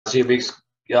see a big,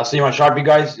 y'all see my Sharpie,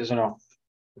 guys? Yes or no?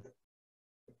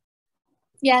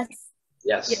 Yes.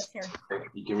 Yes. Yes, sir.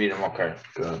 You can read them. Okay,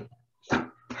 good.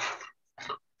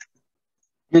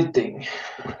 Good thing.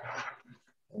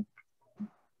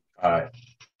 All right.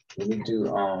 Let me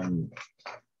do, I'm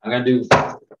gonna do,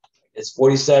 it's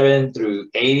 47 through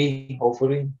 80,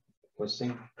 hopefully. Let's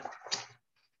see.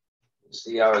 Let's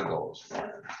see how it goes,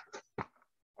 man.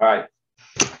 All right.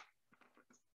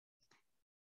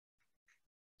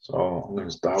 So I'm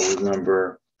gonna start with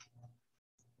number.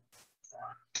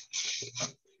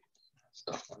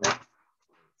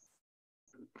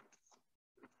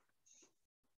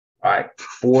 All right,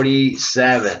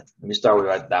 47. Let me start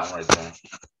with that one right there.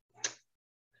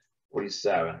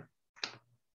 47.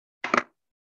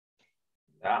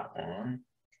 That one.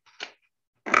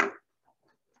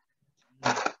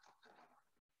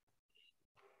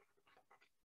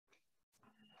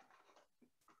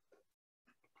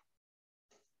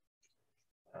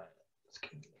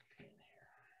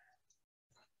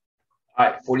 All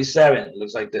right, 47. It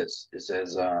looks like this. It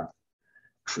says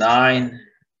 9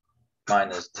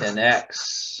 minus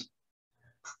 10x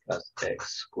plus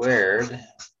x squared,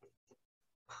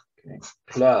 okay,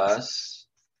 plus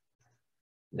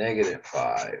negative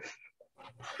 5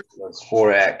 plus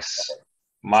 4x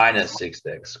minus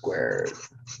 6x squared.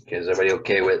 Okay, is everybody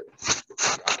okay with?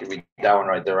 I can read that one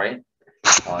right there, right?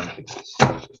 All right.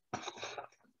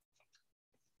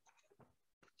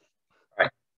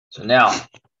 So now,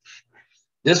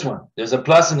 this one, there's a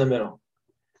plus in the middle.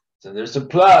 So there's a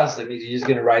plus. That means you're just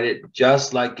going to write it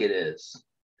just like it is.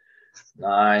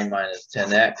 9 minus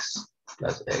 10x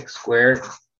plus x squared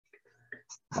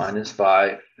minus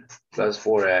 5 plus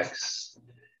 4x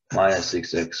minus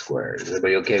 6x squared. Is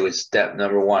everybody okay with step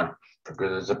number 1? Because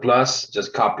there's a plus,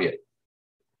 just copy it.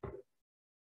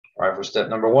 All right, for step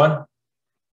number 1. All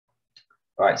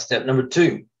right, step number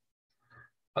 2.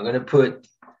 I'm going to put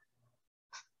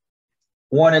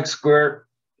 1x squared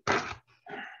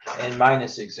and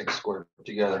minus 6x squared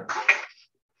together.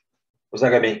 What's that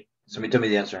going to be? Somebody tell me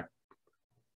the answer.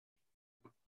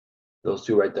 Those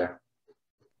two right there.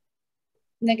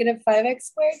 Negative 5x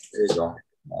squared. There you go.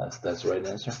 That's the right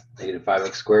answer. Negative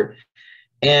 5x squared.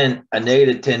 And a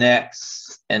negative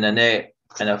 10x and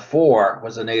a 4.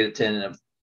 What's a negative 10 and a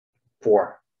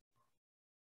 4?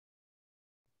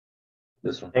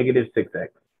 This one. Negative 6x.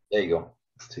 There you go.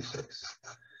 6x.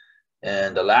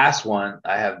 And the last one,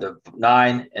 I have the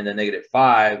 9 and the negative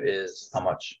 5 is how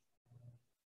much?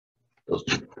 Those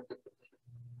two.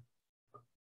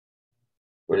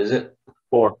 What is it?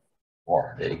 4.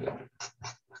 4. There you go.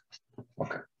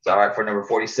 Okay. It's all right for number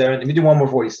 47. Let me do one more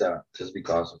 47, just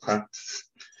because, okay?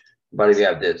 But if you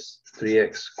have this,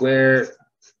 3x squared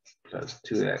plus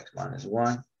 2x minus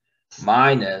 1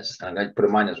 minus, I'm going to put a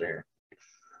minus right here,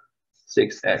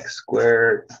 6x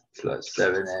squared plus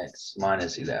 7x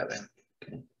minus 11.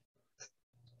 Okay.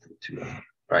 2.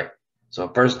 Right. So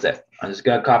first step, I'm just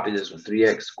going to copy this one,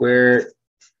 3x squared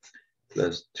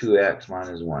plus 2x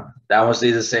minus 1. That one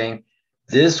stays the same.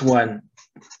 This one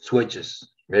switches.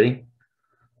 Ready?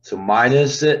 So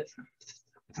minus it,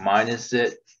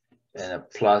 and a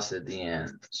plus at the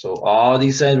end. So all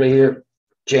these signs right here,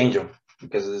 change them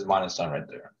because of this minus sign right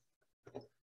there.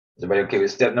 Is everybody okay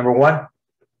with step number 1?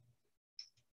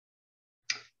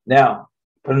 Now,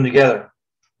 put them together.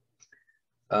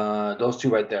 Those two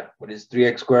right there. What is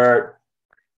 3x squared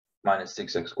minus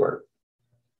 6x squared?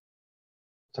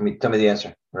 Tell me the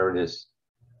answer, whatever it is.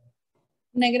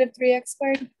 Negative 3x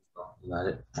squared. Got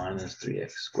it. Minus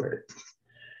 3x squared.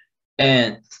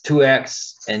 And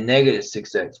 2x and negative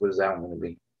 6x. What is that one going to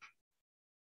be?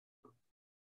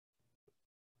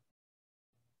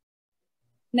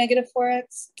 Negative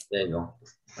 4x. There you go.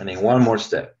 And then one more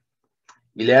step.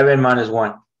 11 minus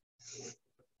 1.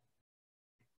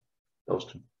 Those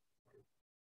two.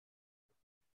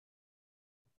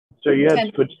 So you had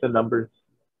 10. switched the numbers.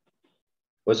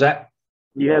 What's that?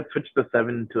 You had switched the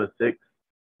 7 to a 6.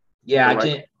 Yeah, I Right.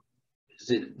 can't. Is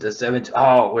it the 7?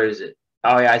 Oh, where is it?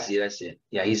 Oh, yeah, I see it.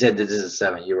 Yeah, he said that this is a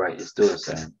 7. You're right. It's still a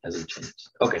 7. Hasn't changed.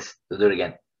 Okay, let's do it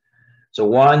again. So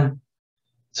 1.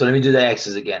 So let me do the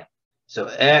x's again. So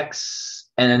x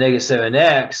and a negative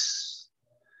 7x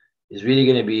is really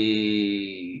going to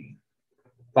be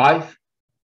 5.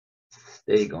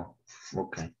 There you go.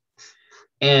 Okay.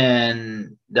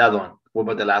 And the other one. What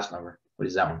about the last number? What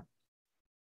is that one?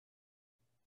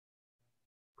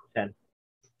 10.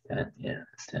 10. Yeah,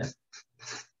 10.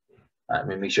 All right,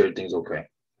 let me make sure everything's okay.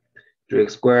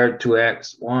 3x squared,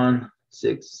 2x, 1,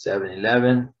 6, 7,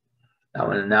 11. That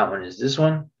one and that one is this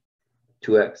one.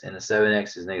 2x and the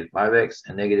 7x is negative 5x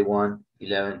and negative 1,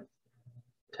 11,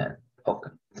 10. Okay,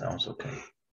 that one's okay.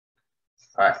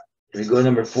 All right, let me go to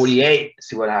number 48,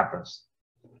 see what happens.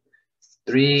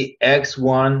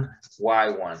 3x1,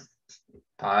 y1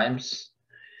 times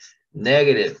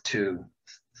negative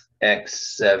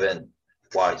 2x7,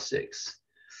 y6.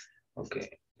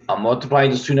 Okay, I'm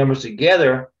multiplying those two numbers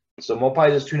together. So multiply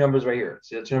those two numbers right here.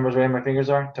 See the two numbers right where my fingers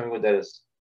are? Tell me what that is.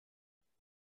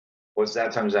 What's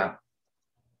that times that?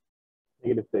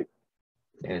 -6.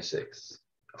 -6.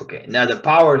 Okay, now the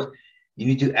powers, you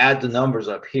need to add the numbers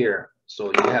up here.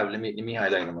 So you have, let me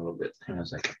highlight them a little bit. Hang on a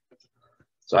second.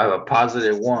 So I have a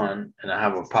 +1 and I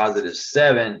have a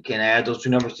 +7. Can I add those two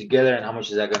numbers together? And how much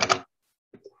is that going to be?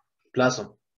 Plus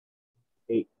them.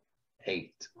 8.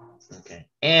 8. Okay.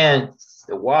 And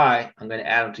the y, I'm going to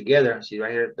add them together. See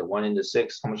right here, the 1 and the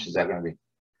 6. How much is that going to be?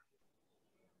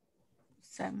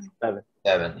 7.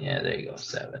 7. Yeah, there you go.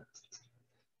 7.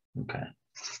 Okay.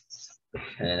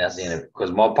 And then that's the end of it.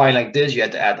 Because multiplying like this, you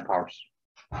have to add the powers.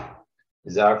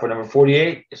 Is that for number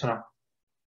 48? Yes or no?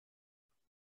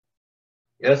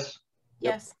 Yes?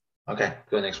 Yes. Okay,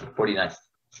 go to the next one. 49.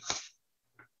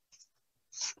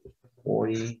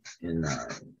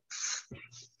 49.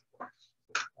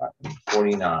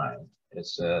 49. It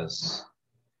says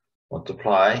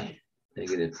multiply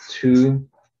 -2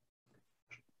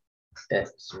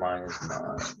 x minus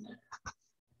 9.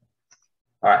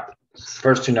 All right,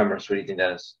 first two numbers. What do you think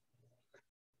that is?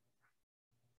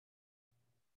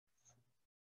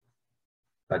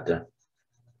 Right there.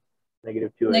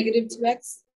 -2x. Negative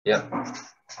 2x. Yep.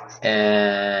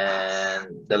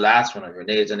 And the last one over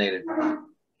here, negative.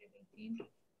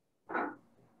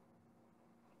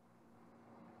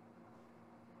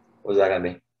 What's that gonna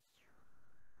be?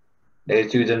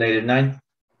 -2 to -9?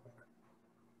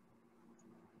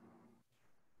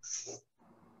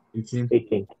 18.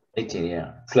 18,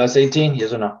 yeah. Plus 18,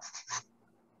 yes or no?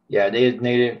 Yeah,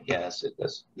 negative. Yeah, that's it.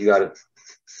 You got it.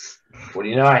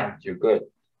 49, you're good.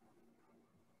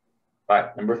 All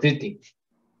right, number 50.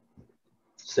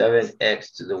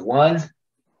 7x to the 1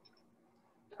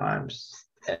 times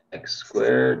x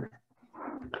squared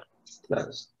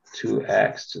plus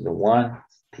 2x to the 1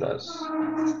 plus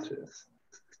 2.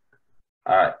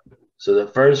 All right, so the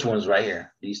first one's right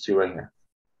here. These two right here.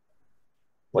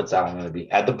 What's that one going to be?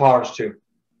 Add the powers too.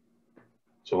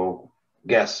 So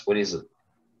guess, what is it?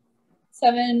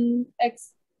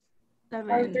 7x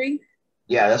power 3.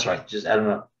 Yeah, that's right. Just add them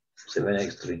up.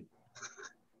 7x3.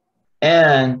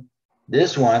 And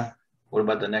this one, what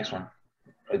about the next one?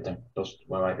 Right there. Those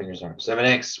where my fingers are.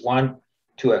 7x1,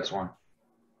 2x1.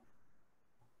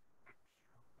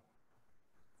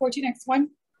 14x1.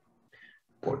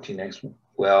 14x1.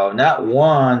 Well, not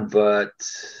 1, but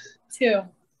 2.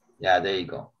 yeah, there you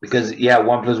go. Because, yeah,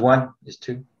 1 plus 1 is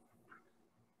 2.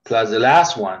 Plus the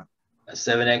last one,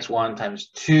 7x1 times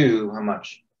 2, how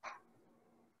much?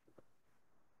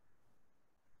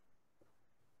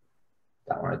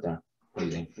 That one right there. What do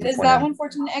you think? Is that one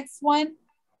 14x1?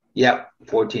 Yep,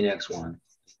 14x1.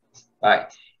 All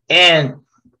right. And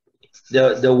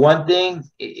the one thing,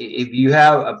 if you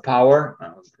have a power,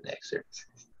 x here.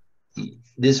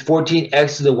 This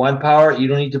 14x to the 1 power, you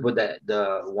don't need to put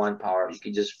the 1 power. You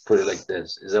can just put it like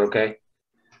this. Is that okay?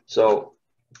 So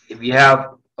if you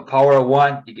have a power of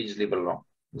 1, you can just leave it alone.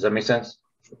 Does that make sense?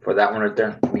 For that one right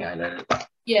there, let me highlight it.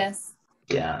 Yes.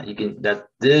 Yeah, you can,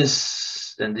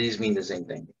 this and these mean the same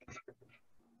thing.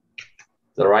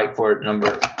 So right for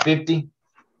number 50.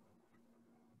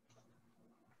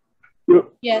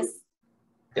 Yes.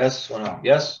 Yes or no?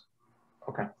 Yes?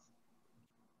 Okay.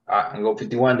 All right, I'm going to go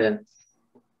 51 then.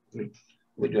 We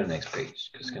do the next page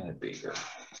because it's going to be bigger.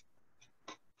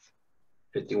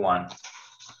 51.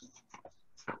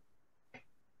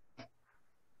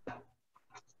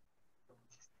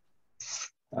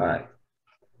 All right.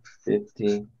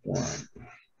 51.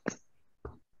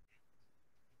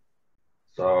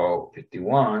 So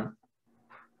 51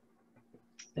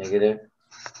 negative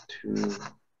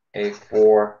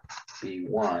 2a4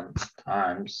 b1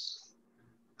 times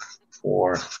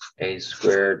 4a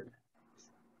squared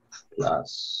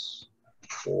plus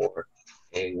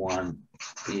 4a1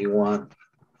 b1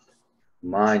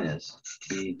 minus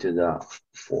b to the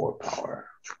 4 power.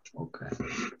 Okay.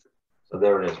 So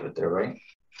there it is right there, right?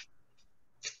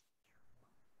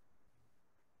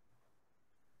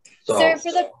 So, Sir,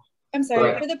 for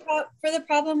the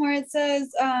problem where it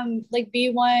says like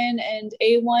B1 and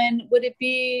A1, would it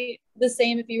be the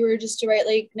same if you were just to write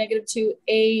like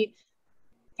 -2a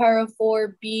power of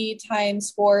 4b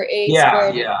times 4a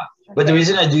squared? Yeah. But the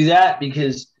reason I do that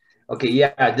because, okay,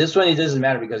 yeah, this one it doesn't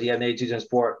matter because you have -2 times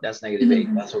 4, that's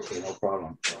 -8. That's okay, no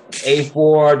problem.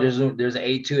 A4, there's an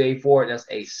A2, A4, that's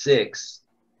A6.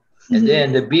 And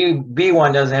then the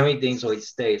B1 doesn't have anything, so it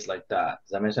stays like that.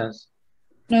 Does that make sense?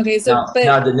 Okay, so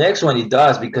now the next one it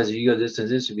does, because if you go this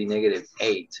would be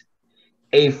 -8.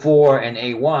 A4 and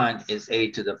A1 is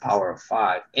A to the power of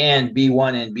 5, and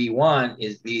B1 and B1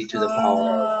 is B to the power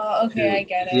of 2. Okay, I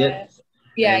get it.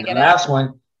 Yeah, and then the last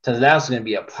one, so the last is going to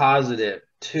be a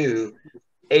 +2.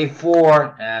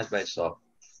 A4 as by itself,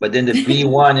 but then the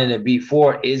B1 and the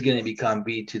B4 is going to become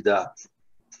B to the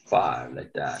 5,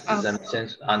 like that. Does that make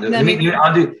sense? I'll do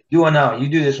one now. You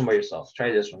do this one by yourself.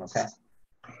 Try this one, okay?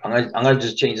 I'm gonna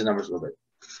just change the numbers a little bit.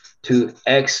 To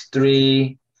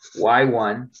x3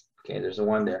 y1. Okay, there's a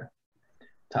 1 there.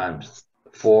 Times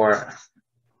 4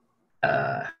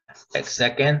 x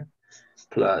second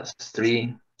plus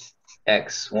 3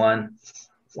 x1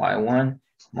 y1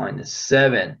 minus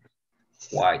 7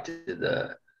 y to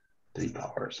the 3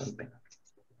 power or something.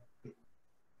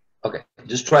 Okay,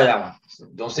 just try that one. So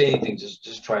don't say anything.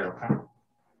 Just try it. Okay.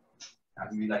 I'll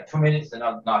give you like 2 minutes, then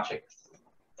I'll check.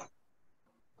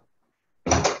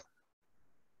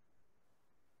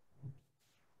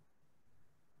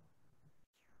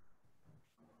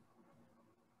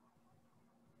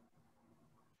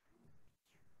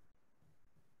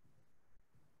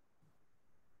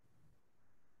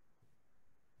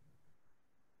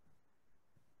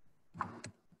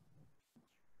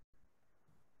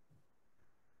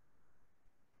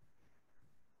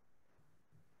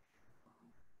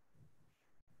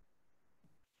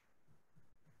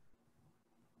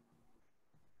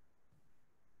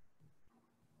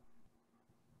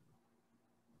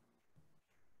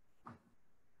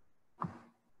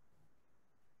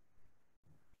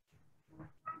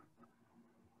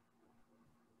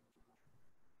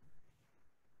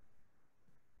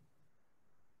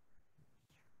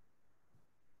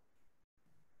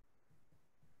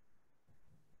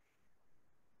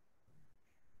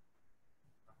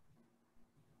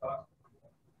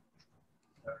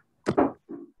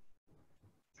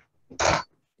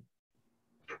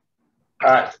 All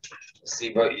right, let's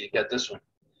see, bro. You got this one.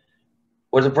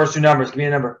 What's the first 2 numbers? Give me a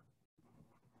number.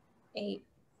 8.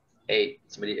 8.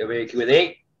 Everybody with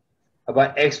 8? How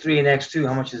about x3 and x2?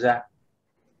 How much is that?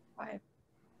 5.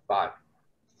 5.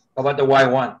 How about the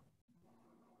y1?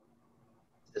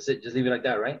 That's it. Just leave it like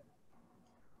that, right?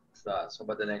 So how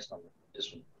about the next number?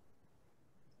 This one.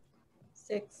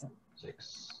 6.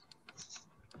 6.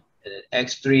 And then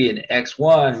x3 and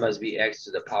x1 must be x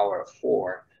to the power of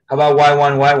 4. How about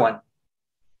y1, y1?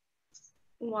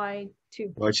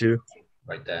 Y2. Y2.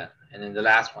 Like that. And then the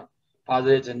last one.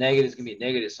 Positives and negatives can be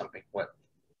negative something. What?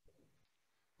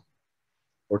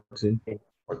 14.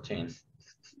 14.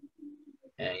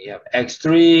 And you have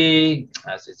x3.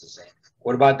 That's it's the same.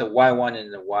 What about the y1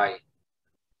 and the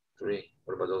y3?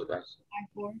 What about those guys?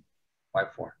 Y4.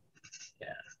 Y4. Yeah.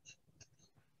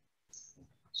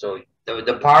 So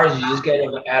the powers, you just get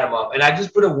them and add them up. And I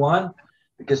just put a 1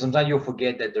 because sometimes you'll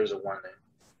forget that there's a 1 there.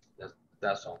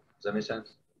 That's all. Does that make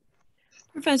sense?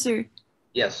 Professor.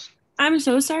 Yes. I'm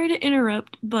so sorry to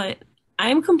interrupt, but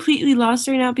I'm completely lost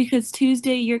right now because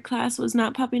Tuesday your class was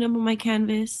not popping up on my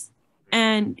Canvas.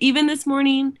 And even this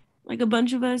morning, like a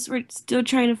bunch of us were still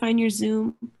trying to find your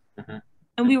Zoom.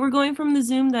 And we were going from the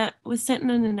Zoom that was sent in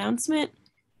an announcement.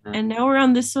 And now we're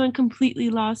on this one completely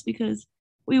lost because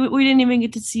we didn't even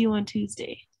get to see you on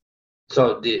Tuesday.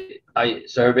 So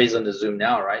so everybody's on the Zoom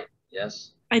now, right?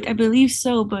 Yes. I believe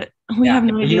so, but we have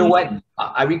no idea. You know what?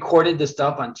 I recorded the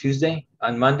stuff on Tuesday,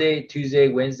 on Monday, Tuesday,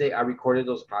 Wednesday. I recorded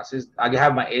those classes. I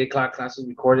have my 8 o'clock classes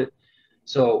recorded.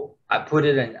 So I put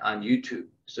it on YouTube.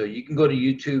 So you can go to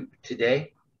YouTube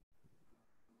today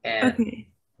and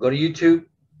go to YouTube,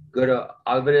 go to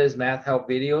Alvarez Math Help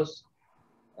Videos.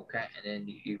 Okay. And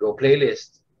then you go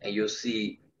playlist and you'll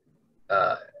see,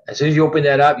 as soon as you open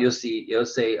that up, you'll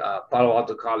say Palo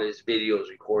Alto College videos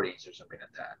recordings or something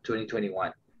like that,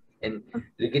 2021. And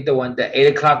look at the one, the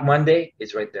 8 o'clock Monday,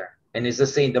 it's right there. And it's the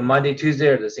same, the Monday, Tuesday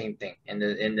are the same thing. And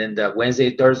then the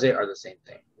Wednesday, Thursday are the same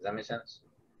thing. Does that make sense?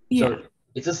 Yeah. So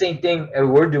it's the same thing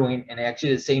we're doing, and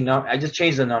actually the same number. I just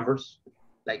changed the numbers.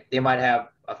 Like they might have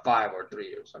a 5 or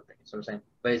 3 or something. You know what I'm saying?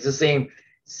 But it's the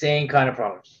same kind of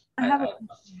problems.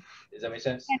 Does that make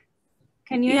sense?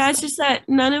 Can you? Yeah, it's just that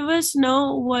none of us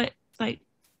know what, like,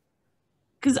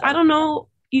 because I don't know.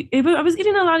 I was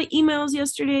getting a lot of emails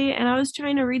yesterday, and I was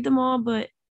trying to read them all, but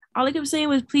all I kept saying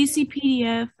was, please see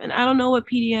PDF, and I don't know what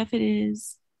PDF it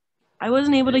is. I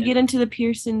wasn't able to get into the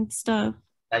Pearson stuff.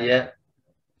 Not yet.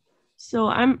 So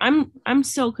I'm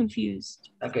so confused.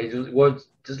 Okay,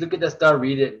 just look at that stuff,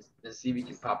 read it, and see if you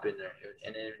can pop in there.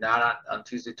 And then if not on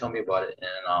Tuesday, tell me about it, and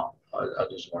then I'll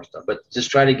do some more stuff. But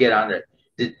just try to get on there.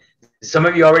 Did some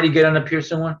of you already get on the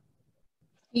Pearson one?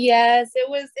 Yes, it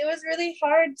was really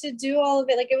hard to do all of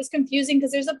it. Like it was confusing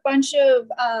because there's a bunch of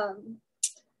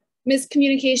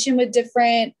miscommunication with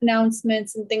different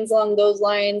announcements and things along those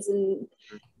lines. And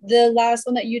the last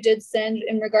one that you did send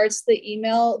in regards to the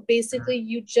email, basically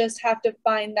you just have to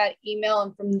find that email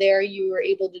and from there you were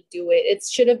able to do it. It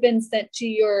should have been sent to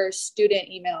your student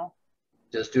email.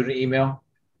 The student email?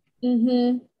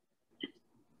 Mm-hmm.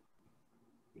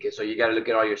 Okay, so you got to look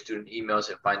at all your student emails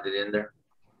and find it in there.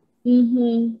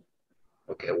 Mm-hmm.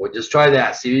 Okay, well, just try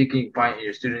that. See if you can find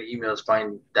your student emails,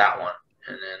 find that one.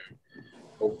 And then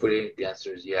hopefully the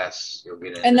answer is yes, you'll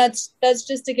get it. And that's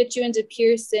just to get you into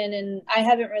Pearson. And I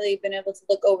haven't really been able to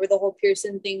look over the whole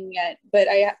Pearson thing yet, but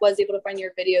I was able to find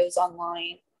your videos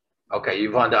online. Okay,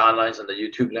 you found the onlines on the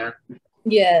YouTube land?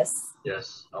 Yes.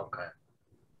 Yes, okay.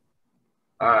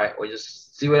 All right, well,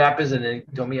 just see what happens and then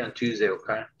tell me on Tuesday,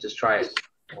 okay? Just try it.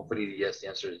 Hopefully, yes, the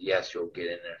answer is yes, you'll get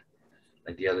in there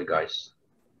like the other guys.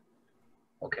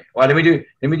 Okay, well, let me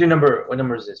do number, what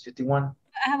number is this, 51?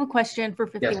 I have a question for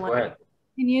 51. Yes, go ahead.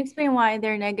 Can you explain why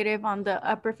they're negative on the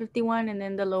upper 51 and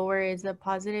then the lower is a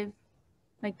positive,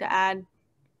 like the add?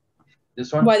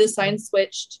 This one? Why the sign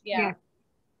switched? Yeah.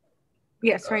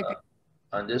 Yes, right there.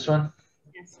 On this one?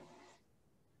 Yes.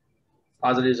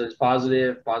 Positive times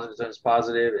positive, positive times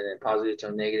positive, and then positive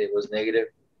times negative was negative.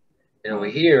 And over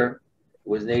here,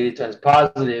 was negative times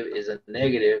positive is a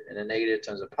negative, and a negative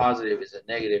times a positive is a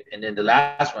negative. And then the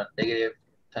last one, negative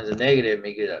times a negative,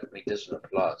 make this one a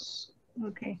plus.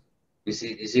 Okay. You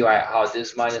see why how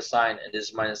this minus sign and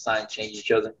this minus sign change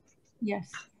each other?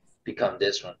 Yes. Become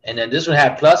this one. And then this one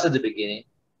had plus at the beginning.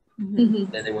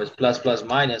 Mm-hmm. Then it was plus, plus,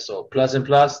 minus. So plus and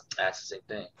plus, that's the same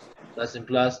thing. Plus and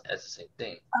plus, that's the same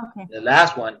thing. Okay. The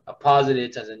last one, a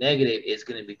positive times a negative, is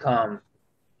going to become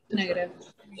Negative.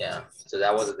 Yeah. So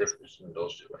that was the difference between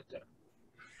those two right there.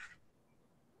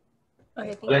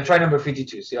 Okay. Well, let's try number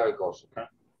 52. See how it goes. Okay.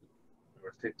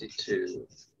 Number 52.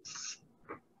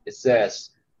 It says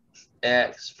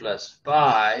x plus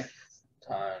 5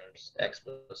 times x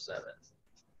plus 7.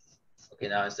 Okay.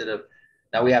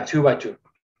 Now we have 2 by 2.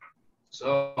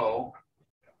 So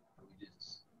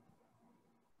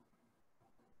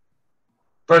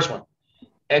first one,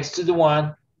 x to the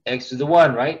 1, x to the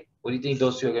 1, right? What do you think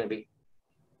those two are going to be?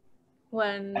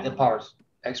 One. At the powers.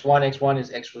 x1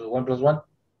 is x plus 1 plus 1.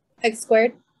 X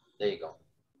squared. There you go.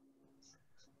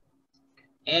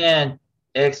 And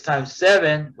x times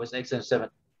 7, what's x times 7?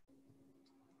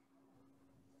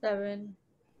 7.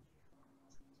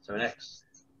 7x.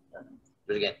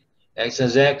 Do it again. X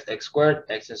times x, x squared,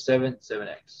 x times 7,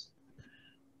 7x.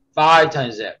 5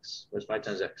 times x. What's 5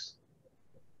 times x?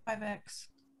 5x.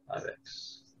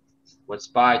 5x. What's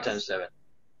 5 times 7?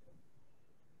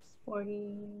 40.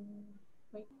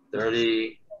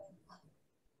 30.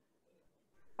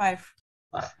 5.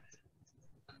 5.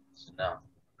 So now,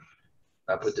 if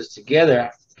I put this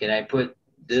together, can I put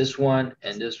this one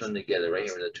and this one together right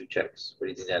here with the 2 checks? What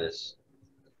do you think that is?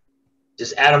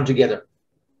 Just add them together.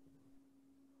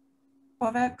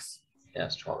 12x.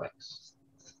 Yes, 12x.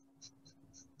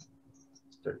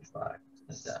 35. Like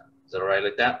that. Is that all right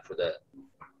like that for the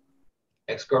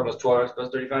x squared plus 12x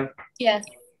plus 35? Yes.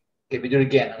 Okay, we do it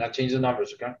again. I'm going to change the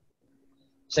numbers, okay?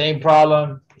 Same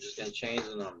problem. I'm just going to change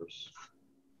the numbers.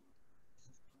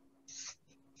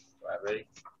 All right, ready?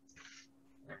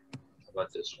 How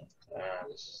about this one?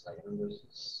 This is like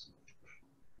numbers.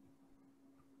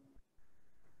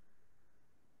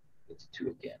 It's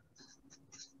 2 again.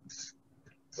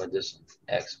 But this one,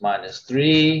 x minus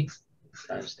 3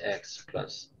 times x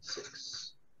plus 6.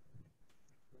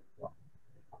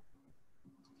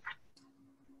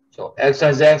 So x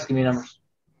times x, give me numbers.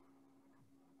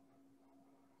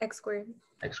 X squared.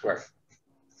 X squared.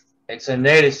 X times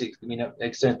negative 6, give me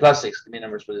x times plus 6, give me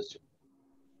numbers for this too.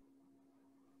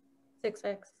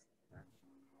 6x.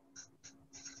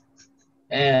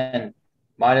 And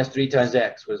minus 3 times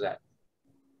x, what is that?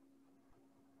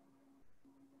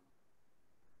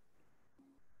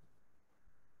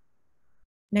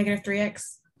 Negative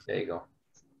 3x. There you go.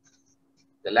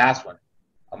 The last one.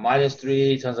 A minus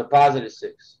 3 times a positive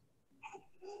 6.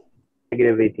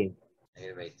 Negative 18.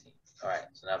 Negative 18. All right.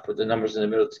 So now put the numbers in the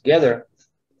middle together.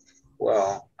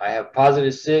 Well, I have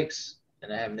positive 6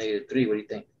 and I have negative 3. What do you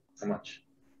think? How much?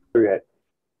 3x.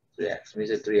 3x. Let me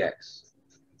say 3x.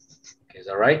 Okay, is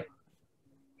that right?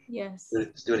 Yes.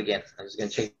 Let's do it again. I'm just going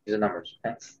to change the numbers.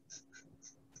 Okay.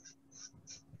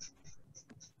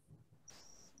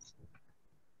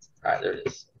 All right, there it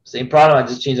is. Same problem. I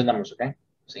just changed the numbers. Okay.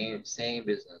 Same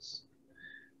business.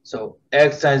 So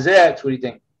x times x. What do you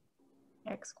think?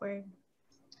 X squared.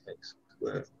 X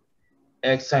squared.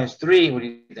 X times 3. What do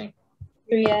you think?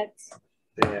 3x.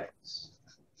 3x.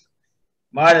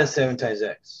 minus 7 times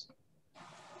x.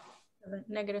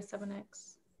 Negative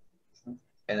 7x.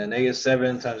 And a negative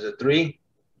 7 times a 3.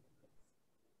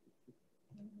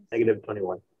 Negative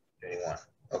 21. 21.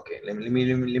 Okay, let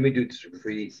me do this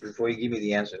before you give me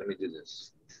the answer. Let me do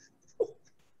this.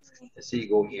 Let's see you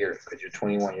go here because you're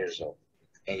 21 years old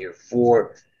and your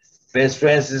 4 best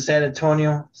friends in San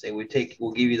Antonio. Say we'll pay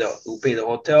the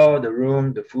hotel, the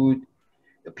room, the food,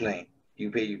 the plane. You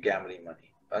pay your gambling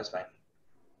money. That's fine.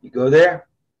 You go there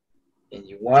and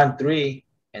you won 3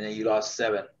 and then you lost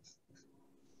 7.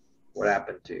 What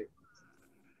happened to you?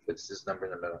 What's this number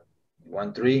in the middle? You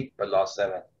won 3 but lost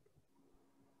 7.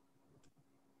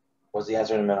 What's the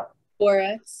answer in the middle?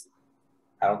 4x.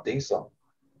 I don't think so.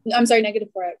 I'm sorry, negative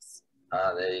 4x.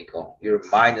 Ah, there you go. You're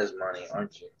minus money,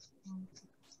 aren't you?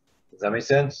 Does that make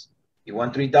sense? You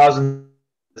won 3,000.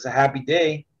 It's a happy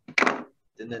day.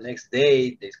 Then the next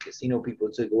day, these casino people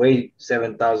took away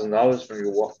 $7,000 from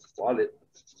your wallet.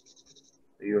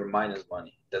 You're minus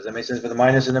money. Does that make sense for the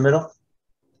minus in the middle?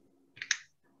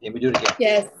 Let me do it again.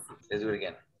 Yes. Let's do it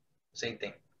again. Same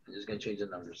thing. I'm just going to change the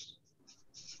numbers.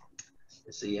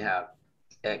 So you have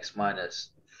x minus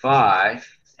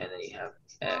 5, and then you have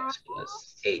x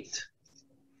plus 8.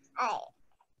 All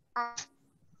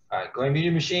right, go and mute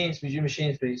your machines,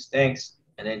 please. Thanks.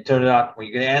 And then turn it on. When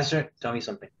you're going to answer, tell me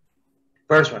something.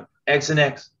 First one, x and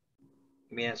x.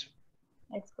 Give me an answer.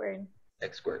 X squared.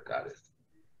 X squared, got it.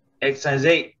 X times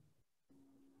 8.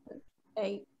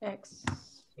 8x.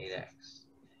 8x.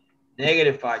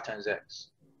 Negative 5 times x.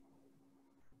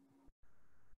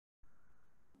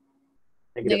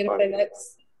 Negative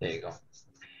 5x. There you go.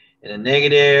 And a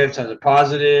negative times a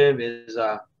positive is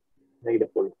Negative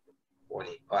 40.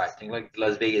 40. All right, think like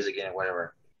Las Vegas again,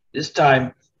 whatever. This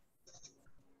time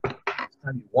you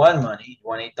won money. You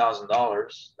won $8,000.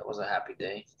 That was a happy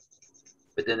day.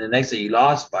 But then the next day you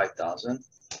lost 5,000.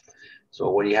 So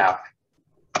what do you have?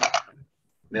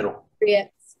 Middle. 3x.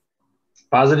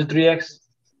 Positive 3x?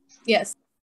 Yes.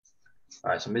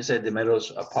 All right, somebody said the middle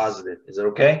is a positive. Is it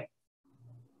okay?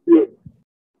 Yeah.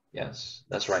 Yes,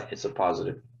 that's right. It's a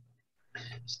positive.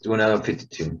 Let's do another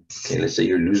 52. Okay, let's say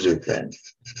your loser friend.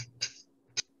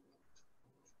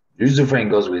 Loser friend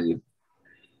goes with you.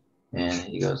 And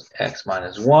he goes x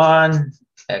minus 1,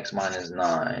 x minus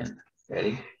 9.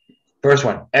 Ready? First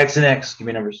one, x and x. Give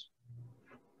me numbers.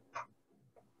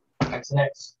 X and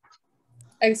x.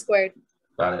 X squared.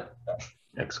 Got it.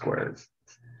 X squared.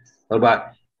 What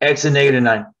about x and negative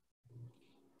 9?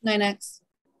 9x.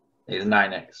 Negative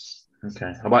 9x.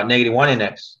 Okay. How about negative 1 and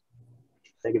x?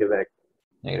 Negative x.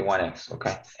 Negative 1x.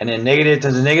 Okay. And then negative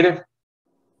times a negative?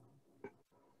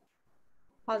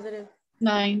 Positive.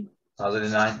 9.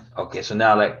 Positive 9. Okay. So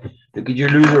now, like, look at your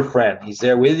loser friend. He's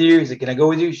there with you. He said, can I go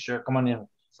with you? Sure. Come on in.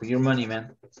 Put your money,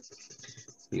 man.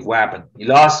 What happened? He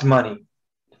lost money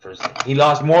the first day. He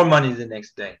lost more money the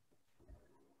next day.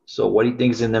 So what do you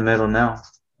think is in the middle now?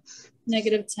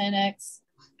 Negative 10x.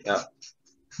 Yeah.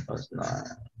 That's 9.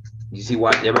 You see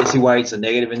why? Everybody see why it's a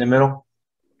negative in the middle?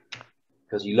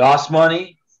 Because you lost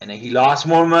money and then he lost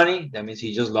more money. That means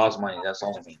he just lost money. That's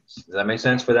all it means. Does that make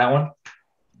sense for that one?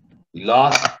 He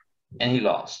lost and he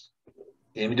lost.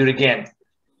 Okay, let me do it again.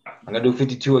 I'm going to do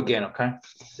 52 again, okay?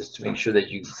 Just to make sure that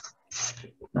you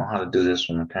know how to do this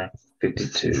one, okay?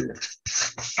 52.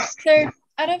 Sir,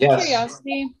 out of Yes.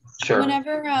 curiosity, Sure.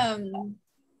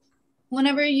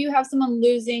 whenever you have someone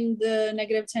losing the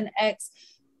negative 10x,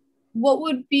 what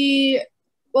would you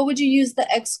use the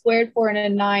x squared for in a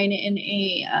 9 in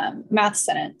a math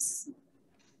sentence?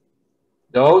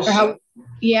 Those? Or how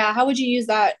would you use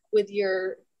that with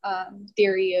your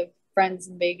theory of friends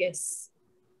in Vegas?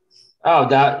 Oh,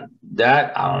 that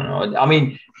I don't know. I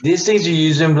mean, these things you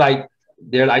use them like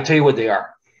I tell you what they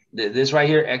are. This right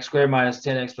here, x squared minus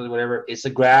 10x plus whatever, it's a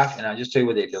graph, and I'll just tell you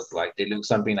what they look like. They look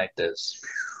something like this.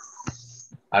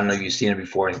 I don't know if you've seen it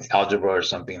before in algebra or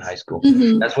something in high school.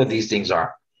 Mm-hmm. That's what these things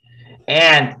are.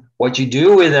 And what you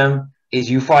do with them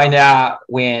is you find out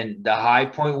when the high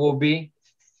point will be,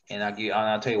 and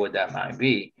I'll tell you what that might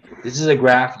be. This is a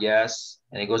graph, yes,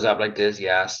 and it goes up like this,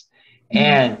 yes.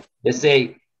 And let's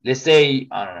say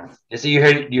I don't know. Let's say you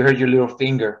hurt your little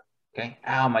finger. Okay,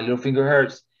 ow, my little finger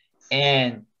hurts,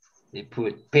 and they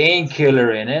put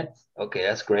painkiller in it. Okay,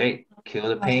 that's great. Kill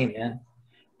the pain, man.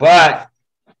 But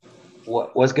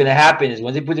what's going to happen is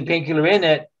when they put the painkiller in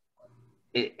it,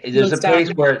 there's a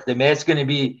place where the med's going to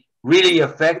be really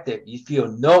effective. You feel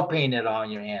no pain at all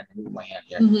in your hand. Move my hand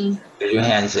here. Mm-hmm. Your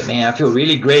hand. You say, man, I feel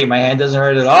really great. My hand doesn't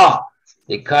hurt at all.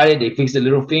 They cut it. They fix the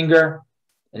little finger,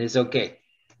 and it's okay.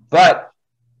 But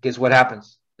guess what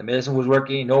happens? The medicine was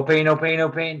working. No pain, no pain, no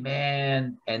pain,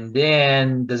 man. And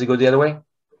then does it go the other way?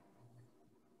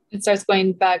 It starts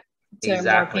going back to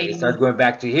Exactly. more It pain. starts going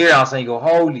back to here. All of a sudden you go,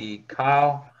 holy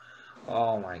cow.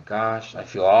 Oh my gosh. I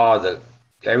feel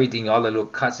everything, all the little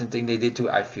cuts and thing they did to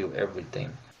it. I feel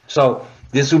everything. So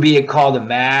this would be called a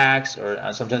max, or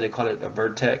sometimes they call it a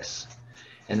vertex.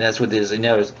 And that's what this is. In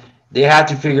other words, they have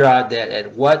to figure out that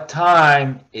at what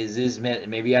time is this meant,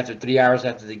 maybe after 3 hours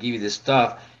after they give you this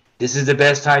stuff, this is the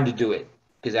best time to do it.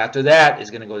 Because after that, it's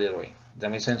going to go the other way. Does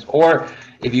that make sense? Or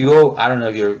if you go, I don't know,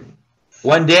 if you're,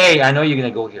 one day, I know you're going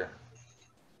to go here.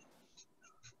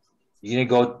 You're going to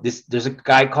go, there's a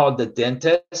guy called the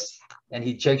dentist, and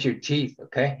he checks your teeth,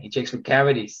 okay? He checks for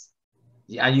cavities.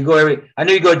 Yeah, you go I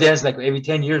know you go to dentist like every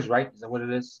 10 years, right? Is that what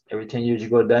it is? Every 10 years you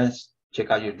go to dentist, check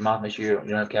out your mouth, make sure you don't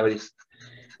have cavities.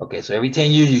 Okay, so every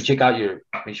 10 years you check out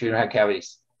make sure you don't have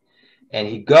cavities. And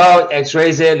he goes,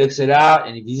 x-rays it, looks it out,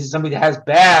 and if he sees somebody that has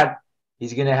bad,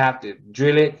 he's gonna have to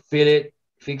drill it, fit it,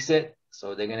 fix it.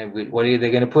 So they're gonna, what are they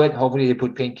gonna put? Hopefully they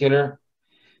put painkiller.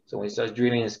 So when he starts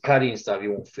drilling and cutting and stuff,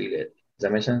 you won't feel it. Does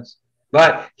that make sense?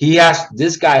 But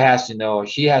this guy has to know, or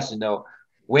she has to know,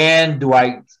 when do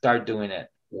I start doing it?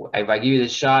 If I give you the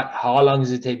shot, how long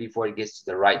does it take before it gets to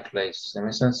the right place? Does that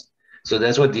make sense? So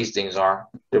that's what these things are.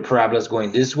 The parabolas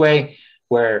going this way,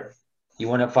 where you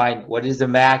want to find what is the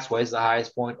max, what is the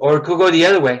highest point, or it could go the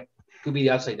other way. It could be the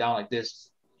upside down like this.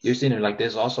 You've seen it like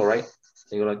this also, right?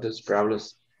 So you go like this,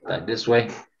 parabolas, like this way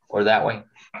or that way.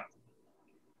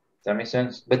 Does that make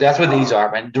sense? But that's what these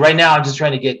are, man. Right now, I'm just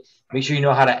trying to make sure you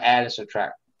know how to add and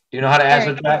subtract. Do you know how to add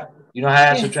and subtract? You know how to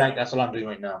add and subtract? That's all I'm doing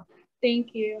right now.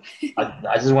 Thank you.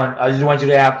 I just want you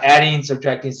to have adding,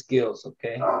 subtracting skills,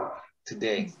 okay?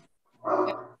 Today.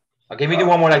 Okay, we do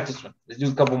one more like this one. Let's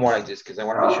do a couple more like this because I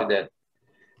want to make sure that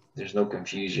there's no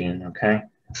confusion, okay?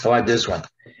 How about this one?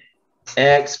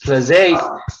 X plus 8,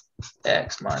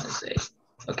 X minus 8.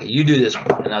 Okay, you do this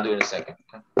one, and I'll do it in a second.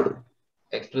 Okay?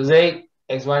 X plus 8,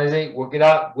 X minus 8, work it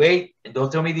out. Wait, and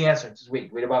don't tell me the answer. Just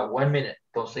wait. Wait about 1 minute.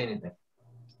 Don't say anything.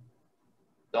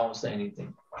 Don't say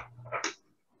anything.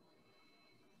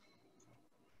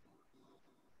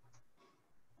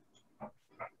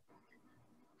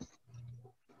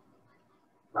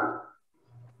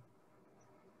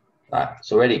 All right,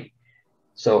 so ready.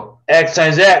 So X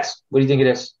times X, what do you think it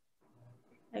is?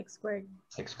 X squared.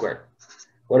 X squared.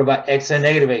 What about X and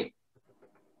negative 8?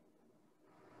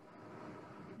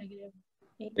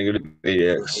 Negative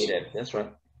 8x. 8x, that's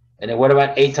right. And then what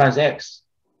about 8 times X?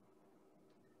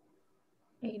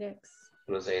 8x.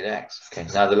 Plus 8x. Okay,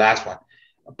 now the last one.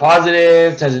 A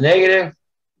positive times a negative?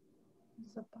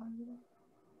 It's a positive.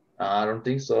 I don't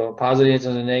think so. Positive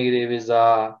times a negative is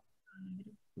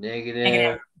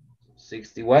negative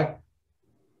 60 what?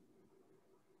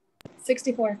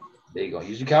 64. There you go.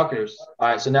 Use your calculators. All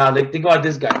right, so now think about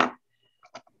this guy.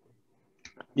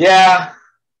 Yeah.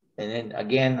 And then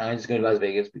again, I'm just going to Las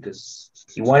Vegas because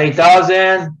you won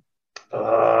 8,000.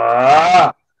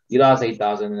 You lost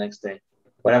 8,000 the next day.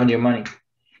 What happened to your money?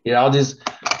 You had all these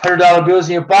 $100 bills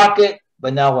in your pocket,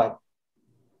 but now what?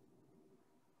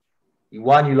 You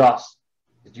won, you lost.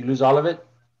 Did you lose all of it?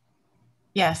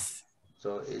 Yes.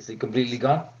 So is it completely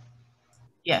gone?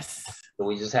 Yes. So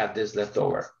we just have this left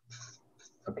over.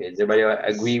 Okay, does everybody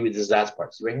agree with this last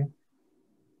part? See right here?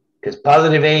 Because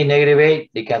positive 8, negative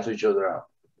 8, they cancel each other out.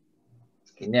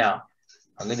 Okay, now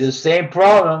I'm going to do the same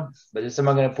problem, but this time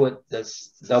I'm going to put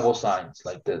this double signs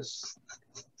like this.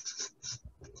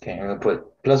 Okay, I'm going to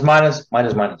put plus minus,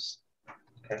 minus minus.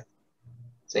 Okay,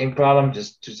 same problem,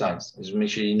 just 2 signs. Just make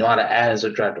sure you know how to add and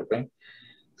subtract, okay?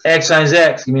 X times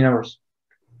X, give me numbers.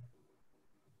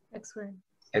 X squared.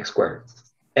 X squared.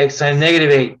 X times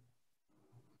negative 8.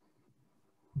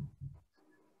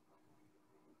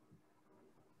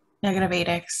 Negative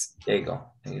 8x. There you go,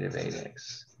 negative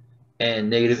 8x.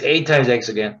 And negative 8 times X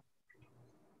again.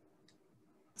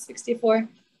 64.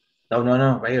 No,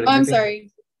 right here. Oh, I'm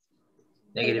sorry.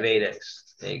 Negative 8x.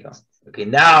 There you go. Okay,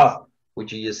 now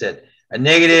what you just said. A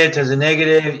negative times a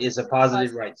negative is a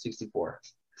positive, right? 64.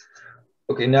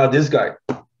 Okay, now this guy,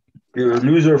 your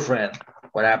loser friend,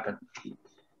 what happened?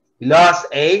 He lost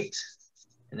 8,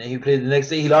 and then he played the next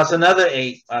day. He lost another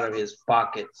 8 out of his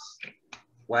pockets.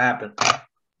 What happened?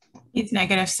 It's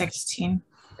negative 16.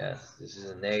 Yes, this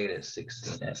is a negative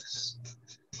 16x.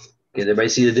 Okay, everybody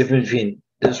see the difference between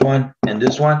this one and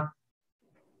this one?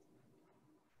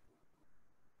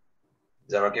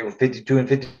 Is that okay with 52 and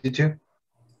 52?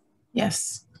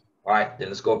 Yes. All right, then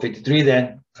let's go 53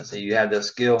 then. Let's say you have the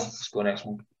skill. Let's go next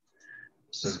one.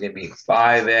 This is going to be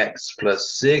 5x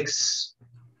plus 6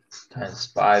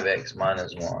 times 5x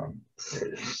minus 1. There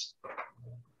it is.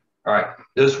 All right,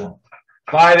 this one.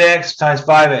 5x times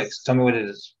 5x. Tell me what it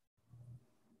is.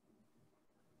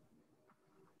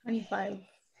 25.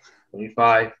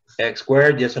 25x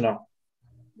squared, yes or no?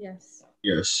 Yes.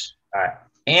 Yes. All right.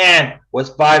 And what's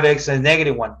 5x and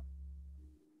negative 1? All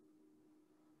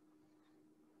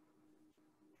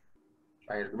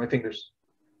right, look at my fingers.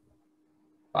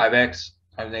 5x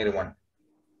times negative 1.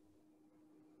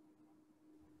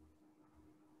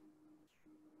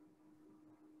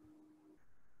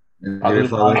 Negative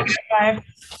 5x. 5.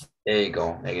 There you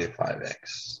go, negative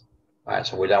 5x. All right,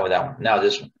 so we're done with that one. Now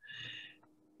this one.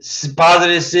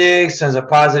 Positive 6 times a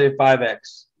positive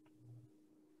 5x.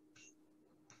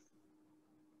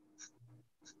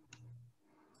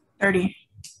 30.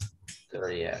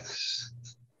 30x.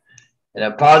 And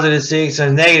a positive 6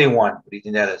 times negative 1. What do you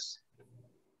think that is?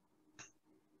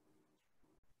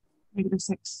 Negative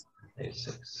 6. Negative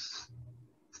 6.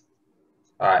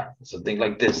 All right, so think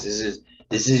like this.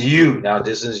 This is you. Now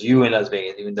this is you in Las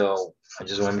Vegas, even though I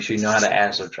just want to make sure you know how to add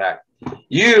and subtract.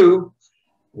 You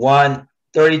won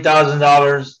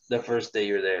 $30,000 the first day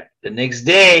you're there. The next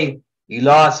day, you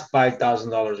lost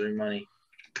 $5,000 in money.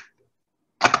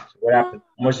 So what happened?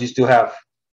 How much do you still have?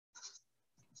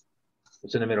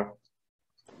 What's in the middle?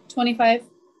 25.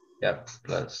 Yep,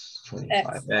 plus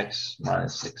 25x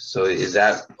minus 6. So is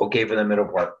that okay for the middle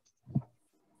part?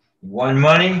 You won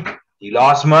money, you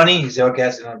lost money, you say, okay,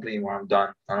 I don't play anymore. I'm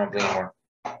done. I don't play anymore.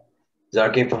 Is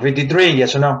that okay for 53?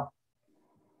 Yes or no?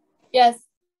 Yes.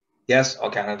 Yes?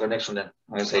 Okay, I'm going to go next one then.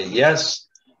 I'm going to say yes,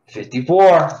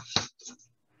 54.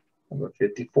 Number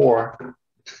 54.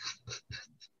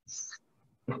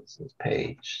 This is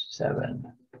page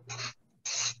 7.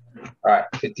 All right,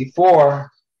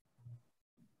 54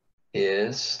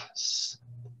 is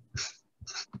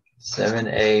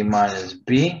 7a minus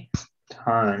b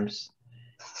times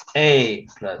a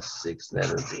plus 6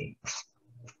 letter b.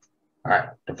 All right,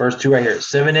 the first two right here,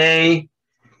 7a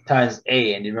times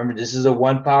a. And remember, this is a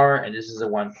 1 power and this is a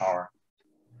 1 power.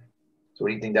 So what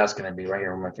do you think that's going to be right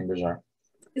here where my fingers are?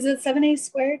 Is it 7a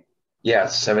squared?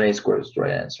 Yes, 7a squared is the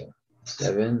right answer.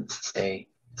 7a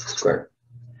squared.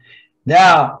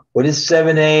 Now, what is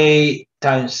 7a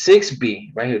times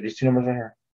 6b? Right here, these two numbers right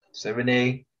here.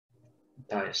 7a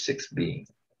times 6b.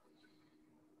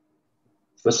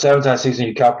 What's 7 times 6 in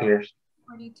your calculators?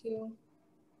 42.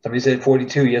 Somebody said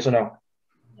 42, yes or no?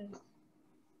 Yes.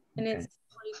 And Okay. it's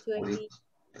 42 and B.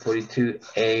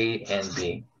 42a and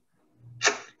b.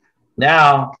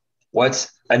 Now,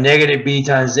 what's a negative b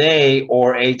times a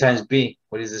or a times b?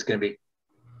 What is this going to be?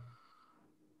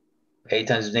 A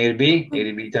times negative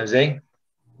b times a.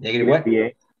 Negative what?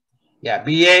 BA. Yeah,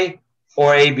 BA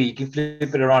or AB. You can flip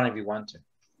it around if you want to.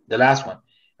 The last one.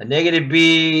 A negative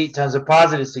B times a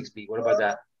positive 6B. What about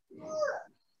that?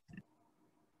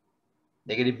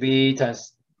 Negative B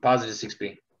times positive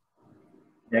 6B.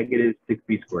 Negative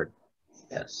 6b squared.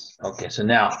 Yes. Okay, so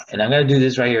now, and I'm going to do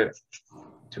this right here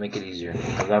to make it easier.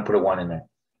 I'm going to put a 1 in there.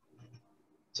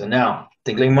 So now,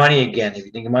 think like money again. If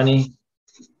you think of money,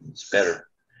 it's better.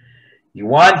 You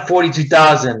won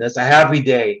 42,000. That's a happy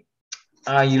day.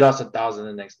 You lost 1,000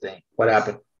 the next day. What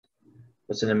happened?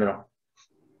 What's in the middle?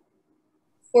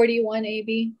 41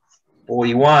 AB.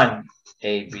 41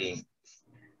 AB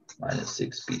minus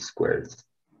 6B squared.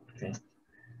 Okay.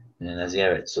 And then that's the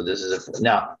end of it. So this is a,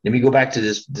 now let me go back to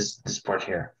this part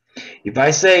here. If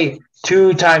I say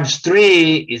 2 times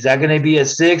 3, is that going to be a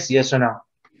 6? Yes or no?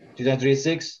 2 times 3 is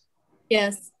 6?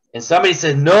 Yes. And somebody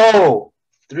said, no,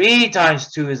 3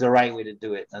 times 2 is the right way to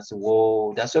do it. I said,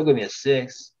 whoa, that's still going to be a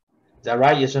 6. Is that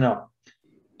right? Yes or no?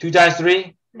 2 times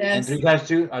 3 Yes. and 3 times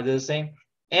 2, are they the same?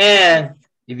 And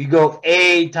if you go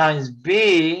A times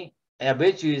B, I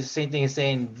bet you it's the same thing as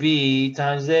saying B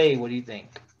times A. What do you think?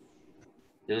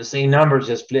 They're the same numbers,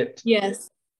 just flipped.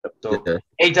 Yes. So Yeah.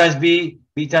 A times B,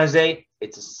 B times A,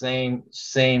 it's the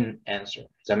same answer.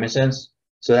 Does that make sense?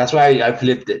 So that's why I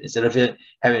flipped it. Instead of it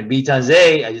having B times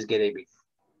A, I just get AB. Is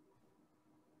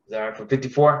that right for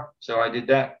 54? So I did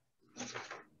that.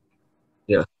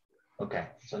 Yeah. Okay.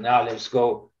 So now let's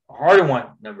go a harder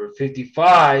one. Number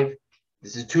 55.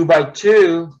 This is 2 by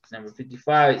 2. Number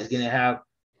 55 is going to have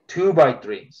 2 by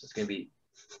 3. So it's going to be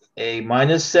A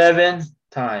minus 7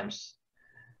 times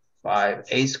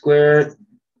 5A squared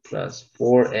plus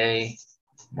 4A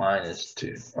minus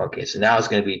 2. Okay, so now it's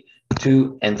going to be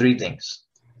 2 and 3 things.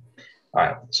 All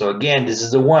right, so again, this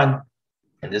is a 1,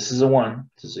 and this is a 1.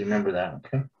 Just remember that,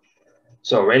 okay?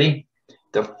 So ready?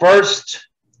 The first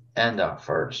and the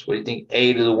first. What do you think?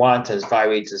 A to the 1 times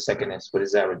 5A to the second is. What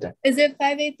is that right there? Is it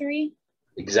 5A3?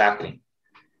 Exactly.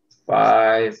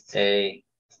 5A3.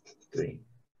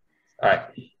 All right,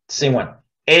 same one.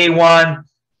 A1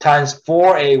 times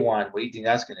 4A1. What do you think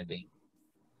that's going to be?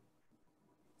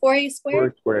 4A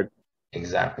squared? 4 squared.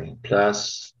 Exactly.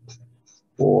 Plus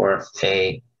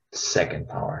 4A second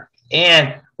power.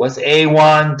 And what's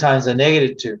A1 times the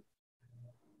negative 2?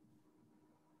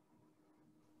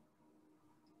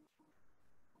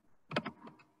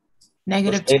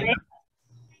 Negative What's 2. A,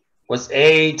 what's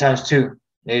A times 2?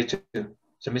 Negative 2.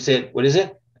 Somebody said, what is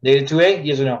it? Negative 2A?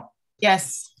 Yes or no?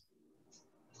 Yes.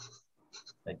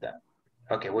 Like that.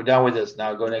 Okay, we're done with this.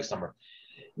 Now go next number.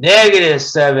 Negative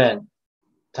 7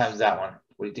 times that one.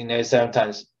 What do you think negative 7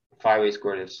 times 5A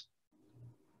squared is?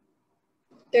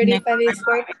 35A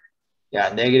squared.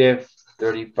 Yeah, negative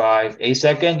 35A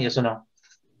second. Yes or no?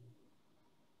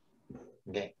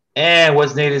 Okay. And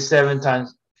what's negative 7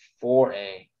 times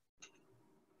 4A?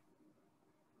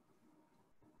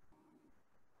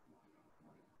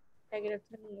 Negative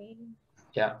 28.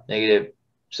 Yeah, negative.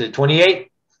 So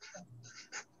 28.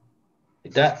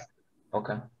 Like that.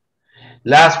 Okay.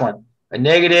 Last one. A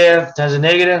negative times a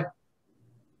negative.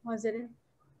 Positive.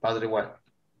 Positive what?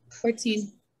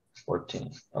 14.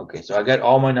 14. Okay, so I got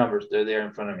all my numbers. They're there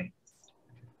in front of me.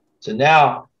 So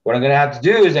now what I'm going to have to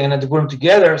do is I'm going to have to put them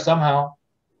together somehow.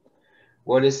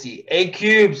 What is the A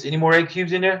cubes? Any more A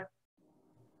cubes in there?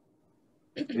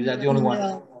 Or is that the only one?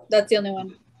 No, that's the only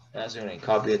one. That's the only one.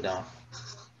 Copy it down.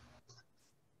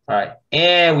 All right.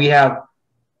 And we have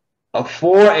a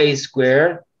 4A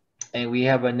squared. And we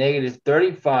have a negative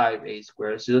 35A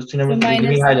squared. So those two numbers. So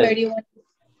minus 31.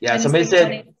 Yeah, minus somebody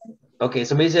 31. said. Okay,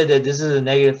 somebody said that this is a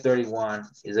negative 31.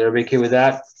 Is everybody okay with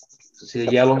that? So see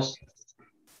the yellows?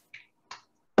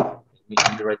 You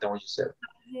need to write down what you said.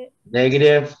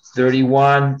 Negative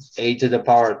 31, a to the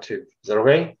power of 2. Is that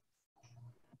okay?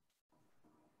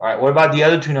 All right, what about the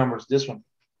other two numbers? This one.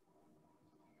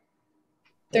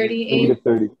 38. Negative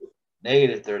 30.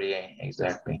 Negative 38,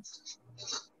 exactly.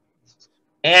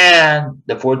 And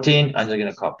the 14, I'm just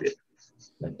going to copy it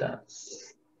like that.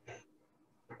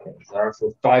 Okay, sorry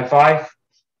for 5, 5.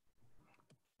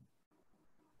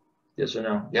 Yes or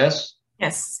no? Yes?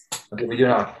 Yes. Okay, we do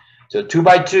now. So 2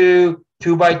 by 2,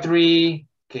 2 by 3.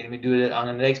 Okay, let me do it on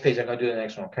the next page. I'm going to do the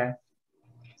next one, okay?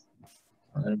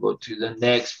 I'm going to go to the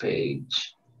next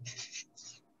page.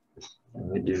 And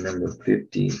we do number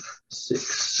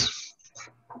 56.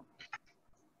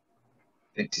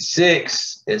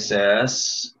 56, it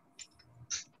says,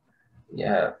 you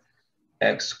have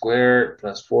x squared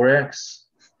plus 4x,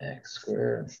 x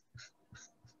squared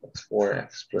plus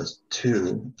 4x plus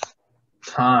 2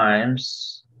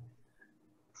 times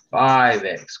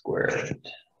 5x squared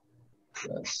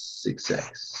plus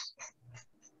 6x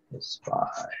plus 5.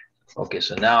 Okay,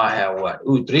 so now I have what?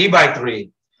 Ooh, 3 by 3.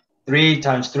 3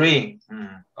 times 3.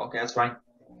 Okay, that's fine.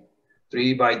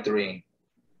 3 by 3.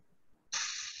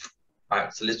 All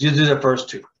right, so let's just do the first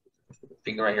two.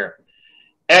 Finger right here.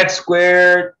 X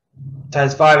squared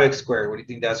times 5x squared. What do you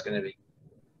think that's going to be?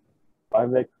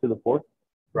 5x to the 4th.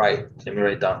 Right. Let me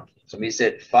write it down. Somebody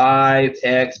said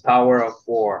 5x power of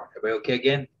 4. Everybody okay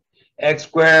again? X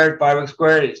squared, 5x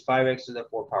squared is 5x to the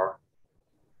 4 power.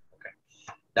 Okay.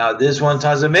 Now this one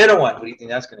times the middle one. What do you think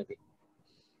that's going to be?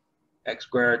 X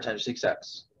squared times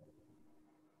 6x.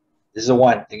 This is a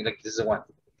 1. Think like this is a 1.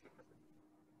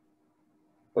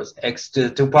 What's x to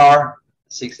the 2 power?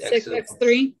 6x to the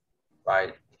 6x3.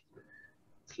 Right.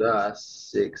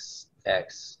 Plus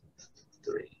 6x3.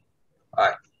 All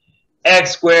right.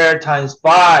 X squared times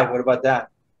 5. What about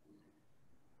that?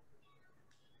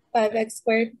 5x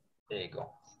squared. There you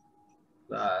go.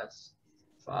 Plus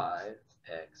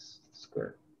 5x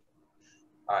squared.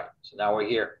 All right. So now we're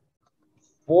here.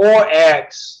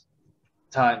 4x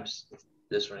times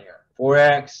this one here.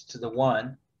 4x to the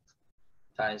 1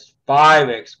 times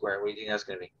 5x squared. What do you think that's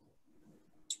going to be?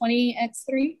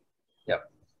 20x3.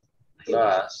 Yep.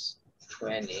 Plus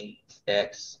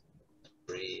 20x3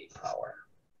 power.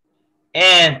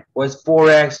 And what's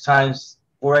 4x times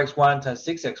 4x1 times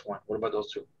 6x1? What about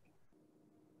those two?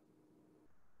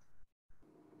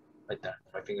 Right there.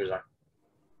 My fingers are.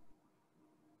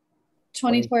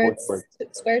 24x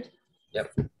squared.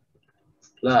 Yep.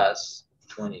 Plus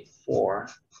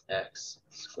 24x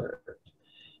squared.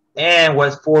 And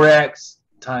what's 4x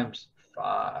times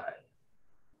 5?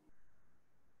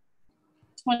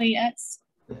 20x.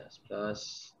 Yes,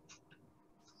 plus.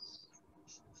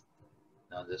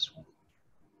 Now this one.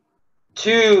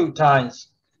 2 times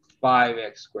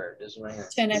 5x squared. This one right here.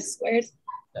 10x squared.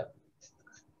 Yep.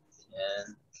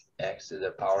 And x to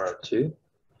the power of 2.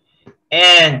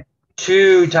 And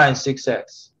 2 times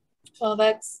 6x.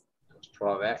 12x.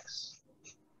 12x.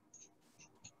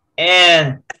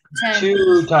 And 10.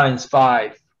 2 times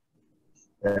 5.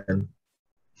 10.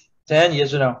 10,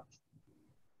 yes or no?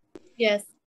 Yes.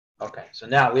 Okay, so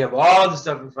now we have all the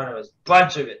stuff in front of us,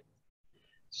 bunch of it.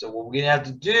 So what we're gonna have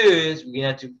to do is we're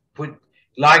gonna have to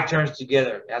like terms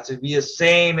together. It has to be the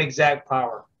same exact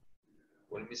power.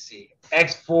 Well, let me see.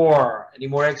 X4. Any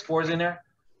more X4s in there?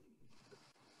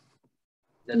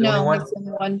 Is that the only No, one? it's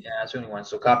only one. Yeah, that's the only one.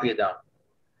 So copy it down.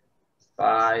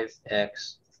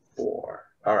 5x4.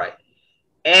 All right.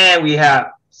 And we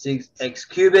have 6x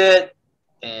cubed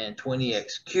and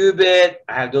 20x cubed.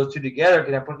 I have those two together.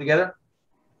 Can I put them together?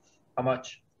 How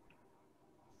much?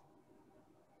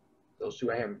 Those two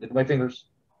right here. Look at my fingers.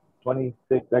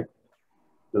 26x.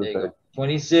 There you go.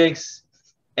 26x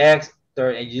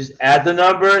third. And you just add the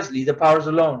numbers, leave the powers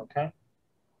alone, okay?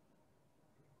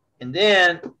 And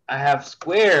then I have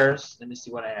squares. Let me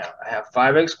see what I have. I have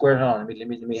 5x squared. Hold on. Let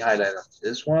me highlight them.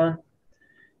 This one.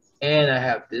 And I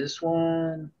have this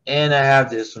one. And I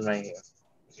have this one right here.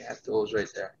 You have those right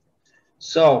there.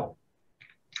 So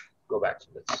go back to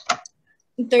this.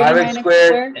 5x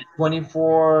squared and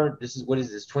 24. This is, what is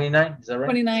this? 29? Is that right?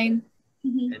 29.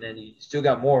 Mm-hmm. And then you still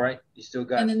got more, right? You still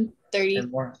got. And then 30.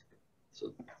 10 more.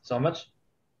 So how much?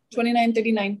 29,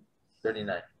 39.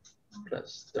 39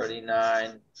 plus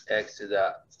 39x to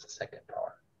the second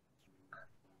power.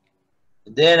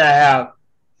 And then I have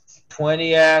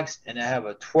 20x and I have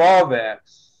a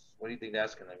 12x. What do you think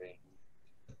that's going to be?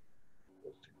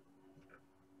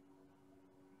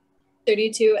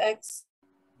 32x.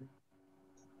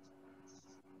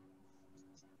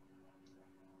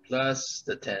 Plus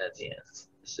the 10 at the end.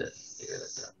 That's it.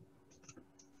 Is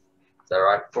that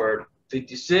right for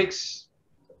 56?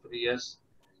 Yes.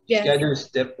 Yes. You gotta do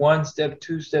step 1, step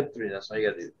 2, step 3. That's all you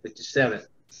gotta do. 57.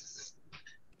 This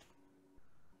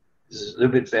is a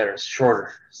little bit better. It's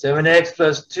shorter. 7x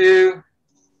plus 2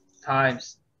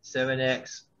 times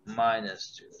 7x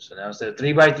minus 2. So now instead of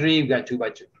 3 by 3, you've got 2 by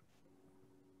 2.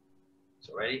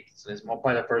 So ready? So let's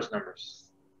multiply the first numbers.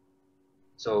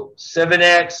 So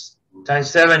 7x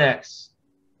times 7x.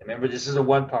 Remember, this is a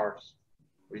 1 powers.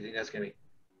 What do you think that's going to be?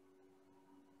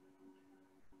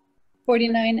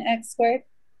 49x squared.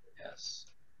 Yes.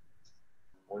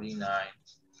 49x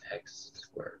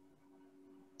squared.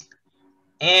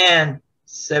 And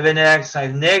 7x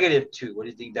times negative 2. What do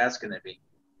you think that's going to be?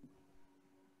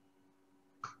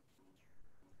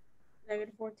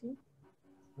 Negative 14.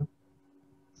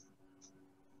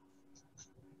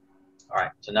 All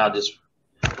right. So now this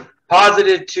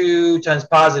positive 2 times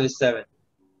positive 7.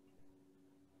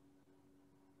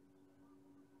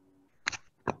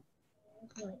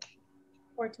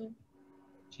 14.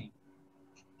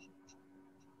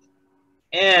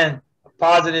 And a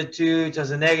positive 2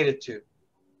 times a negative 2.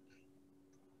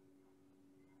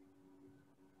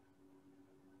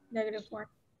 Negative 4.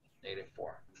 Negative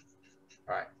 4.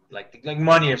 All right. Like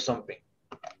money or something.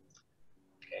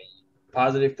 Okay.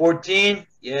 Positive 14.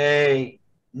 Yay.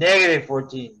 Negative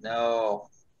 14. No.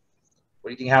 What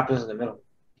do you think happens in the middle?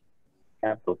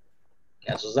 Cancel.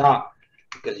 Cancels out.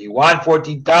 Because you won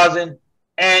 14,000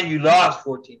 and you lost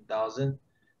 14,000.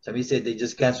 Somebody said they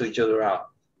just cancel each other out.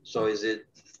 So is it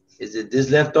this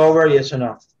left over? Yes or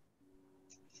no?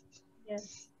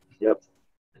 Yes. Yep.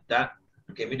 Like that?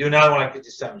 Okay, we do another one like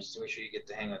 57 just to make sure you get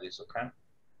the hang of this, okay?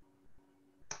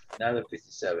 Another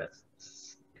 57.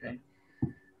 Okay.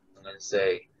 I'm going to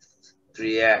say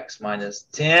 3x minus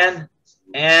 10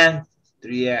 and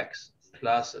 3x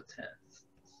plus a 10.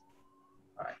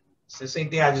 All right. It's the same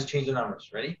thing. I just changed the numbers.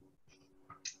 Ready?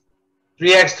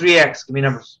 3x, 3x. Give me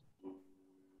numbers.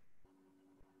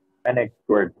 9x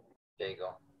squared. There you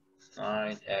go.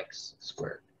 9x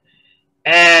squared.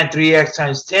 And 3x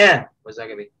times 10. What's that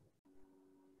going to be?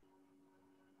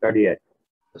 30x.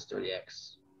 Plus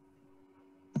 30x.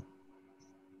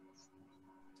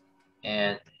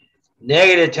 And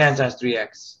negative 10 times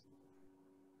 3x.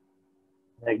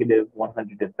 Negative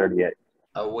 130x.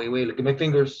 Oh, wait, look at my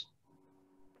fingers.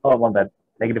 Oh, one bad.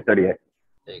 Negative 30x.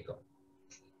 There you go.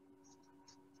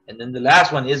 And then the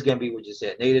last one is going to be what you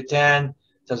said. Negative 10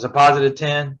 times a positive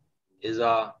 10 is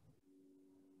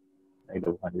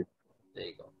Negative 100. there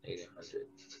you go, negative 100.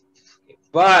 Okay.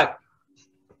 But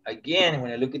again,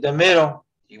 when I look at the middle,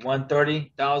 you won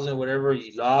 30,000, whatever,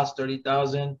 you lost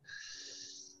 30,000.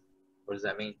 What does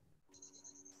that mean?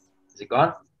 Is it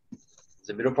gone? Is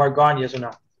the middle part gone? Yes or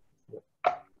no?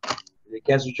 Do they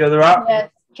cancel each other out? Yes,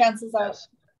 cancels out. Yes.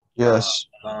 Yes.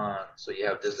 Gone. So you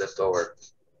have this left over.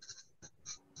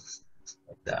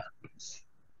 Like that. Is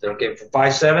that okay for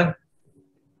 57?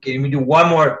 Okay, let me do one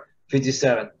more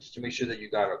 57 just to make sure that you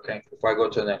got it, okay? Before I go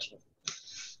to the next one.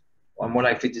 One more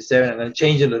like 57. I'm going to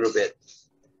change it a little bit.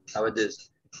 How about this?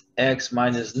 X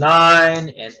minus 9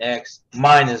 and X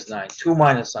minus 9. 2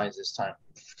 minus signs this time.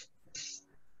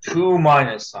 2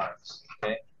 minus signs.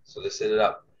 Okay, so let's set it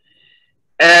up.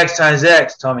 X times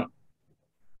X, tell me.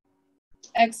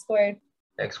 X squared.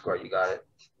 X squared, you got it.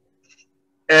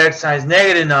 X times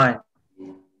negative 9.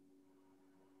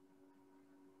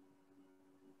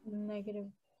 Negative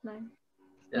 9.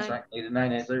 That's 9. right. Negative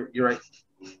 9. You're right.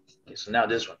 Okay, so now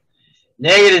this one.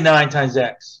 Negative 9 times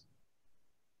X.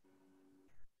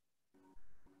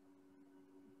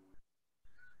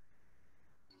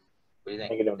 What do you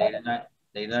think? Negative 9.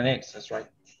 Negative 9x. That's right.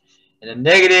 And the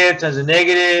negative times the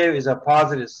negative is a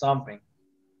positive something.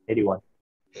 81.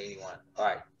 81. All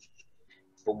right.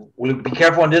 But we'll be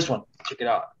careful on this one. Check it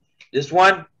out. This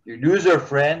one, your loser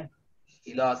friend,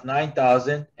 he lost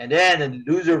 9,000. And then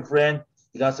the loser friend,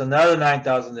 he lost another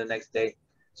 9,000 the next day.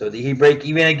 So did he break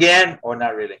even again or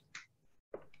not really?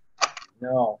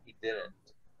 No, he didn't.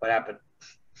 What happened?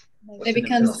 What's It in the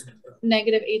middle? becomes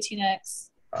negative 18x.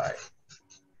 All right.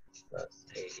 That's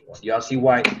 81. Y'all see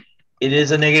why it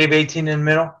is a negative 18 in the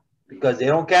middle? Because they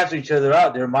don't cancel each other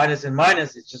out. They're minus and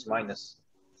minus. It's just minus.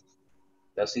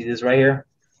 Y'all see this right here?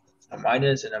 A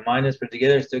minus and a minus put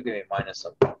together is still going to be minus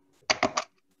something.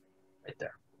 Right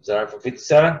there. Is that all right for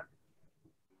 57?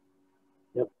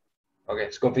 Yep. Okay,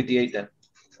 let's go 58 then.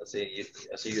 I see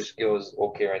your skill is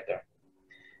okay right there.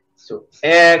 So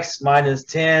x minus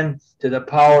 10 to the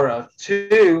power of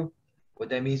 2. What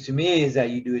that means to me is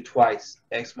that you do it twice.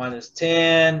 X minus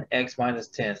 10, x minus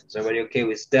 10. Is everybody okay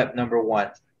with step number 1?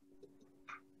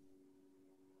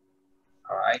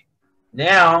 All right.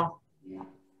 Now,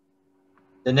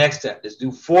 the next step. Let's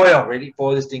do FOIL. Ready?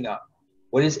 FOIL this thing up.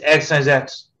 What is x times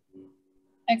x?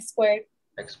 X squared.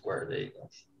 X squared. There you go.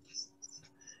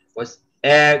 What's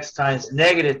x times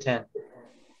negative 10?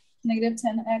 Negative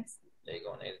 10x. There you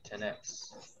go. Negative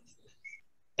 10x.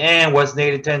 And what's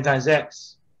negative 10 times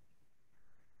x?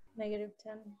 Negative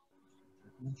 10.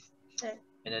 Okay.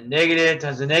 And the negative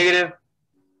times the negative?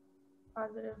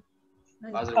 Positive.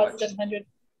 Positive Positive 100.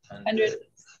 100.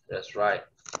 That's right.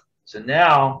 So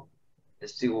now,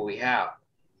 let's see what we have.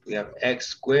 We have x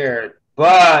squared,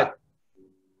 but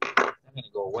it's not going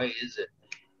to go away, is it?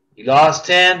 You lost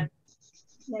 10.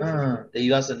 Then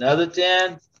you lost another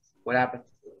 10. What happened?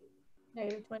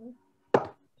 Negative 20.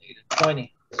 Negative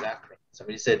 20. Exactly.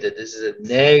 Somebody said that this is a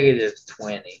negative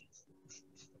 20.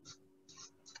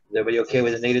 Is everybody okay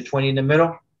with a negative 20 in the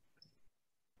middle?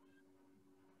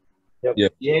 Yep.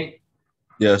 Yep. Yay.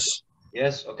 Yes.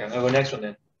 Yes? Okay, I'm going to go next one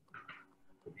then.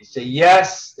 If you say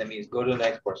yes, that means go to the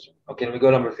next question. Okay, let me go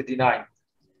to number 59.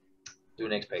 Do the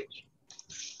next page.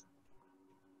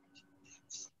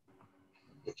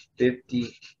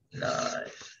 59.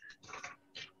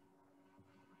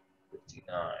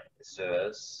 59. It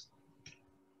says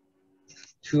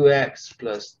 2x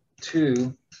plus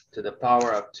 2 to the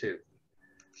power of 2.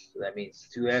 So that means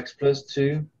 2x plus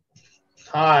 2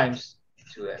 times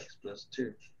 2x plus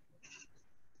 2.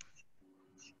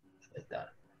 Like that.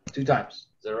 2 times.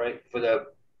 Is that right? For the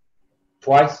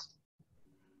twice?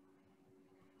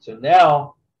 So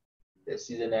now, let's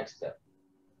see the next step.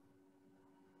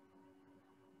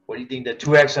 What do you think that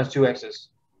 2x times 2x is?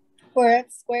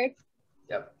 4x squared.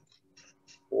 Yep.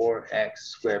 4x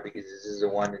squared, because this is a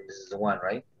 1 and this is a 1,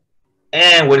 right?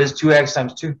 And what is 2x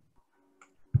times 2?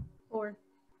 4.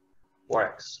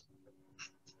 4x.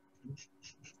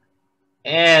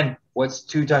 And what's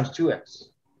 2 times 2x?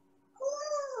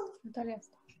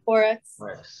 4x.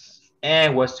 4x.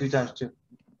 And what's 2 times 2?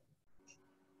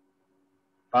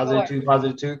 Positive 2,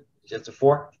 positive 2. That's a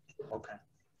 4? Okay.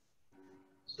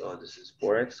 So this is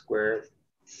 4x squared.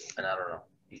 And I don't know.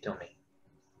 You tell me.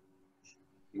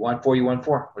 You want 4, you want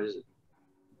 4. What is it?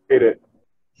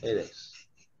 8x. 8x.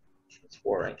 That's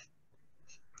 4, right?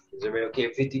 Is everybody okay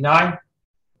with 59?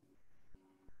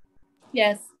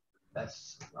 Yes.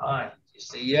 That's fine. You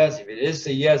say yes. If it is,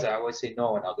 say yes. I always say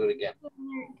no, and I'll do it again.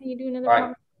 Can you do another All right.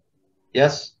 problem?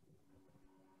 Yes?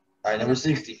 All right, number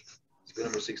 60. Let's go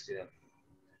number 60 then.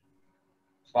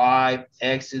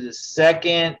 5x to the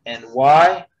second and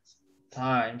y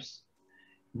times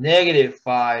negative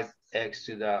 5x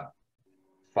to the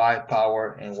 5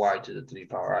 power and y to the 3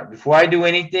 power. All right, before I do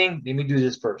anything, let me do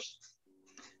this first.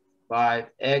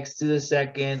 5x to the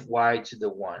second, y to the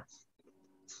 1.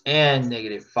 And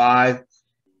negative 5,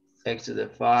 x to the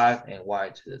 5, and y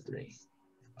to the 3.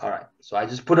 All right, so I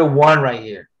just put a 1 right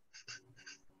here.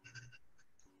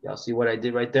 Y'all see what I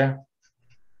did right there?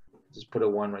 Just put a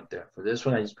 1 right there. For this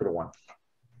one, I just put a 1.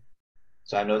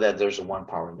 So I know that there's a 1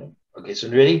 power in there. Okay, so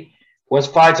ready? What's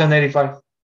 5 times 85?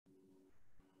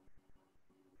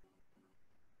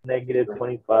 Negative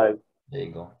 25. There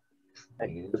you go.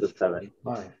 X to the 7.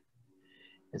 5.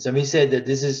 And somebody said that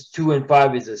this is 2 and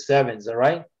 5 is a 7. Is that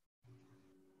right?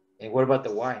 And what about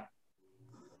the y?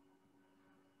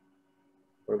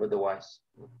 What about the y's?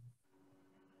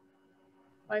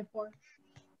 By 4.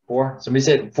 4. Somebody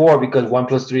said 4 because 1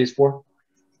 plus 3 is 4.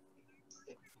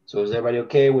 So is everybody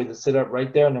okay with the setup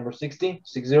right there, number 60,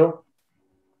 60? Okay,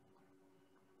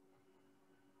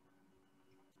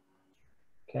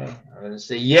 I'm gonna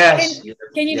say yes.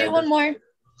 Can you do one more?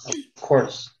 Of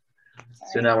course.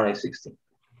 So now we're at 60.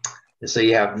 So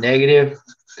you have negative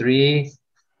 3xy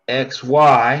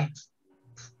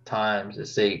times,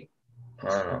 let's say, I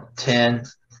don't know, 10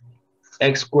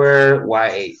 x squared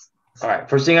y8. All right,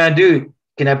 first thing I do,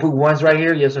 can I put ones right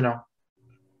here? Yes or no?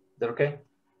 Is that okay?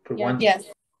 Put ones? Yes.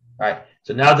 All right,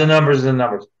 so now the numbers are the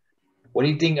numbers. What do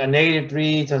you think a negative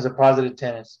 3 times a positive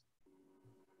 10 is?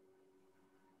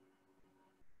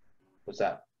 What's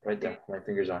that? Right there, where my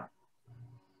fingers are.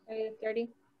 Negative 30.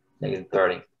 Negative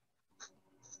 30.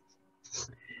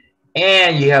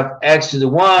 And you have x to the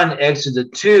 1, x to the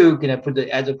 2. Can I put the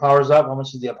add the powers up? How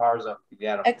much is the powers up? If you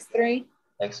add them? X3.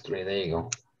 X3, there you go.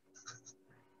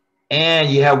 And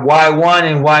you have y1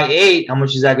 and y8. How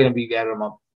much is that going to be if you add them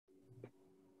up?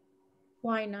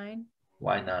 Y9.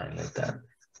 Y9, like that.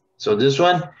 So this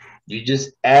one, you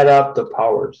just add up the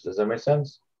powers. Does that make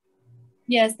sense?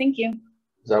 Yes, thank you.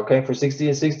 Is that okay for 60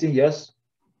 and 60? Yes?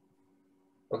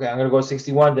 Okay, I'm going to go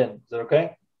 61 then. Is that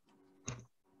okay?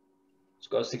 Let's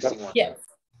go 61. Yes.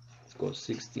 Let's go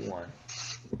 61.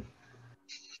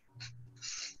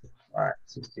 All right,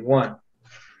 61.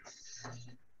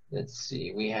 Let's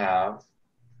see, we have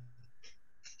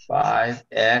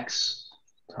 5x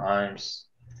times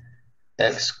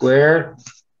x squared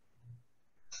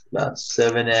plus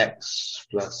 7x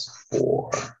plus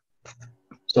 4.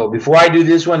 So before I do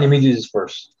this one, let me do this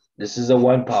first. This is a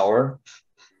 1 power.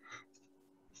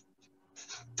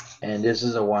 And this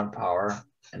is a 1 power.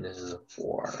 And this is a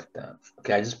 4 like that.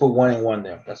 Okay, I just put 1 and 1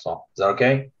 there. That's all. Is that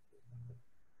okay?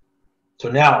 So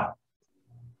now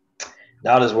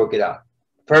let's work it out.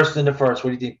 First and the first, what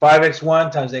do you think?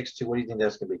 5x1 times x2, what do you think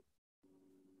that's going to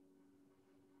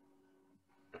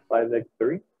be?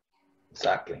 5x3.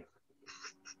 Exactly.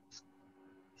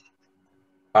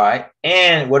 All right.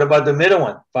 And what about the middle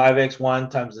one? 5x1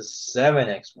 times the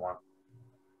 7x1.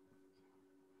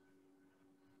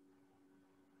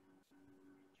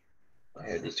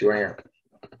 Here, these two right here.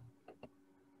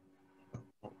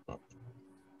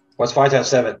 What's 5 times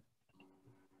 7?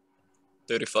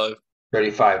 35.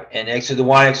 35. And x to the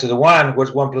 1, x to the 1.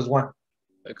 What's 1 plus 1?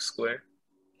 X squared.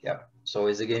 Yep. So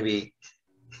is it going to be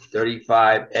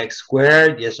 35x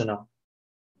squared? Yes or no?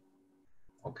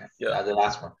 Okay. Yeah. Now the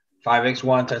last one.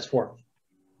 5x1 times 4.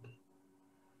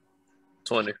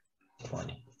 20.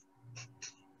 20.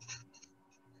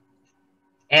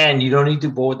 And you don't need to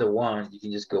go with the 1. You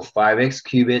can just go 5x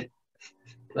cubed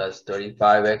plus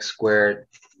 35x squared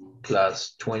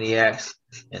plus 20x.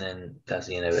 And then that's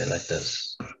the end of it, like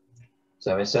this. Does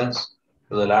that make sense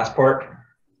for the last part?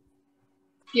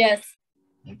 Yes.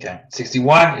 Okay.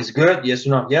 61 is good. Yes or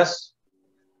no? Yes?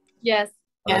 Yes.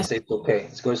 I'm gonna say it's okay.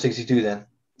 Let's go to 62 then.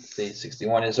 Say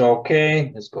 61 is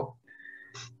okay. Let's go.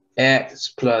 X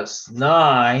plus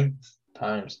 9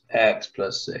 times x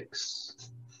plus 6.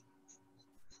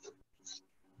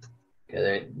 Okay,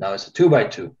 there, now it's a 2 by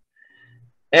 2.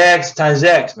 X times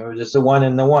x. Remember, just the 1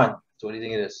 and the 1. So what do you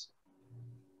think it is?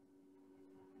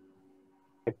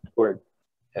 X squared.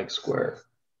 X squared.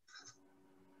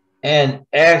 And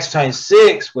x times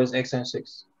 6. What's x times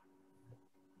 6?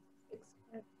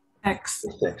 X.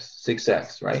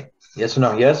 6x, right? Yes or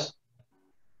no? Yes?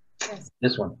 Yes.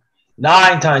 This one.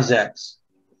 9 times x.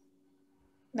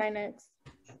 9x.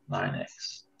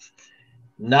 9x.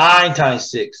 9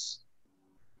 times 6.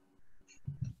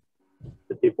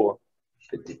 54.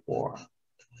 54.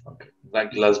 Okay.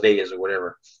 Like Las Vegas or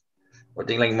whatever. Or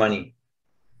think like money.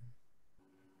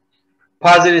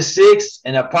 Positive 6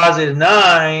 and a positive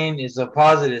 9 is a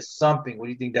positive something. What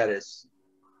do you think that is?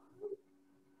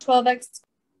 12x.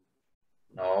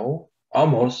 No.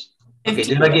 Almost. Okay,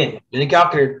 15. do it again. Do the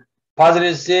calculator.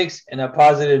 Positive 6 and a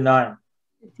positive 9.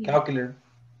 Calculator.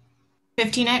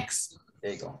 15x.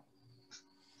 There you go.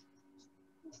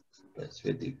 That's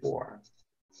 54.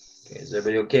 Okay, is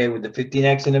everybody okay with the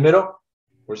 15x in the middle?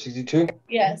 Or 62?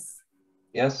 Yes.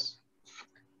 Yes?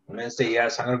 I'm going to say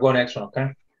yes. I'm going to go next one,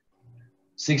 okay?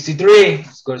 63.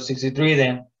 Let's go to 63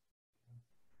 then.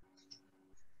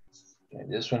 Okay,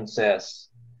 this one says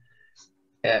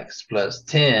x plus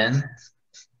 10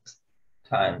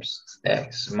 times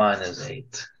x minus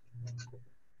 8.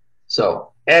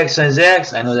 So x times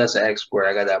x, I know that's an x squared.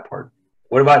 I got that part.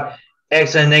 What about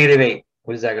x and negative 8?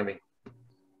 What is that going to be?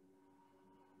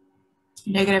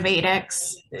 Negative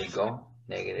 8x. There you go.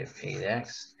 Negative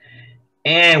 8x.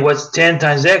 And what's 10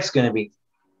 times x going to be?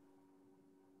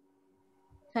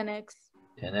 10x.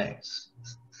 10x.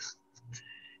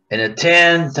 And a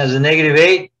 10 times a negative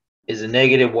 8 is a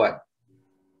negative what?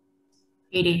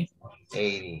 80.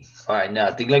 80. All right,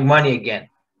 now think like money again.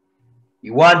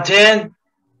 You won 10,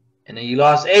 and then you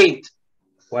lost 8.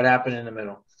 What happened in the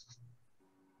middle?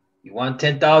 You won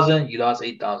 10,000, you lost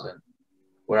 8,000.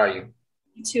 What are you?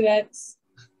 2x.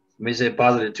 Let me say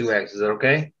positive 2x. Is that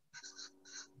okay?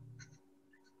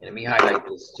 And let me highlight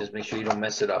this. Just make sure you don't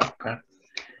mess it up. Okay.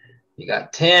 You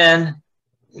got 10,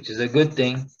 which is a good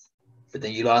thing, but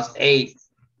then you lost 8,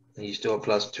 and you still a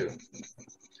plus 2. Is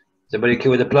everybody okay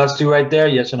with the plus 2 right there?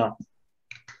 Yes or no?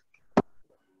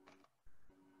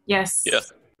 Yes. Yeah.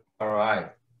 All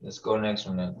right. Let's go next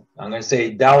one then. I'm going to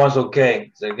say that one's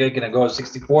okay. Is that okay? Can I go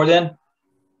 64 then?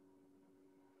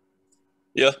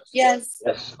 Yeah. Yes.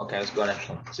 Yes. Okay, let's go next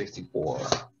one. 64.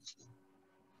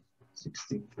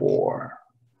 64.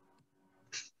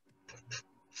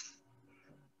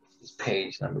 This is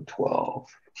page number 12.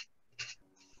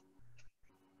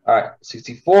 All right,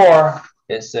 64.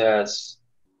 It says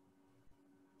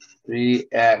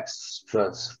 3x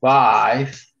plus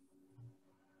 5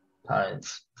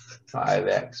 times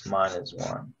 5x minus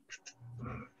 1.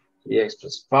 3x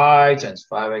plus 5 times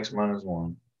 5x minus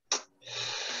 1.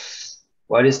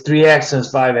 What is 3x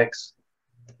times 5x?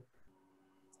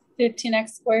 15x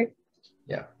squared.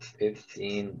 Yeah,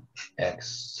 15x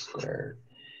squared.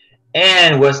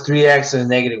 And what's 3x and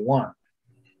negative 1?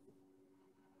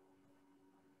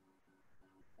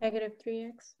 Negative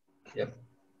 3x. Yep.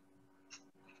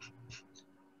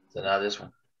 So now this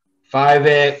one.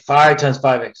 5x, 5 times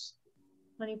 5x.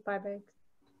 25x.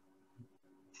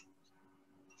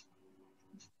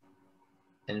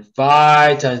 And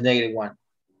 5 times negative 1.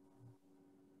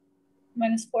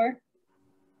 Minus 4.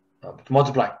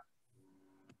 Multiply.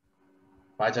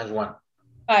 5 times 1.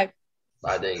 5.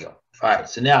 5, there you go. All right,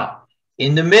 so now,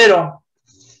 in the middle,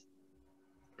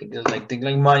 think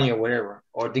like money or whatever.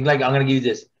 Or think like, I'm going to give you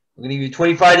this. I'm going to give you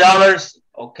 $25.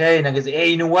 Okay, and I can say, hey,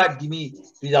 you know what? Give me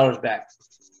 $3 back.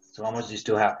 So how much do you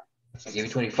still have? I give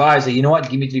you 25. Say, you know what?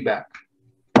 Give me 3 back.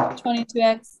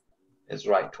 22x. That's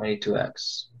right,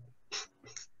 22x.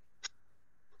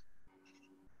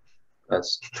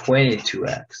 That's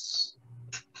 22x.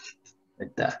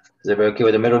 Like that. Is everybody okay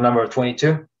with the middle number of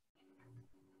 22?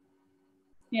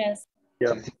 Yes.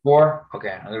 Yeah. 64?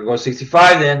 Okay, I'm going to go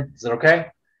 65 then. Is that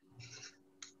okay?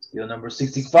 Still number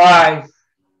 65.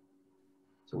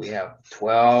 So we have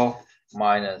 12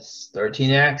 minus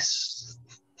 13x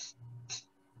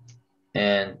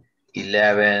and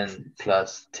 11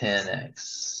 plus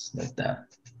 10x, like that.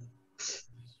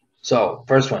 So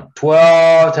first one,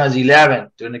 12 times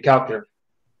 11, doing the calculator.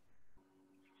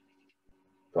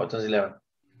 12 times 11.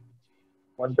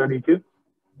 132.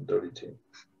 32.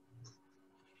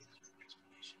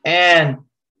 And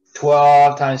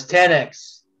 12 times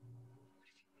 10x.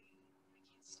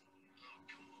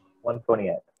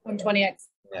 128. 120x.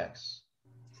 Next.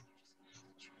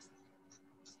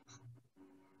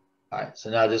 All right, so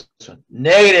now this one.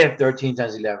 Negative 13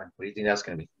 times 11. What do you think that's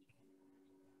going to be?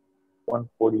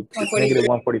 142. Negative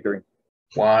 143.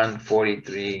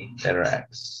 143 letter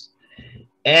x.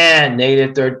 And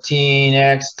negative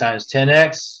 13x times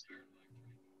 10x.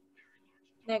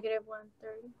 Negative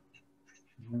 130.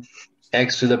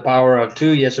 X to the power of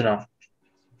 2, yes or no?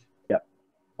 Yep.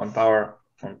 1 power,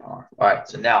 1 power. All right,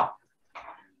 so now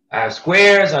I have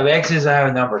squares, I have x's, I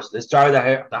have numbers. Let's start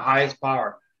with the highest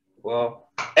power. Well,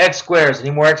 x squares.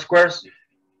 Any more x squares?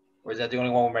 Or is that the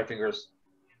only one with my fingers?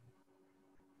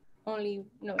 Only,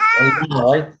 no. Only one,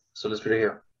 right? So let's put it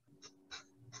here.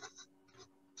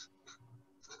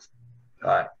 All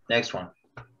right, next one.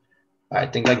 All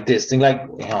right, think like this. Think like,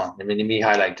 let me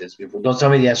highlight this. Don't tell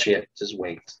me the answer yet. Just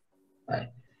wait. All right.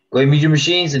 Go ahead and mute your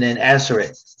machines and then answer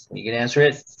it. When you can answer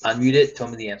it, unmute it, tell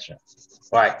me the answer.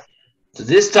 All right. So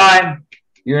this time,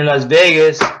 you're in Las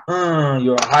Vegas.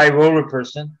 You're a high roller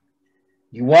person.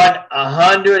 You won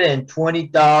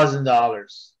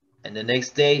 $120,000. And the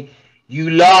next day,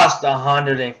 you lost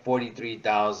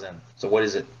 $143,000. So what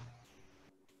is it?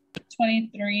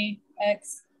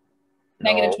 23x.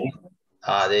 No. Negative 23.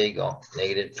 There you go.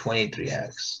 Negative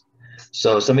 23x.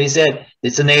 So somebody said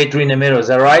it's a negative 3 in the middle. Is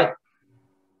that right?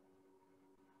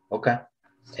 Okay.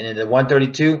 And then the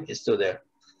 132 is still there.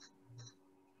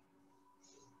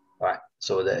 All right.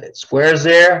 So the squares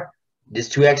there. This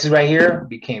 2x's right here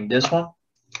became this one.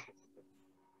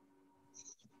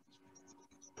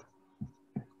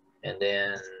 And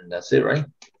then that's it, right?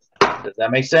 Does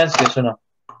that make sense? Yes or no?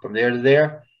 From there to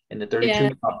there. And the 32 Yeah.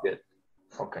 up good.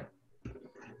 Okay.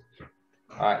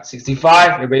 All right,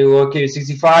 65. Everybody okay with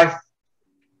 65?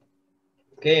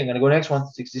 Okay, I'm going to go next one.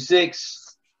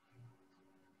 66.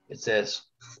 It says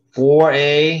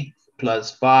 4a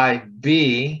plus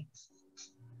 5b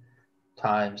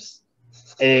times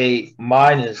a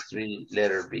minus 3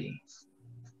 letter b.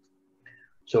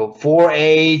 So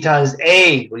 4a times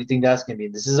a, what do you think that's going to be?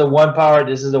 This is a 1 power.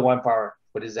 This is a 1 power.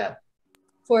 What is that?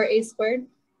 4a squared.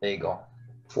 There you go.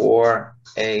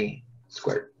 4a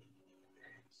squared.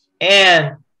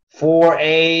 And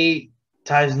 4a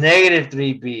times negative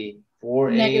 3b.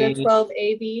 4a. Negative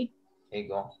 12ab. There you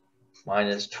go.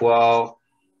 Minus 12a,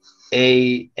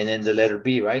 and then the letter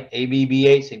b, right? A, B, B,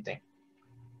 A, same thing.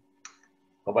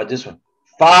 How about this one?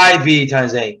 5b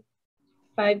times a.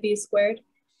 5b squared.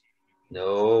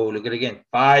 No, look at it again.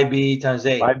 5b times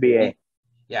a. 5BA.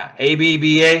 Yeah, A, B,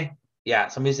 B, A. Yeah,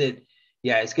 somebody said,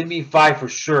 yeah, it's going to be 5 for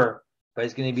sure, but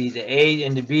it's going to be the A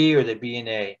and the B or the B and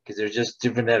A because they're just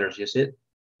different letters. You see it?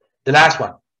 The last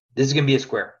one. This is going to be a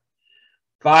square.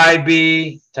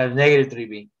 5b times negative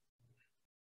 3b.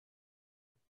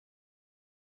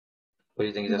 What do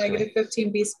you think that's going to be? Negative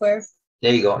 15b squared.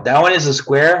 There you go. That one is a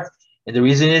square. And the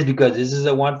reason is because this is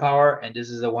a 1 power and this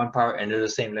is a 1 power and they're the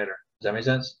same letter. Does that make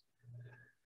sense?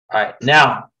 All right.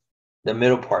 Now, the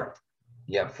middle part.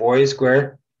 You have 4a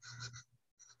squared.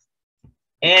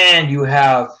 And you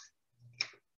have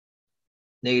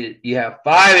negative. You have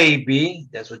 5ab.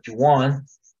 That's what you won.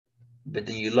 But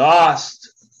then you lost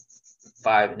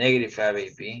negative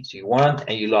 5ab. So you won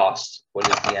and you lost. What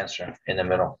is the answer in the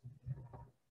middle?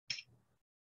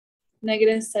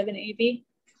 Negative 7ab.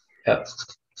 Yep.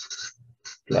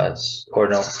 Plus, or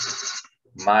no,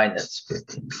 minus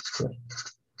 15b squared.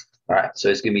 All right, so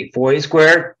it's going to be 4a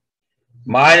squared,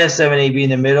 minus 7ab in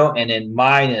the middle, and then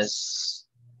minus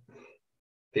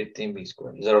 15b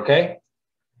squared. Is that okay?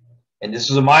 And this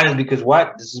is a minus because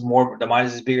what? This is more, the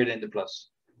minus is bigger than the plus.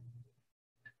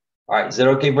 All right, is that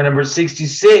okay for number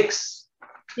 66?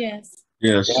 Yes.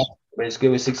 Yes. Yeah, everybody's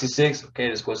good with 66? Okay,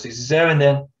 let's go 67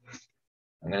 then.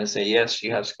 I'm going to say yes,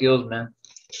 you have skills, man.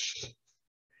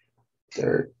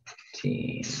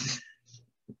 13.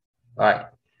 All right,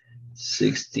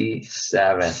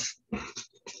 67.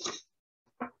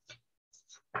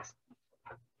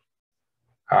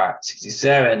 All right,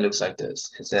 67 looks like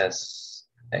this. It says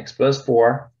x plus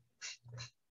 4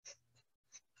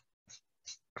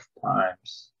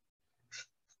 times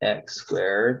x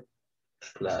squared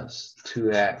plus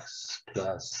 2x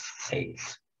plus 8.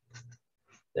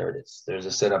 There it is. There's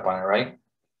a setup on it, right?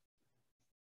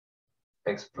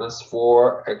 X plus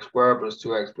 4, x squared plus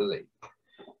 2x plus 8.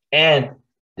 And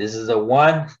this is a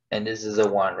 1 and this is a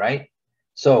 1, right?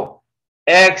 So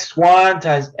x1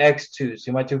 times x2.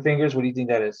 See my 2 fingers? What do you think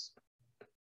that is?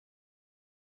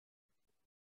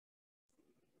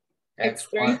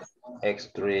 X3.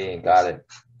 X3, got it.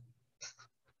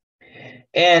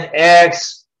 And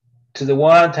x to the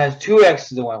 1 times 2x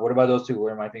to the 1. What about those two?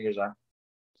 Where my fingers are?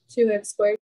 2x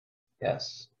squared.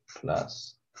 Yes,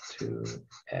 plus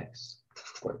 2x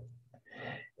squared.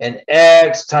 And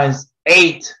x times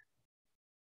 8.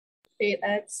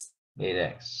 8x.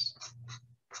 8x.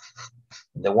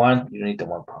 The 1, you don't need the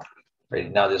 1 part. Ready?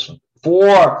 Now this one.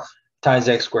 4 times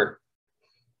x squared.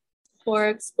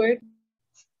 4x squared.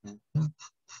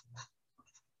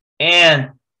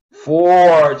 And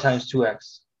 4 times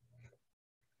 2x.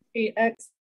 8x.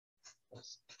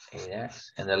 8x.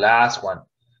 And the last one.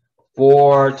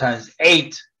 4 times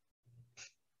 8.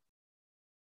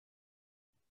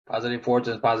 Positive 4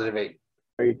 times positive 8.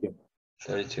 32.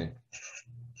 32.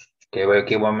 Okay, wait,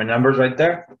 okay, one of my numbers right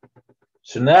there.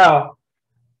 So now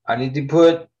I need to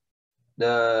put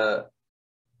the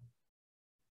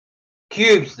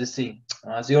cubes. Let's see.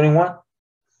 That's the only one.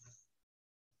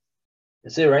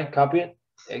 That's it, right? Copy it.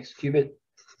 X cube it.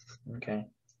 Okay.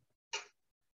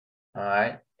 All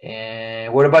right.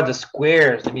 And what about the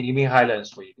squares? Let me highlight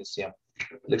this so you can see them.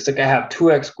 Looks like I have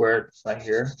 2x squared right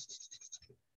here.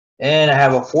 And I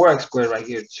have a 4x squared right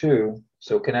here too.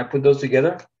 So can I put those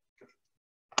together?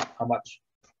 How much?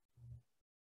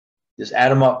 Just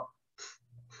add them up.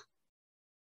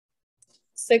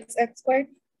 6x squared.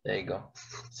 There you go.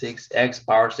 6x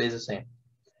power stays the same.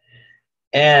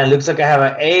 And it looks like I have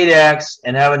an 8x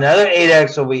and have another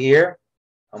 8x over here.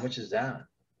 How much is that?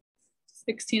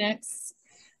 16x.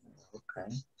 Okay.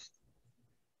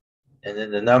 And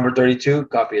then the number 32,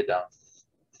 copy it down.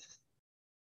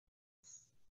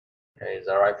 Okay, is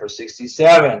that right for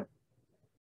 67?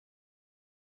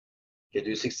 You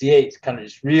do 68. It's kind of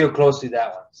just real close to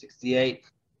that one. 68.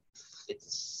 It's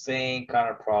the same kind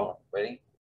of problem. Ready?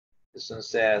 This one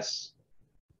says,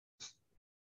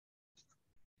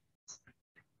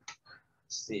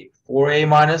 let's see, 4a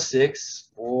minus 6.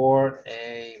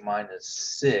 4a minus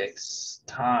 6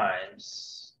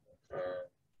 times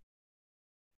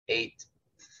 8a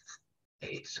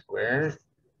squared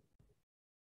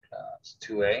Plus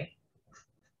 2a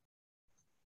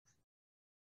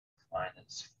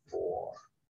minus 4.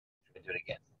 Let me do it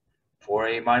again.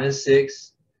 4a minus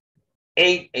 6,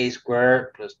 8a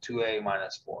squared plus 2a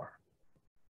minus 4.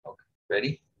 Okay,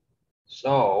 ready?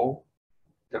 So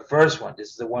the first one, this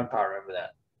is the 1 power, remember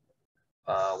that.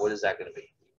 What is that going to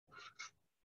be?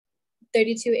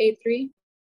 32A3.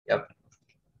 Yep.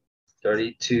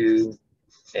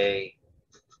 32a.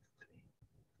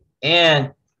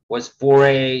 And what's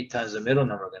 4a times the middle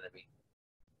number going to be?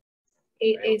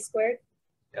 8A squared.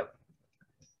 Yep.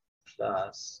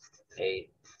 Plus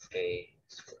 8a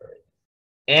squared.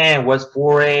 And what's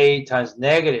 4a times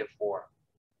negative 4?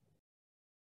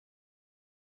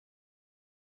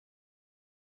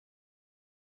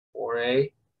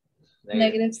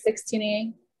 Negative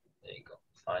 16A. There you go.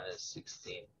 Minus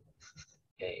 16a.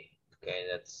 Okay,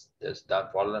 that's done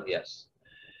for all of them. Yes.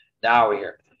 Now we're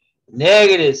here.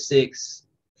 Negative 6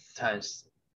 times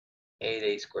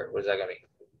 8a squared. What is that going to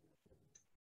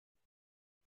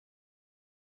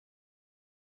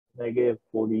be? Negative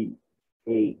 48a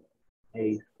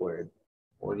squared.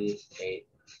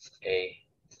 48a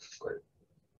squared.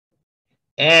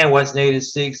 And what's negative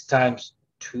 6 times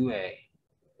 2a?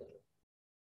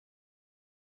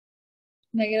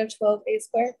 Negative 12A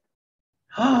squared.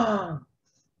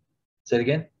 Say it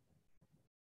again.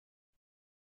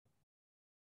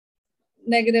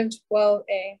 Negative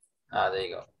 12A. Ah, there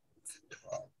you go.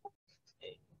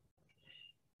 12a.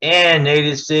 And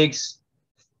negative 6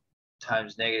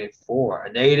 times negative 4.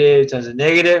 A negative times a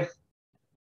negative.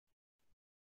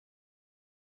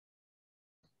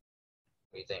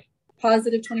 What do you think?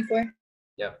 Positive 24.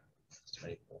 Yep. It's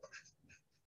 24.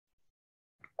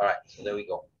 All right, so there we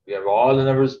go. We have all the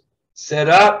numbers set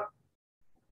up.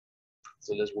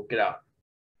 So let's work it out.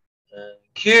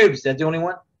 Cubes, that's the only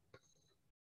one?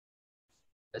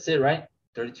 That's it, right?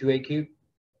 32a cubed.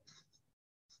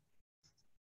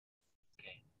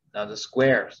 Okay. Now the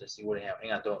squares. Let's see what I have.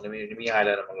 Hang on, let me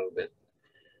highlight them a little bit.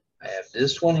 I have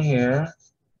this one here,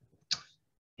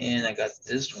 and I got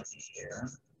this one here.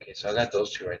 Okay, so I got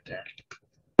those two right there.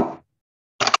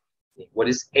 What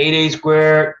is 8a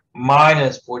squared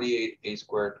minus 48a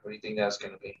squared? What do you think that's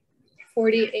going to be?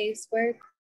 40A squared.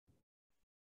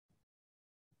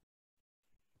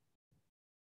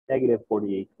 Negative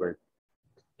 48 squared.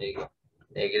 There you go.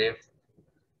 Negative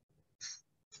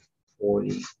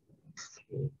 40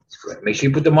 squared. Make sure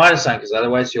you put the minus sign, because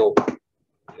otherwise you'll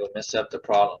mess up the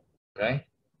problem. Okay.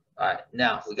 All right.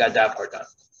 Now we got that part done.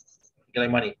 You got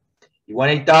money. You won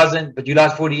 8,000, but you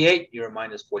lost 48. You're a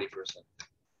minus 40%.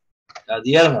 Now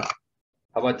the other one.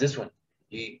 How about this one?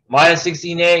 You minus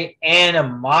 16a and a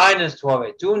minus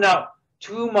 12a.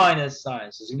 Two minus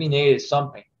signs. So it's gonna be negative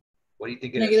something. What do you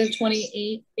think it Negative is?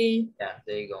 28A. Yeah,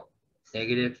 there you go.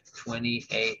 Negative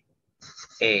 28a.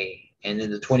 And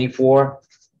then the 24,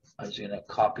 I'm just going to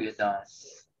copy it down.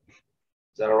 Is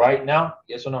that all right now?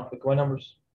 Yes or no? Pick my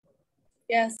numbers.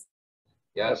 Yes.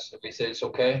 Yes, if we say it's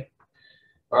okay.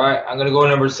 All right, I'm going to go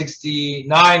number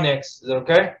 69 next. Is that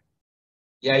okay?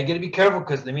 Yeah, you got to be careful,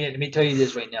 because let me tell you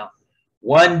this right now.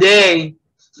 One day,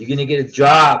 you're going to get a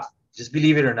job. Just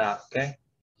believe it or not, okay?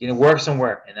 You're going to work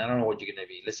somewhere, and I don't know what you're going to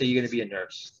be. Let's say you're going to be a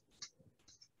nurse.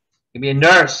 You're going to be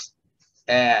a nurse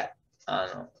at, I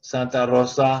don't know, Santa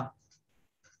Rosa,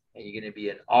 and you're going to be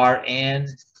an RN,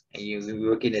 and you're going to be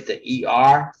working at the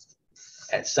ER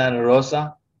at Santa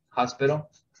Rosa Hospital.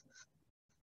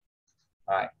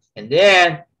 All right. And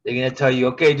then they're going to tell you,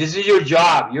 okay, this is your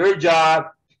job. Your job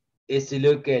is to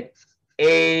look at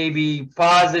AB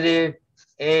positive,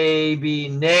 AB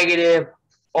negative,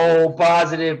 O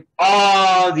positive,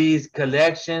 all these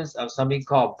collections of something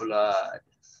called blood.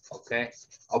 Okay?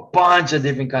 A bunch of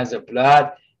different kinds of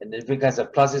blood and different kinds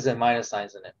of pluses and minus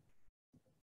signs in it.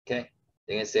 Okay?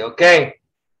 They're going to say, okay,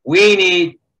 we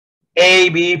need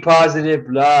AB positive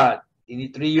blood. You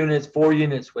need 3 units, 4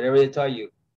 units, whatever they tell you.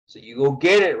 So you go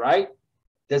get it, right?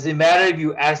 Doesn't matter if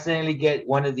you accidentally get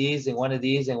one of these and one of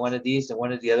these and one of these and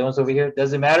one of the other ones over here.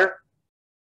 Doesn't matter.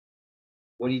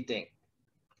 What do you think?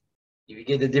 If you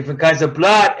get the different kinds of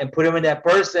blood and put them in that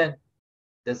person,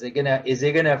 is it gonna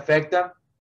affect them?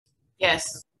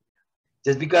 Yes.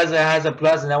 Just because it has a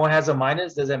plus and that one has a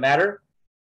minus, does it matter?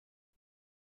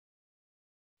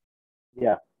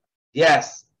 Yeah.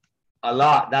 Yes, a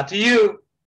lot. Not to you,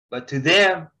 but to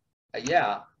them,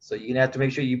 yeah. So you're gonna have to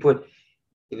make sure you put,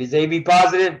 if it's AB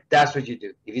positive, that's what you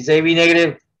do. If it's AB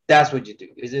negative, that's what you do.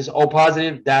 If it's O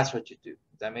positive, that's what you do.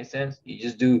 Does that make sense? You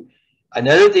just do.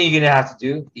 Another thing you're gonna have to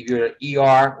do, if you're an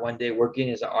ER one day working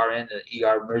as an RN in an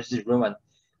ER emergency room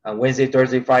on Wednesday,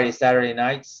 Thursday, Friday, Saturday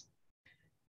nights,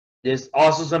 there's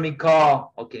also something called,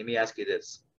 okay, let me ask you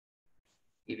this.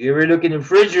 If you ever look in the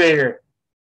refrigerator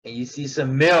and you see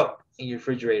some milk in your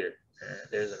refrigerator,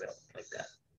 there's a milk like that.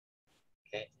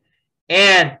 Okay.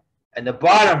 And at the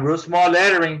bottom, real small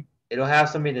lettering, it'll have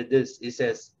something that this. It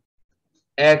says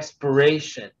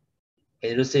expiration.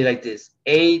 And it'll say like this,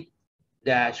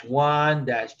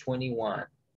 8-1-21.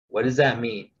 What does that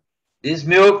mean? This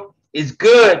milk is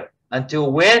good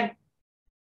until when?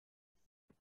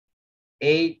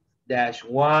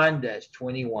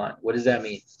 8-1-21. What does that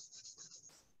mean?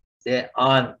 That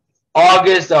on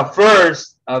August the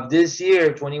 1st of this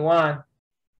year, 21,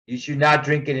 you should not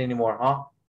drink it anymore, huh?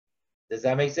 Does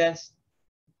that make sense?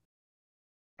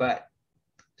 But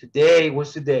today,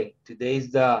 what's today? Today's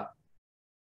the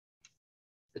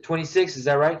 26th, is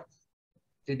that right?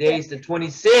 Today's the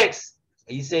 26th.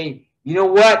 And you say, you know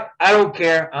what? I don't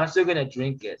care. I'm still going to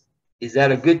drink it. Is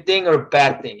that a good thing or a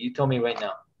bad thing? You tell me right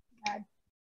now. Bad.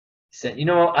 He said, you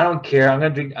know what? I don't care. I'm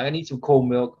going to drink. I need some cold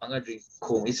milk. I'm going to drink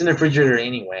cold. It's in the refrigerator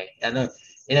anyway. I know,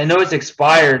 and I know it's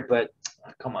expired, but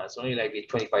come on. It's only like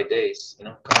 25 days. You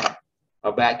know, come on.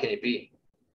 How bad can it be?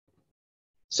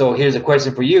 So here's a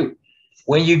question for you.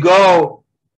 When you go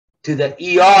to the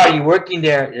ER, you're working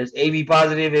there, there's AB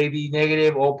positive, AB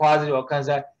negative, O positive, all kinds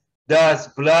of. Does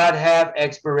blood have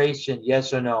expiration?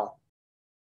 Yes or no?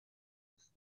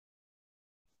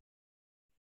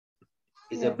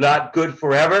 Is the blood good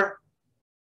forever?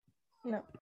 No.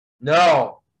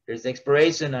 No. There's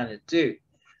expiration on it too.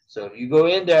 So if you go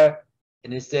in there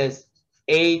and it says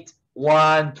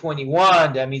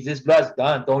 8-1-21, that means this blood's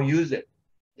done. Don't use it.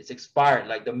 It's expired,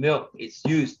 like the milk. It's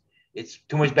used. It's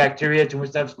too much bacteria, too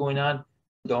much stuff's going on.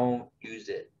 Don't use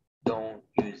it. Don't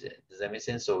use it. Does that make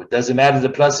sense? So it doesn't matter the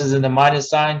pluses and the minus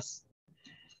signs.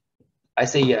 I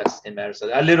say yes, it matters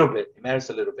a little bit. It matters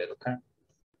a little bit, okay?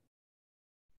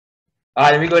 All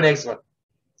right, let me go next one.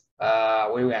 Where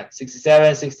are we at?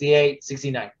 67, 68,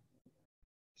 69.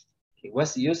 Okay,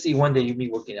 you'll see one day you'll be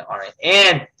working at RN.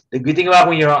 And the good thing about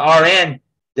when you're on RN,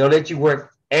 they'll let you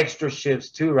work extra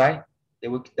shifts too, right? They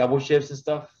work double shifts and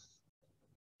stuff,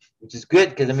 which is good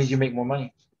because that means you make more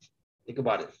money. Think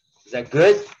about it. Is that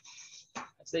good?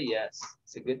 I say yes.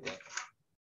 It's a good thing.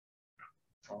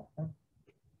 All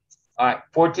right,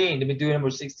 14. Let me do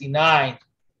number 69.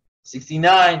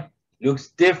 69 looks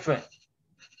different.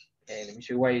 Okay, let me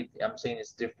show you why I'm saying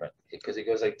it's different. Because it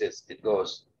goes like this. It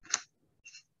goes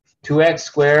 2x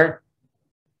squared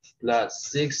plus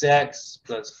 6x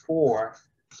plus 4.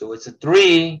 So it's a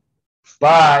 3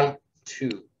 by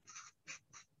 2.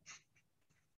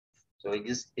 So it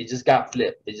just got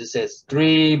flipped. It just says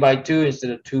 3 by 2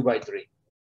 instead of 2 by 3.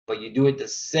 But you do it the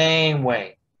same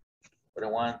way. Put a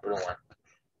 1, put a 1. All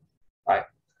right.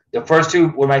 The first two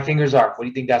where my fingers are, what do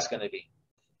you think that's going to be?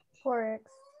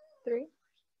 4x3.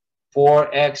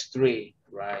 4x3.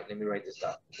 Right. Let me write this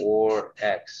down.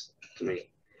 4x3.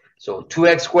 So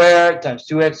 2x squared times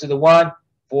 2x to the 1,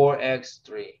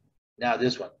 4x3. Now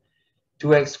this one.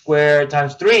 2x squared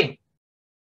times 3.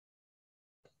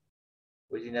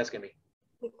 What do you think that's going to be?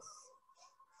 6.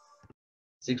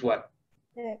 6 what?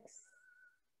 X.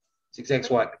 6x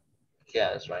what?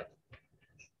 Yeah, that's right.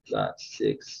 Plus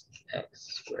 6x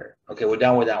squared. Okay, we're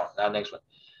done with that one. Now next one.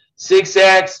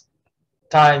 6x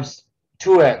times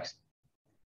 2x.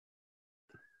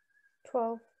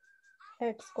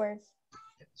 12x squared.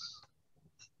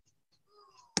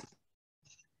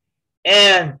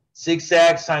 And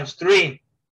 6x times 3.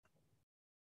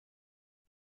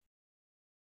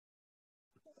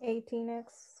 18x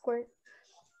squared.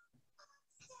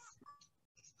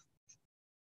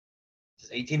 Is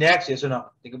 18x, yes or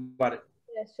no? Think about it.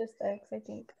 Yes, just x, I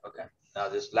think. Okay, now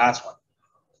this last one.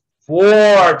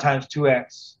 4 times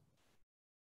 2x.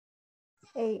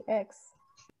 8x.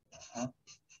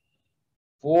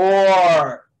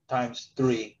 4 times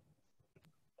 3.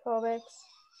 12x.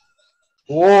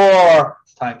 4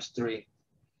 times 3.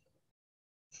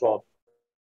 12.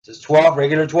 Is 12,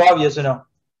 regular 12, yes or no?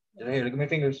 Here, look at my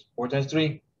fingers. 4 times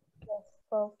 3. Yes,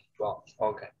 12. 12.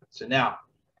 Okay. So now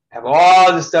I have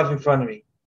all this stuff in front of me.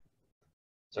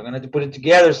 So I'm gonna have to put it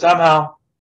together somehow.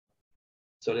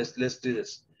 So let's do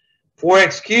this.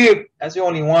 4x cubed, that's the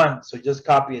only one. So just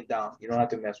copy it down. You don't have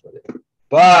to mess with it.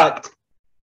 But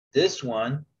this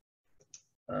one,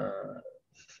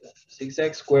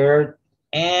 6x squared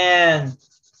and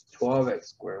 12x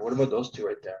squared. What about those two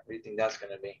right there? What do you think that's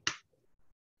gonna be?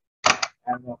 I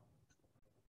don't know.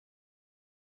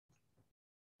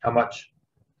 How much?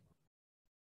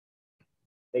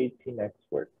 18x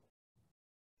squared.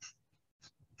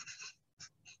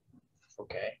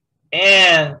 Okay.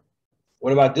 And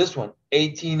what about this one?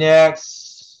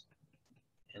 18x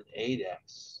and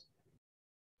 8x.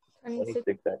 26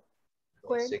 26x.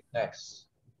 squared. 6x.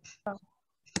 Oh.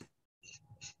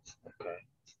 Okay.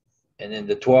 And then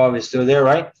the 12 is still there,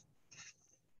 right?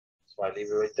 So I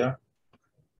leave it right there.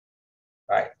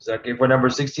 All right. Is that okay for number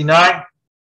 69?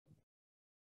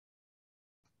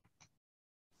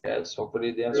 Yes.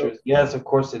 Hopefully the answer is yes. Of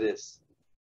course it is.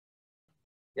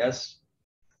 Yes.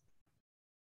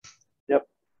 Yep.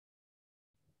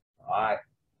 All right.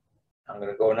 I'm going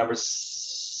to go number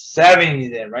 70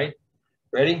 then, right?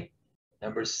 Ready?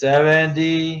 Number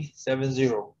 70. This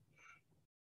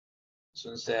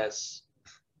one says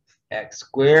x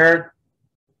squared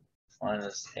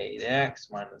minus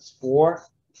 8x minus 4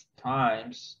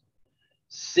 times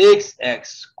 6x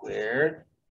squared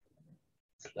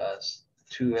plus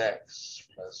 2x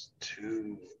plus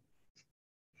 2.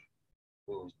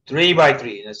 Ooh, 3 by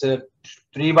 3. Instead of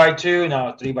 3 by 2,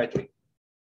 now 3 by 3.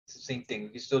 It's the same thing. You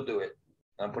can still do it.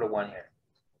 I'll put a 1 here.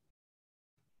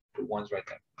 Put 1s right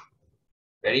there.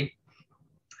 Ready?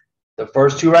 The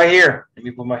first two right here. Let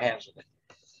me put my hands on it.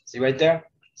 See right there?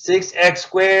 6x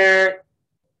squared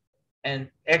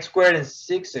and x squared and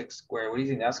 6x squared. What do you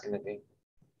think that's going to be?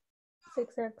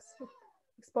 6x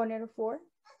exponent of 4.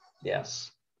 Yes.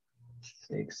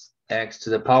 6x to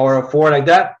the power of 4 like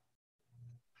that.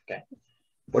 Okay.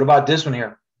 What about this one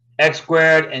here? X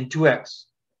squared and 2x.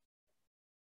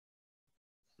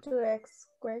 2x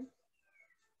squared.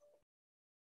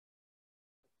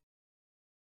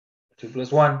 2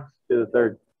 plus 1. To the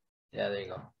third. Yeah, there you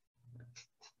go.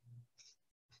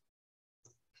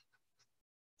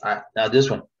 All right, now this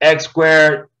one. X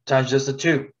squared times just a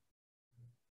 2.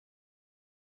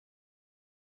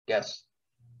 Guess.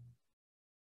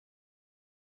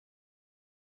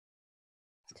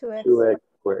 2x. 2x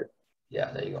squared.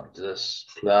 Yeah, there you go. This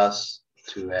plus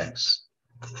 2x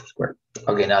squared.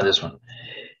 Okay, now this one.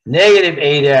 Negative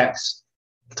 8x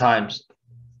times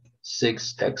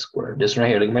 6x squared. This one right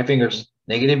here. Look at my fingers.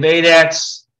 Negative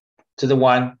 8x to the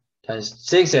 1 times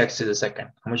 6x to the second.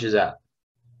 How much is that?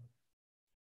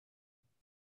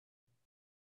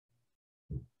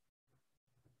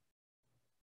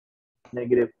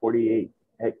 Negative 48x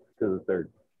to the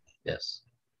third. Yes.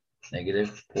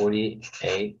 Negative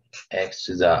 48x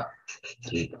to the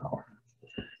 3 power.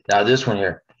 Now this one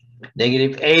here.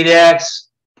 Negative 8x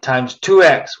times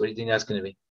 2x. What do you think that's going to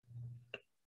be?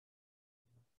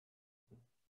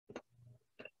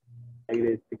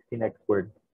 Negative 16x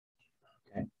squared.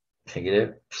 Okay.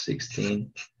 Negative 16x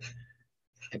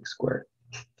squared.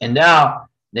 And now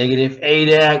negative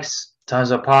 8x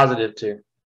times a positive 2.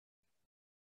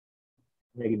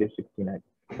 Negative 16x.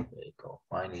 There you go.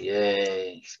 Finally,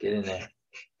 yay. Let's get in there.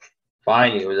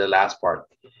 Finally, it was the last part.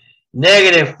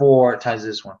 Negative 4 times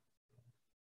this one.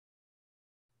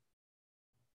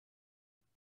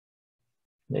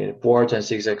 Negative 4 times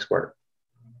 6x squared.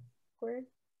 Squared.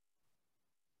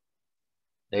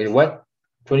 Negative what?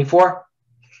 24?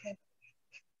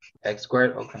 X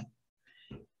squared, okay.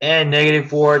 And negative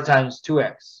 4 times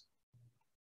 2x.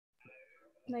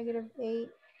 Negative 8.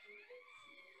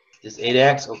 Just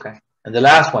 8x, okay. And the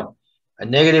last one, a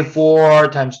negative 4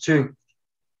 times 2.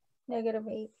 Negative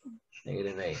 8.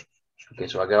 Negative 8. Okay,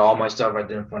 so I got all my stuff right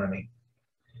there in front of me.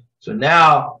 So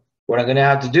now, what I'm going to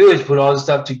have to do is put all this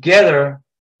stuff together.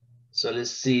 So let's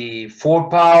see, 4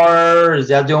 power, is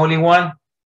that the only one?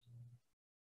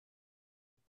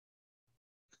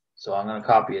 So I'm going to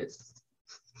copy it.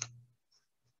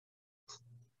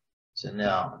 So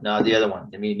now the other one.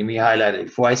 Let me highlight it.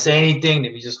 Before I say anything,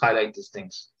 let me just highlight these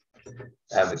things.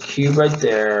 I have a cube right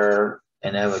there,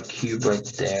 and I have a cube right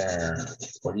there.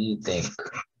 What do you think?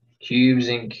 Cubes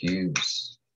and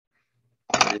cubes.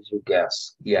 What is your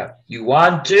guess? Yeah, you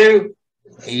won 2,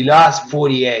 and you lost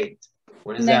 48.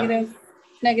 What is that?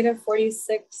 Negative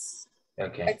 46.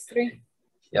 Okay. X3.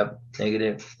 Yep,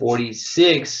 negative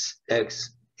 46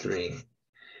 x3.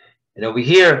 And over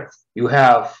here, you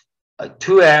have a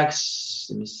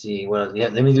 2x. Let me see what else. Yeah,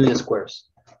 let me do the squares.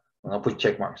 I'll put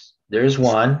check marks. There's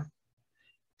 1.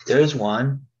 There's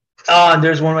 1. Oh, and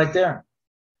there's 1 right there.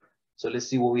 So let's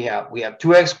see what we have. We have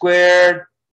 2x squared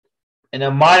and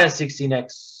a minus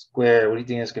 16x squared. What do you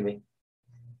think that's going to be?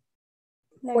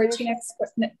 14x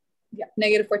squared. Yeah,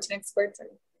 negative 14x squared. Sorry.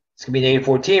 It's going to be negative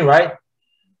 14, right?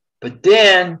 But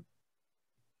then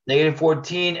negative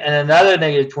 14 and another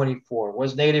negative 24.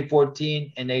 What's negative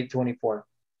 14 and negative 24?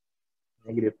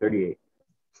 Negative 38.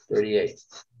 38.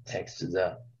 X to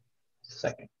the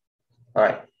second. All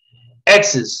right.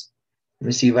 X's. Let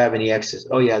me see if I have any X's.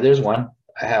 Oh, yeah, there's one.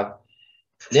 I have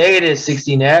negative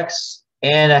 16x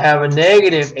and I have a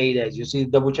negative 8x. You see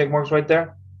the double check marks right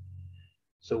there?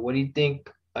 So what do you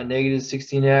think a negative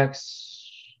 16x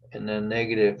and a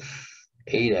negative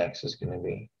 8x is going to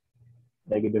be?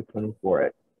 Negative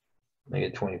 24x.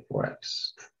 Negative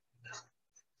 24x.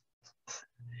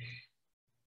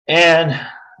 And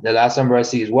the last number I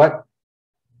see is what?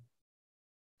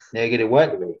 Negative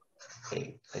what?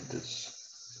 8, like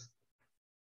this.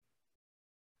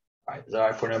 All right,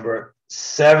 so for number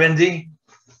 70.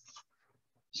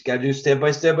 Just gotta do step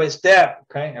by step by step.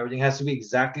 Okay, everything has to be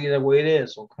exactly the way it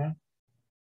is. Okay.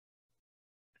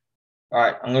 All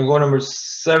right, I'm gonna go number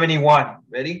 71.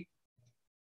 Ready?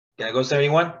 Can I go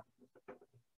 71?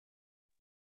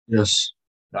 Yes.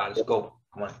 All right, let's go.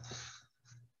 Come on.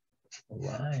 All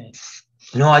right.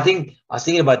 No, I was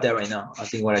thinking about that right now. I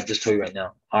think what I just told you right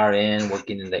now. RN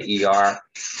working in the ER,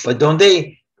 but don't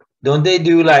they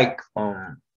do like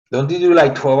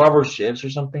 12-hour shifts or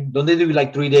something? Don't they do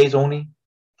like 3 days only?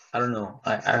 I don't know.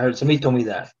 I heard somebody told me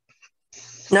that.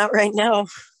 Not right now.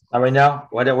 Not right now.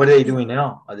 What are they doing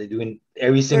now? Are they doing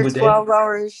every single They're day?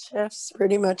 12-hour shifts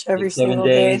pretty much every Like 7 single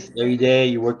days, day. every day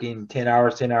you're working 10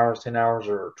 hours, 10 hours, 10 hours,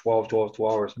 or 12, 12,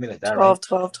 12, or something like that, 12, right?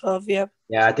 12, 12, yep.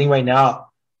 Yeah, I think right now,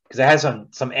 because I had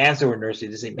some answer with nurses,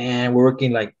 they say, man, we're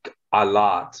working like a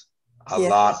lot. A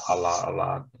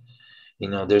lot. You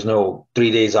know, there's no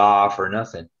 3 days off or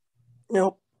nothing.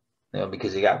 Nope. You know,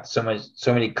 because you got so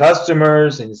many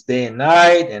customers and it's day and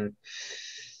night and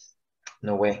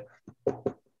no way.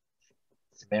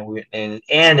 Man,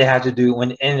 and they have to do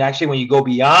when you go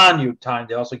beyond your time,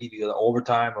 they also give you the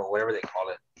overtime or whatever they call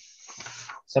it.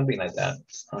 Something like that.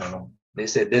 I don't know. They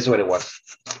said this is what it was.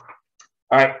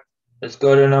 All right, let's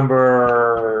go to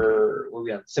number, what are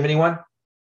we on? 71?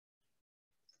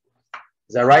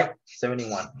 Is that right?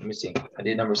 71. Let me see. I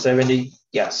did number 70.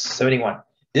 Yes, 71.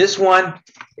 This one,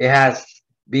 it has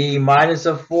b minus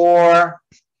a 4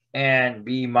 and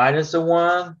b minus a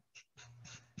 1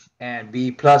 and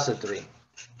b plus a 3.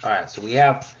 All right, so we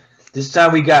have, this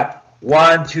time we got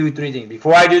 1, 2, 3 things.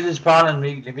 Before I do this problem,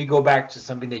 let me go back to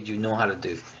something that you know how to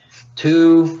do.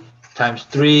 2 times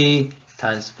 3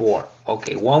 times 4.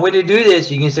 Okay, one way to do this,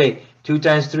 you can say 2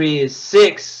 times 3 is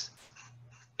 6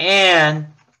 and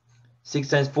 6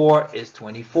 times 4 is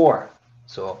 24.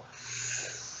 So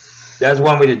that's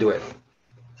one way to do it.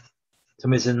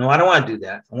 Somebody says, no, I don't want to do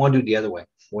that. I want to do it the other way.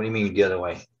 What do you mean the other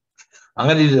way? I'm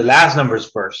going to do the last numbers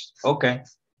first. Okay.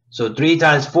 So 3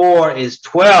 times 4 is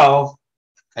 12.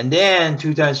 And then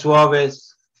 2 times 12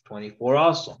 is 24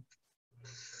 also.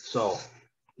 So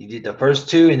you did the first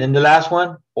two and then the last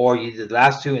one, or you did the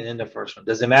last two and then the first one.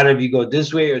 Does it matter if you go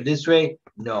this way or this way?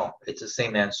 No, it's the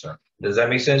same answer. Does that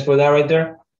make sense for that right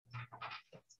there?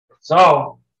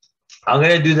 So I'm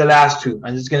going to do the last two.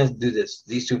 I'm just going to do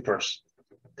these two first.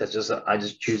 That's just, I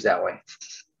just choose that way.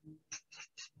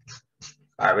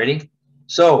 All right, ready?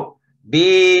 So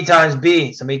b times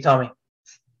b. Somebody tell me.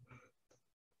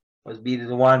 What's b to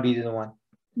the 1, b to the 1?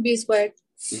 B squared.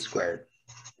 B squared.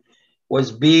 What's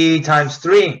b times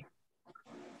 3?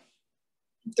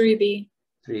 3b.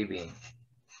 3b.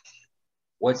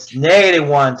 What's negative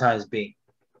 1 times b?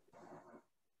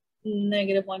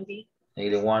 Negative 1b.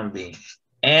 Negative 1b.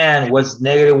 And what's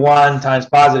negative 1 times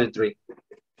positive 3?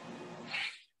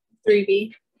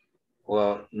 3b.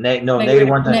 Well, negative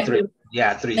 1 times 3.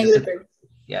 Yeah, 3. Negative 3.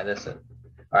 Yeah, that's it.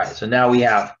 All right, so now we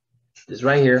have this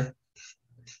right here.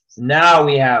 Now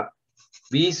we have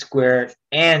b squared,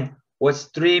 and what's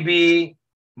 3b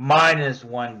minus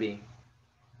 1b?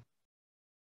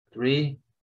 3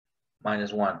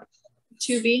 minus 1.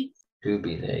 2b.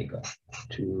 2b, there you go.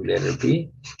 2 letter b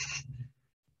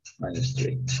minus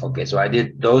 3. Okay, so I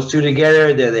did those two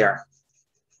together. There they are.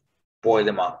 Boil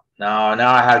them up. Now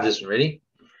I have this one. Ready?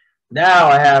 Now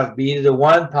I have b to the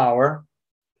 1 power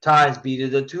times b to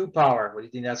the 2 power. What do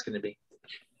you think that's going to be?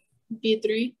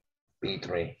 b3.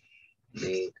 b3.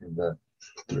 B to the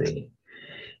 3.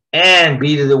 And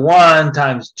b to the 1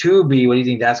 times 2b. What do you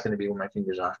think that's going to be where my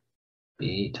fingers are?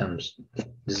 B times,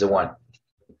 this is a 1.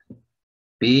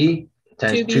 B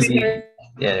times 2b. Squared.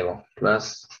 Yeah, there you go.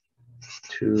 Plus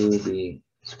 2b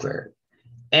squared.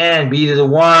 And b to the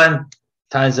 1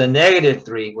 times a negative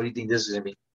 3. What do you think this is going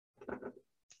to be?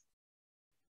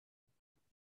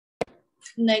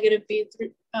 Negative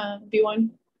b3, b1.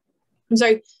 I'm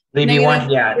sorry. 3b1.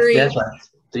 Yeah, 3. that's right.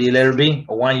 3 letter b.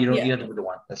 A 1. You don't have to put the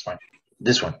 1. That's fine.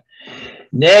 This one.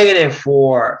 Negative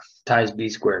 4 times b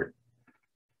squared.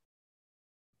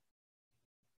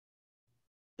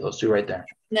 Those two right there.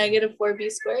 Negative 4b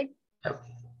squared. Yep.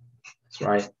 That's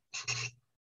right.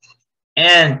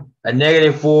 And a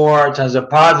negative 4 times a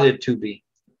positive 2b.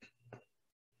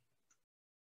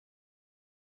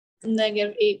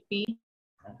 Negative 8b.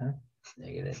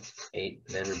 Negative 8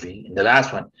 letter b. And the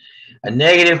last one. A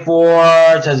negative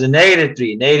 4 times a negative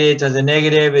 3. Negative times a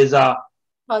negative is a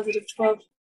Positive 12.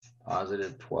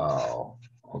 positive 12.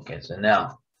 Okay, so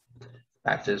now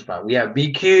back to this part. We have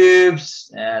b cubes.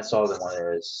 That's all the one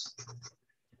there is.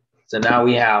 So now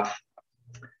we have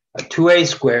a 2a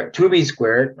squared, 2b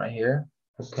squared right here.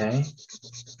 Okay.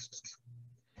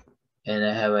 And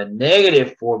I have a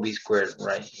negative 4b squared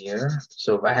right here.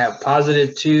 So if I have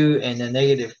positive 2 and a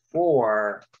negative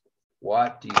 4,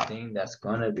 what do you think that's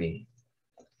going to be?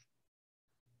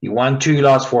 You won 2, you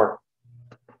lost 4.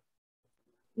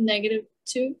 Negative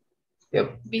 2.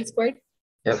 Yep. B squared.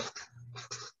 Yep.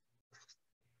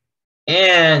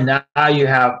 And now you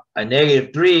have a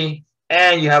negative 3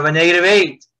 and you have a negative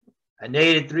 8. A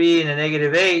negative 3 and a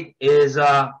negative 8 is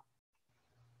 11.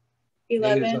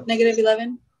 Negative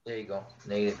 11. There you go.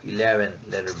 Negative 11,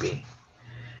 letter B.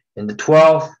 And the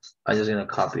 12, I'm just going to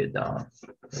copy it down.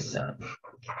 Like that.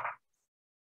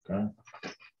 Okay.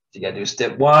 So you got to do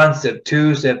step 1, step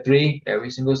 2, step 3,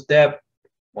 every single step,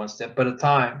 one step at a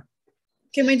time.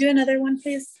 Can we do another one,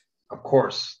 please? Of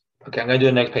course. Okay, I'm going to do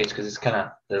the next page because it's kind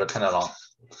of long.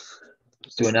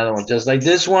 Let's do another one just like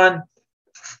this one.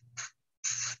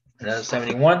 Another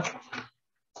 71.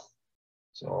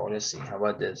 So let's see. How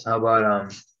about this? How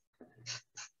about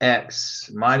x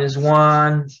minus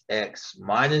 1, x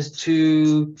minus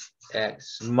 2,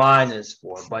 x minus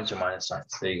 4. A bunch of minus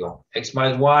signs. There you go. X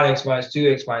minus 1, x minus 2,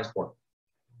 x minus 4.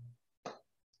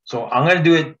 So I'm going to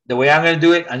do it the way I'm going to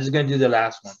do it. I'm just going to do the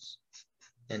last ones.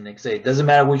 And like say, it doesn't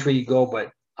matter which way you go,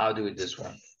 but I'll do it this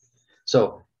way.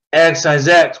 So x times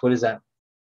x, what is that?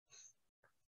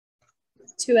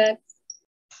 2x.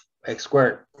 X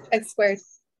squared. X squared.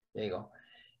 There you go.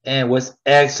 And what's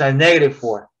x times negative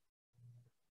 4?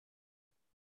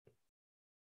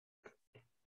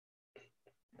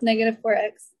 Negative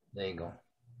 4x. There you go.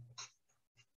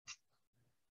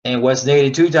 And what's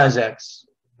negative 2 times x?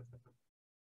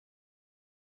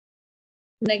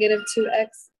 Negative 2x.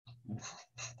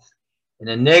 And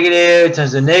the negative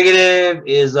times the negative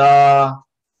is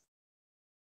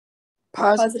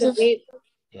Positive 8.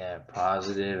 yeah,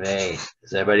 positive 8.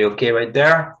 Is everybody okay right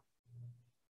there?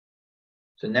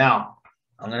 So now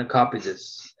I'm gonna copy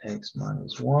this x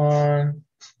minus 1,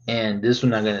 and this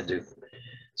one I'm gonna do.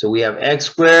 So we have x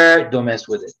squared, don't mess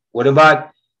with it. What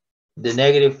about the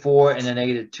negative 4 and the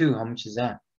negative 2? How much is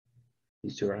that?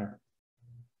 These two right here.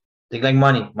 Think like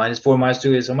money. Minus 4 minus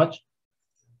 2 is how much?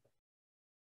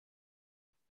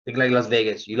 Think like Las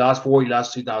Vegas. You lost 4, you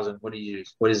lost 2,000. What do you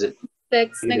use? What is it?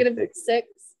 6. Negative 6.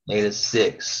 Negative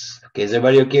 6. Okay, is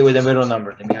everybody okay with the middle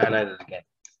number? Let me highlight it again.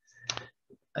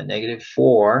 A negative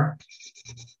 4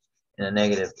 and a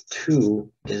negative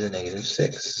 2 is a negative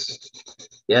 6.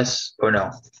 Yes or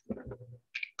no?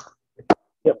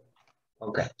 Yep.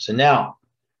 Okay, so now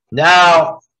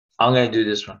I'm going to do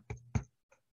this one.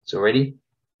 So ready?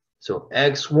 So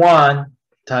x1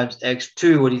 times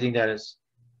x2, what do you think that is?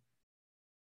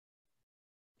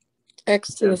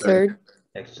 X to the third.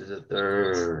 X to the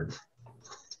third.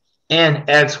 And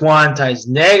x1 times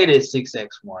negative 6x1.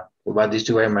 What about these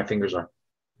two I have my fingers on?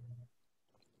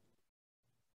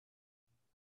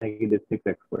 Negative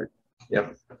 6x squared.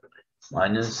 Yep.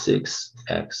 Minus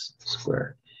 6x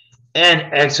squared. And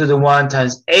x to the 1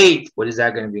 times 8. What is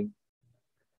that going to be?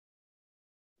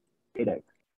 8x.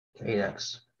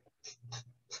 8x.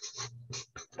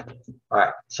 All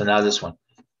right. So now this one.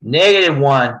 Negative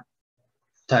 1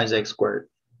 times x squared.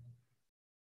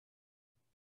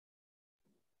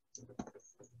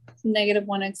 Negative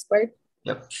 1x squared.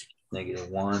 Yep. Negative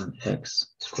 1x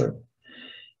squared.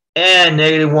 And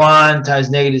negative 1 times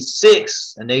negative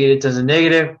 6. A negative times a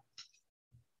negative.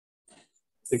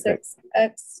 6x.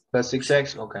 Plus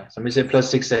 6x? Okay. Somebody say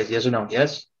plus 6x. Yes or no?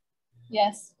 Yes?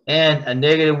 Yes. And a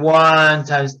negative 1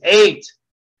 times 8.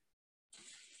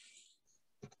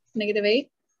 Negative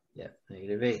 8. Yeah,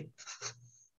 negative 8.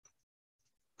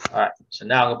 All right. So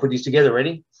now I'm going to put these together.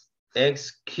 Ready?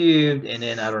 X cubed. And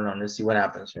then, I don't know. Let's see what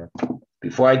happens here.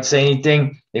 Before I say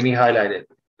anything, let me highlight it.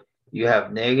 You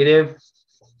have negative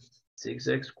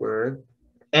 6x squared.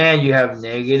 And you have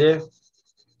negative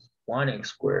 1x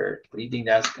squared. What do you think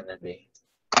that's going to be?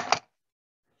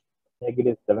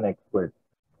 Negative 7x squared.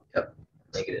 Yep.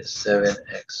 Negative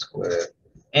 7x squared.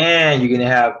 And you're going to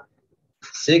have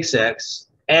 6x.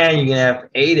 And you're going to have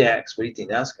 8x. What do you think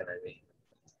that's going to be?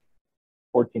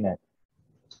 14x.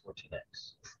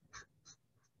 14x.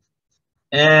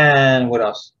 And what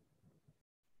else?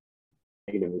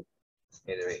 Negative 8.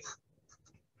 Negative 8.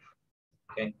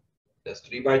 Okay. That's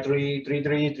 3 by 3, 3,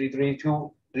 3, 3, 3,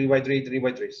 2, 3 by 3, 3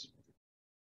 by 3s.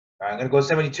 All right, I'm going to go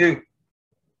 72.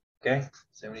 Okay,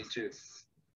 72.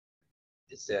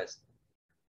 It says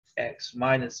x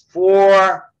minus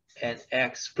 4 and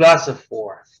x plus a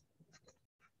 4.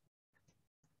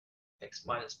 X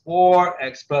minus 4,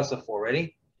 x plus a 4.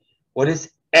 Ready? What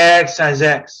is x times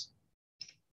x?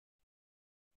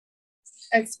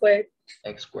 X squared.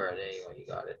 X squared. There you go. You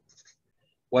got it.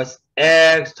 What's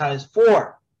x times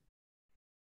 4?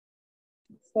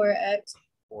 4x.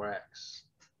 4x.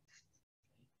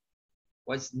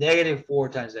 What's negative 4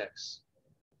 times x?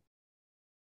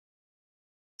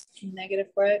 Negative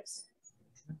 4x.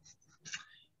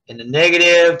 And the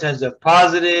negative times the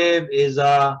positive is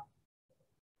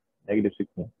Negative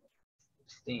 16.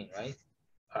 16, right?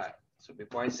 All right. So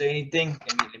before I say anything,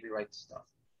 let me write this down.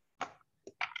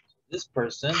 This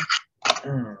person,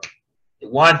 they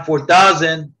won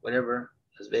 4,000, whatever,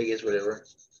 Las Vegas, whatever.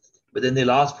 But then they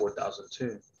lost 4,000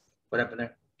 too. What happened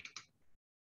there?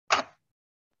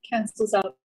 Cancels out.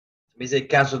 Let me say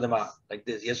cancel them out like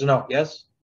this. Yes or no? Yes.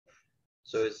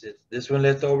 So is it this one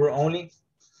left over only?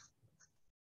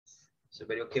 Is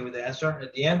everybody okay with the answer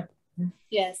at the end?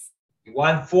 Yes. You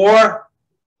won 4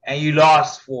 and you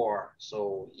lost 4.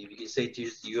 So you can say to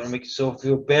you want to make yourself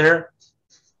feel better.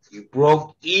 You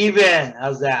broke even.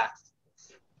 How's that?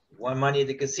 You won money at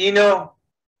the casino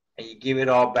and you give it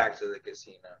all back to the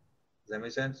casino. Does that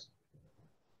make sense?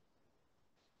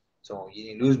 So you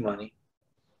didn't lose money.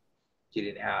 You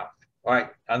didn't have. All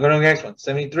right. I'm going to the next one.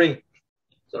 73. Is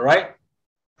that right?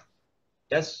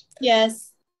 Yes?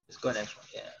 Yes. Let's go next one.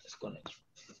 Yeah, let's go next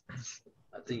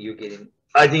one.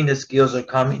 I think the skills are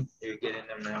coming. You're getting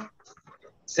them now.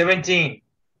 17.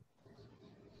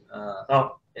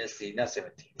 Oh, let's see, not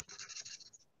 17.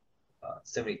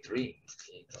 73.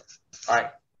 All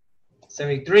right.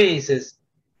 73 says,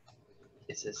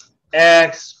 it says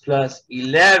x plus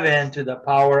 11 to the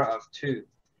power of 2.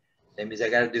 That means I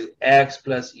got to do x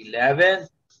plus 11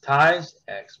 times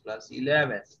x plus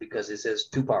 11 because it says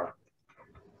 2 power.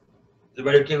 Is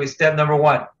everybody okay with step number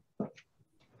 1?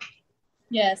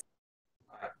 Yes.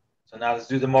 All right. So now let's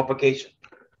do the multiplication.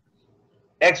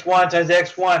 x1 times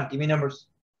x1. Give me numbers.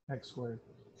 X squared.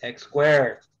 X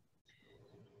squared.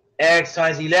 X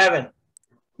times 11.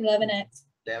 11x.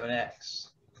 11x.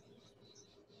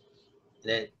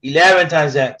 Then 11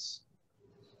 times x.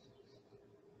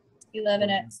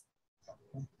 11x.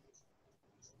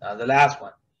 Now the last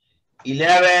one.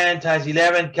 11 times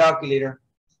 11, calculator.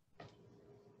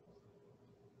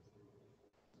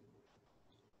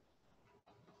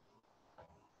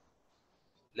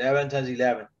 11 times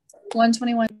 11.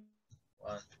 121.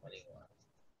 121.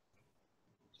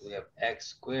 So we have x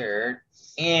squared.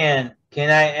 And can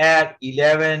I add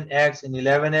 11x and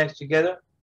 11x together?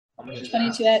 How much is that?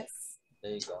 22x.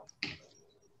 There you go.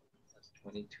 That's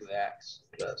 22x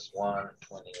plus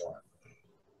 121.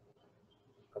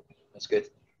 Okay, that's good.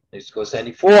 Let's go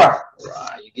 74.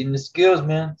 Right, you're getting the skills,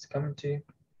 man. It's coming to you.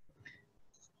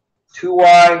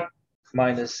 2y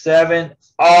minus 7,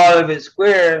 all of it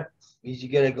squared means you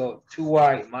gotta go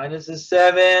 2y minus a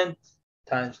 7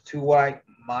 times 2y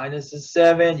minus a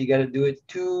 7. You gotta do it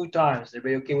 2 times.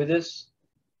 Everybody okay with this?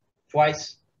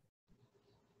 Twice.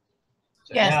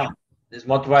 So Yes. now let's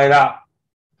multiply it out.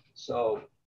 So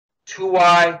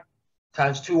 2y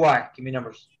times 2y. Give me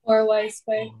numbers. 4y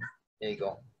squared. There you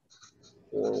go.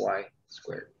 4y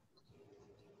squared.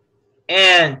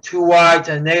 And 2y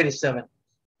times negative 7.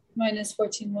 Minus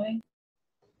 14y.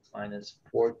 Minus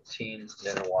 14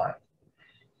 then y.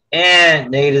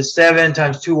 And negative 7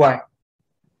 times 2y.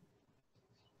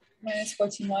 Minus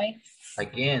 14y.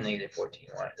 Again, negative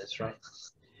 14y. That's right.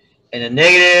 And the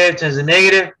negative times the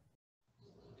negative.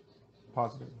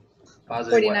 Positive.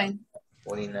 Positive 49.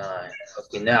 49.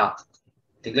 Okay, now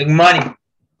think like money.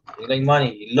 Think like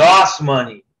money. You lost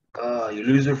money. Your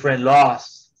loser friend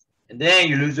lost. And then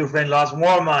your loser friend lost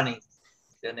more money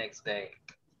the next day.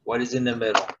 What is in the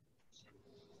middle?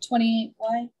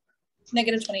 28y.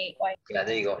 Negative 28y. Yeah,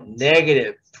 there you go.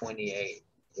 Negative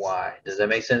 28y. Does that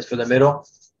make sense for the middle?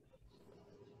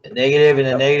 The negative and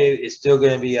the negative is still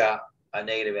going to be a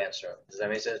negative answer. Does that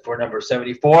make sense for number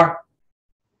 74?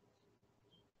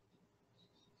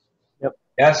 Yep.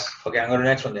 Yes? Okay, I'm going to the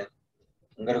next one then.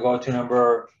 I'm going to go to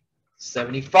number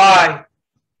 75.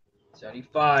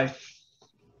 75.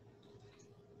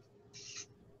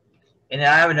 And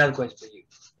I have another question for you.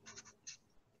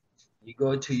 You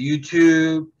go to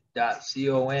youtube.com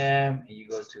and you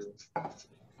go to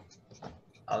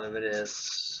all of it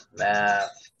is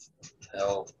math,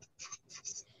 help,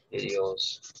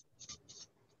 videos.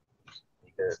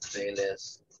 You go to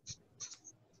playlist.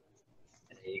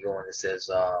 And then you go and it says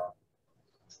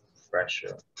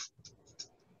pressure.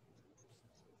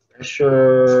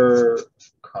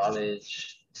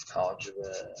 College,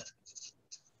 algebra.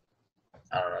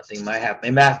 I don't know. I think it might have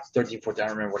math 1314. I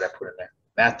don't remember what I put in there.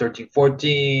 Math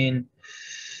 1314.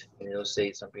 And it'll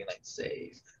say something like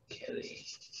save Kelly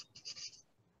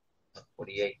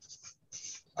 48.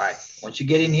 All right. Once you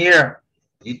get in here,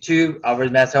 YouTube,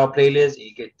 Alvarez Math Help playlist, and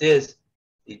you get this,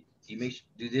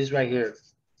 do this right here.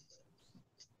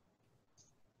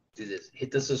 Do this.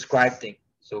 Hit the subscribe thing.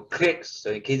 So clicks.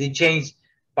 So in case they change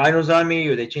finals on me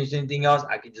or they change anything else,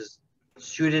 I can just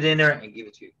shoot it in there and give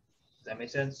it to you. Does that make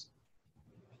sense?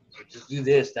 So just do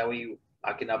this. That way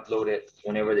I can upload it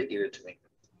whenever they give it to me.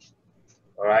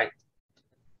 All right.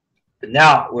 But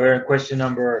now we're in question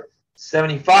number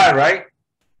 75, right?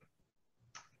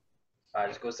 All right,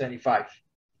 let's go 75.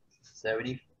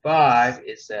 75,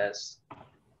 it says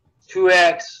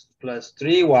 2x plus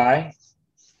 3y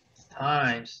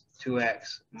times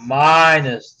 2x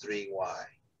minus 3y.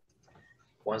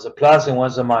 One's a plus and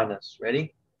one's a minus.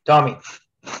 Ready? Tommy,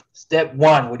 step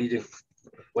 1, what do you do?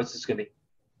 What's this going to be?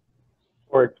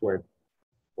 4x squared.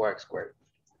 4x squared.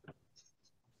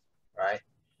 All right.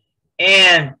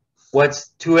 And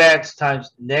what's 2x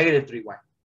times negative 3y?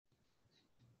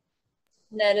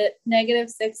 Negative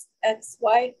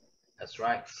 6xy. That's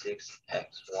right,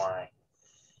 6xy.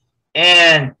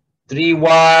 And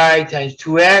 3y times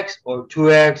 2x or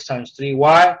 2x times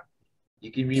 3y,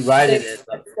 you can rewrite it as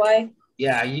y.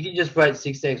 Yeah, you can just write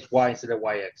 6xy instead of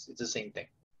yx. It's the same thing.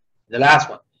 The last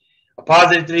one, a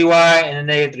positive 3y and a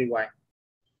negative 3y.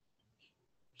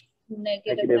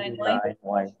 Negative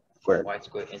 9y. Squared. Y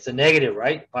squared. It's a negative,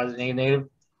 right? Positive, negative, negative.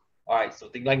 All right, so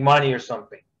think like money or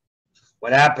something.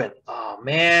 What happened? Oh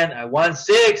man, I won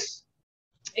 6.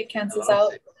 It cancels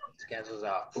out. 6. It cancels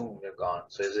out. Boom, they're gone.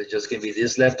 So is it just gonna be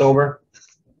this left over?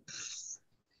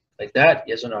 Like that?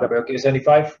 Yes or no? Everybody okay with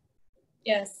 75?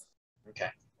 Yes. Okay.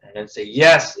 And then say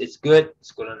yes, it's good.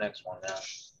 Let's go to the next one now.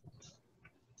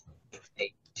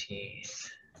 18.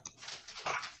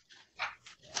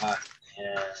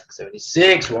 Yeah,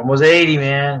 76. We're almost 80,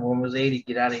 man. We're almost 80.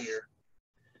 Get out of here.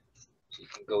 So you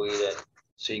can go eat it.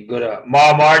 So you can go to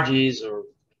Ma Margie's or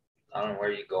I don't know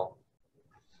where you go.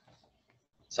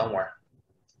 Somewhere.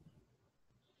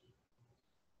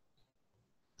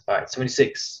 All right,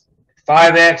 76.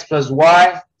 5x plus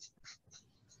y.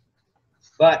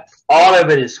 But all of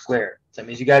it is squared. So that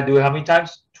means you got to do it how many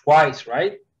times? Twice,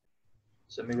 right?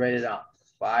 So let me write it down.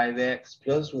 5x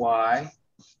plus y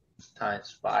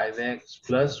times 5x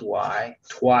plus y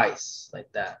twice,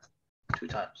 like that. 2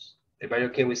 times. Everybody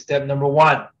okay with step number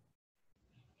 1?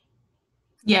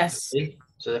 Yes. See?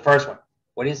 So the first one.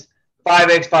 What is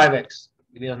 5x, 5x?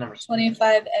 Give me those numbers.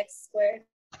 25x squared.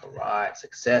 All right,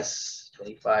 success.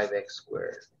 25x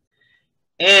squared.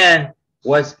 And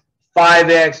what's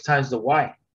 5x times the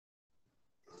y?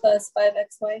 Plus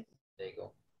 5xy. There you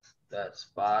go. That's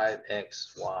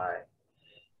 5xy.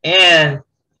 And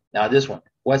now this one.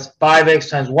 What's 5x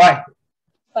times y?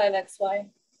 5xy.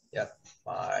 Yep,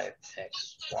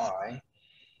 5xy.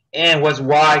 And what's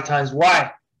y times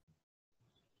y?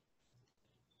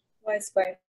 Y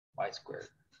squared. Y squared.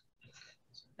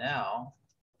 So now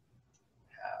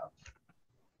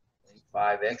we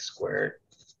have 5x squared.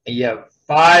 And you have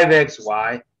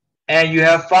 5xy. And you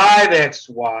have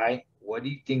 5xy. What do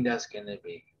you think that's going to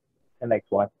be? And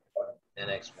xy.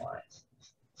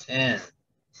 10xy.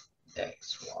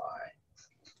 10xy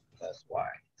plus y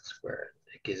squared.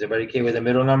 Okay, is everybody okay with the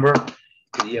middle number?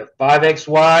 You have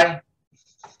 5xy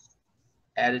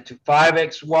added to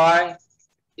 5xy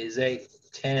is a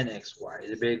 10xy.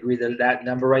 Does everybody agree that that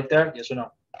number right there? Yes or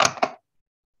no?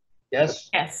 Yes?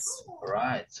 Yes. All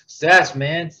right. Success,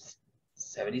 man.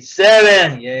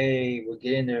 77. Yay. We're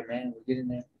getting there, man. We're getting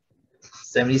there.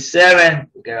 77.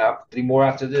 We got 3 more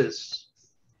after this.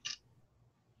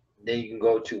 Then you can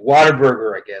go to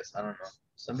Whataburger, I guess. I don't know.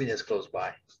 Something that's close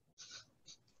by.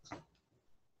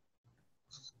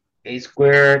 A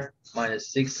squared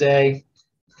minus 6a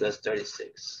plus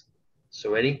 36.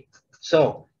 So ready?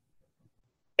 So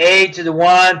a to the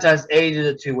 1 times a to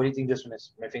the 2. What do you think this one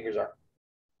is? My fingers are.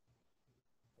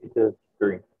 A to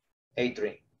 3.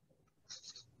 A3.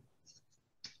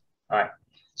 All right.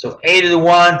 So a to the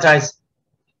 1 times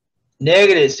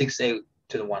negative 6a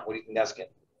to the 1. What do you think that's again?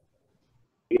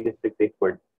 Negative 6a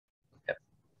squared. Yep.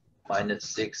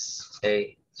 Minus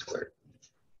 6a squared.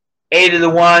 A to the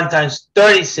 1 times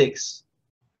 36.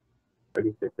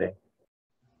 36a.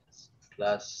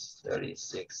 Plus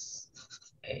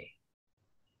 36a.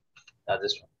 Now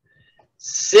this one.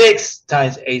 6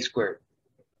 times a squared.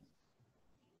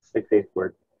 6a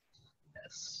squared.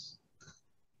 Yes.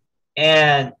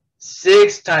 And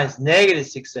 6 times negative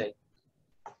 6a.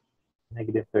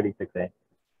 Negative 36a.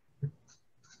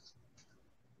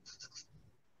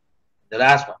 The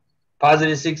last one.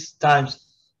 Positive 6 times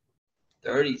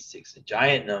 36. A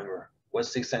giant number.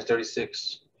 What's 6 times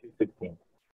 36? 216.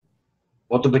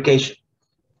 Multiplication.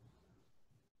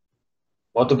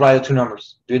 Multiply the 2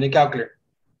 numbers. Do it in the calculator.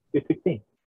 216.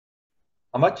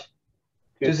 How much?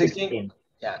 216?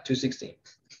 Yeah, 216.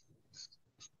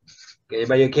 Okay,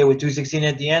 everybody okay with 216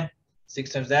 at the end?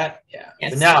 6 times that? Yeah.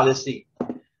 Yes. But now let's see.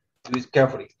 Do this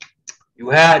carefully.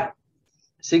 You had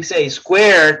 6a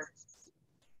squared.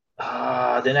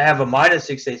 Then I have a minus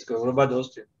 6a squared. What about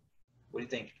those two? What do you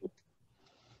think?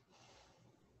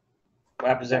 What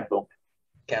happens there?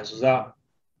 Cancels out.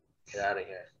 Get out of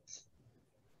here.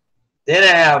 Then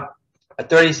I have a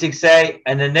 36a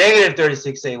and a negative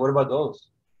 36a. What about those?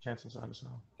 Cancels out as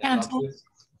well. Cancels.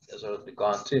 Those will be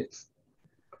gone too.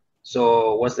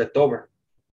 So what's left over?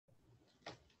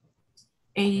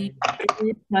 8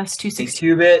 plus A 216.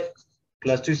 cubit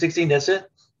plus 216. That's it?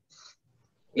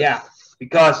 Yeah,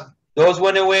 because those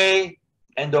went away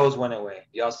and those went away.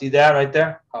 Y'all see that right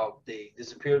there? How they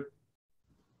disappeared?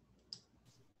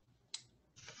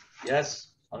 Yes.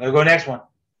 I'm going to go next one.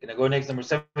 Can I go next, number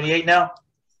 78 now?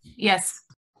 Yes.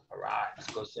 All right,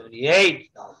 let's go 78.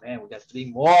 Oh, man, we got 3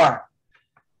 more.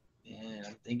 Man,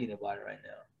 I'm thinking about it right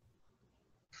now.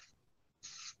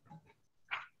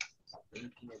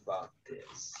 Thinking about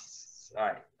this. All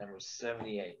right, number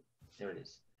 78. There it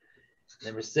is.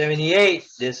 Number 78,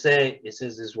 it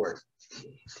says this word.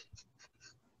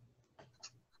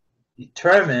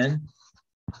 Determine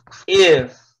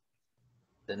if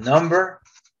the number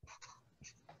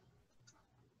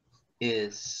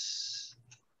is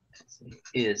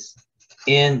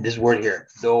in this word here,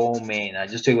 domain. I'll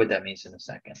just tell you what that means in a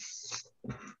second.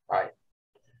 All right.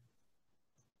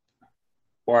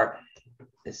 Or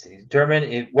let's see, determine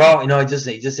if, well, you know, it just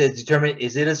says determine,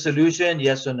 is it a solution?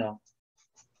 Yes or no?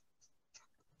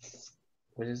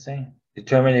 What is it saying?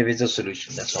 Determine if it's a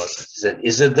solution. That's all it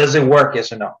says. Does it work?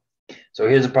 Yes or no? So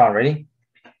here's the problem. Ready?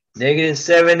 Negative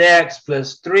 7x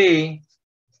plus 3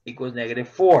 equals negative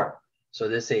 4. So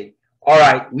they say, all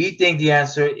right, we think the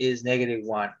answer is negative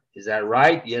 1. Is that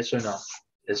right? Yes or no?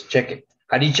 Let's check it.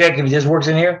 How do you check if this works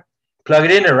in here? Plug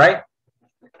it in there, right?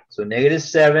 So negative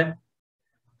 7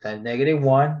 times negative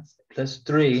 1 plus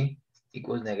 3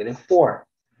 equals negative 4.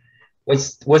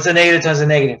 What's the negative times the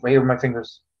negative? Right here with my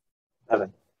fingers.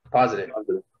 7. Positive.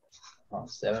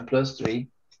 7 plus 3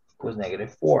 equals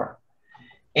negative 4.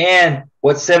 And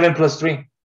what's 7 plus 3?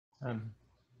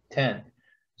 10.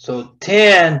 So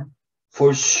 10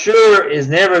 for sure is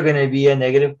never going to be a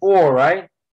negative 4, right?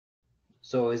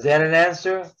 So is that an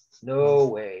answer? No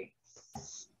way.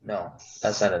 No,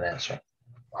 that's not an answer.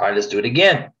 All right, let's do it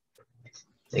again.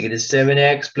 Negative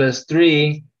 7x plus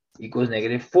 3 equals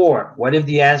negative 4. What if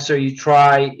the answer you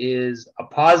try is a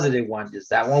positive one? Does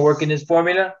that one work in this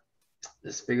formula?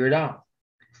 Let's figure it out.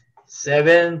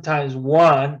 7 times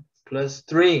 1 plus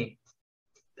 3.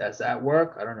 Does that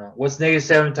work? I don't know. What's negative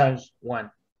 7 times 1?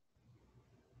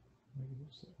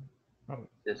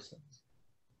 This.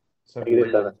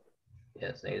 Negative 7.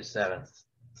 Yes, negative 7.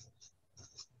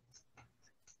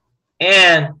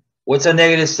 And what's a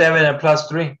negative 7 and plus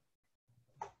 3?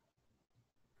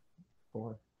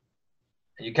 4.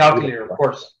 Your calculator, of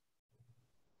course.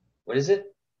 What is it?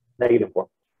 Negative 4.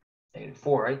 Negative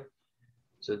 4, right?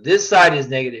 So this side is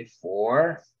negative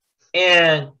 4.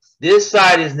 And this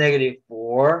side is negative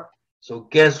 4. So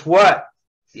guess what?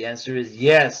 The answer is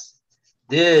yes.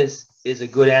 This is a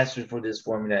good answer for this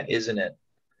formula, isn't it?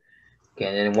 Okay,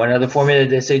 and then one other formula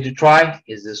they say to try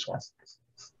is this one.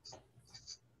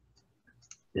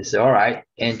 This is all right.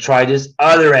 And try this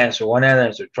other answer, one other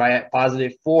answer. Try at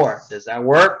positive 4. Does that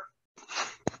work?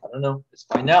 I don't know. Let's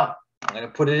find out. I'm going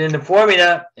to put it in the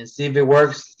formula and see if it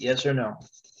works. Yes or no.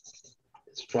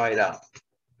 Let's try it out.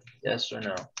 Yes or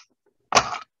no.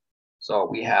 So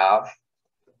we have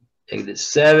negative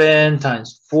 7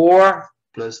 times 4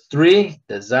 plus 3.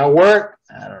 Does that work?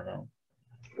 I don't know.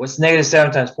 What's negative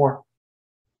 7 times 4?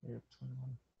 Negative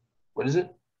 21. What is it?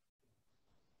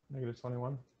 Negative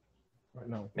 21. Right,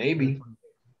 no. Maybe.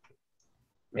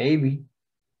 Maybe.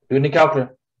 Do it in the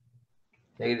calculator.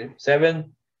 Negative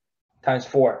 7 times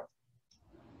 4.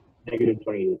 Negative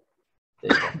 28.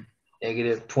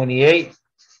 Negative 28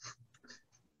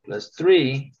 plus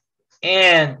 3.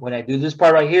 And when I do this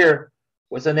part right here,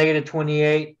 what's a negative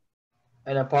 28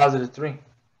 and a positive 3?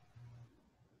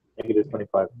 Negative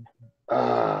 25.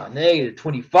 Negative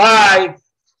 25.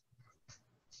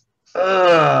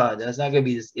 That's not going to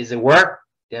be this. Is it work?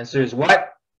 The answer is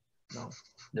what? No.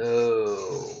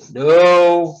 No.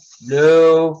 No.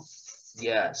 No.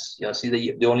 Yes. Y'all see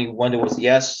the only one that was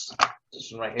yes?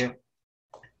 This one right here.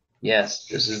 Yes,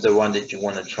 this is the one that you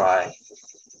want to try.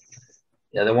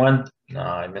 The other one? No,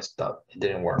 I messed up. It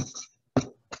didn't work.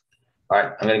 All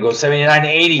right, I'm going to go 79 to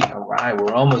 80. All right,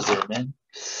 we're almost there, man.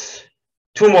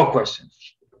 2 more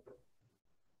questions.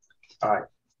 All right.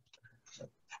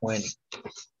 20.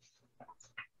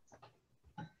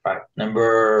 All right,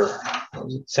 number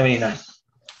 79.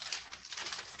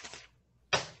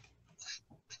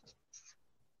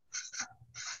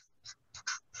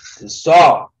 to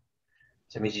solve.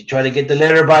 So that means you try to get the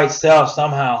letter by itself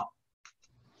somehow.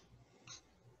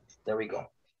 There we go.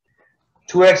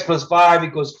 2x plus 5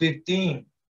 equals 15.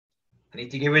 I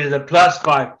need to get rid of the plus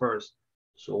 5 first.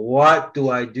 So what do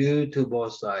I do to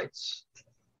both sides?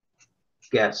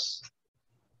 Guess.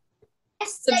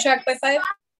 Subtract by 5.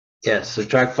 Yes,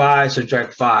 subtract 5,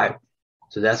 subtract 5.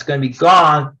 So that's going to be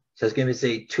gone. So it's going to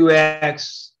say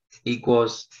 2x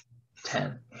equals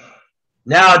 10.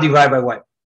 Now divide by what?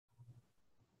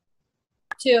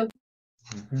 2.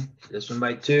 This one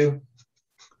by 2.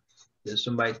 This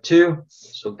one by 2.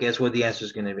 So guess what the answer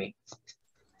is going to be?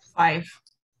 5.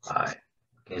 5. Okay,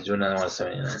 let's do another one,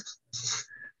 79.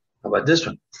 How about this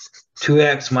one?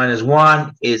 2x minus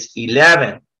 1 is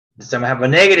 11. This time I have a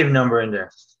negative number in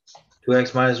there.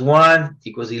 2x minus 1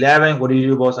 equals 11. What do you do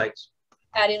to both sides?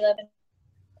 Add 11.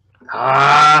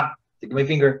 Ah, take my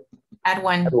finger. Add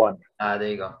 1. Add 1. Ah, there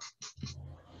you go.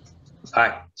 All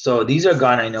right, so these are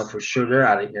gone. I know for sure they're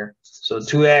out of here. So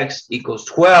 2x equals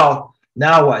 12.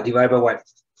 Now what? Divide by what?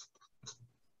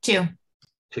 2.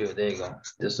 2. There you go.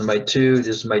 This one by 2.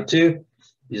 This one by 2.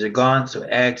 These are gone. So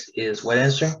x is what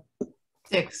answer?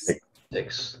 6.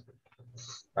 6.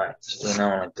 All right, let's do another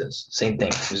one like this. Same thing.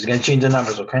 We're just going to change the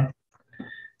numbers, okay?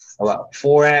 How about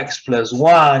 4x plus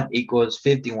 1 equals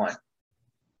 51?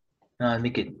 No, let's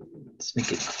make it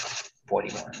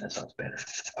 41. That sounds better.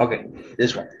 Okay,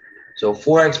 this one. So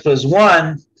 4x plus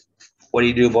 1, what do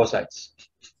you do both sides?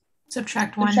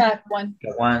 Subtract 1. Subtract 1.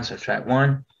 Got 1, subtract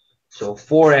 1. So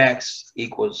 4x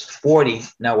equals 40.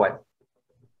 Now what?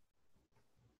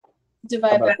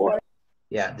 Divide by 4. 4.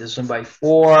 Yeah, this one by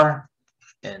 4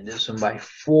 and this one by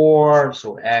 4.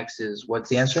 So x is, what's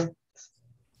the answer?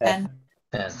 10.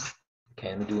 10.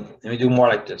 Okay, let me do more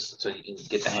like this so you can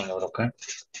get the hang of it, okay?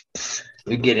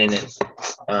 We get in it.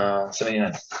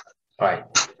 79. All right.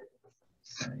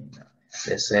 79.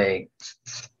 Let's say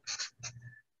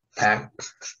pack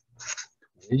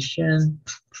tuition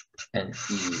and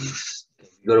fees.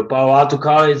 You go to Palo Alto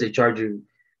College, they charge you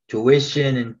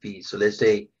tuition and fees. So let's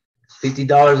say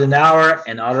 $50 an hour,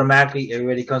 and automatically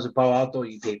everybody comes to Palo Alto,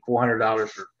 you pay $400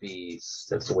 for fees.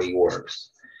 That's the way it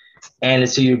works. And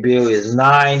let's say your bill is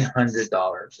 $900.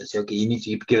 Let's say, okay, you need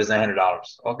to give us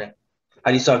 $900. Okay.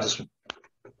 How do you solve this one?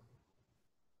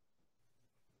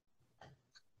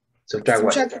 Subtract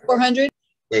what? Subtract 400.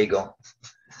 There you go.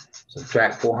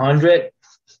 Subtract 400.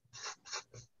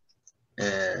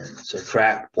 And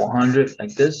subtract 400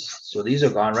 like this. So these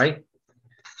are gone, right?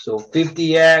 So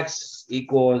 50x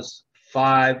equals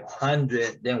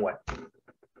 500. Then what?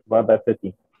 Divide by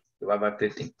 50. Divide by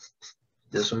 50.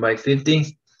 This one by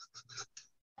 50.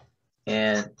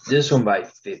 And this one by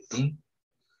 50.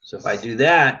 So if I do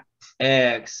that,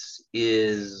 x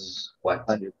is what?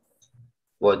 100.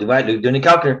 Well, do it in the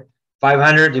calculator.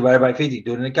 500 divided by 50.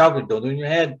 Do it in the calculator. Don't do it in your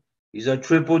head. These are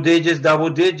triple digits, double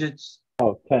digits.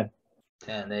 Oh, 10.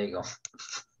 10. There you go.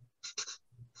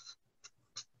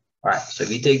 All right. So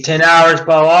if you take 10 hours,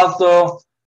 Palo Alto,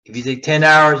 if you take 10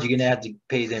 hours, you're going to have to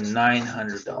pay them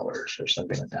 $900 or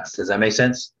something like that. Does that make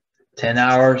sense? 10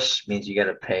 hours means you got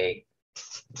to pay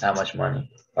that much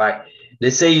money. All right.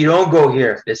 Let's say you don't go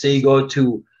here. Let's say you go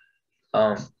to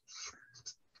a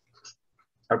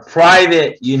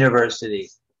private university.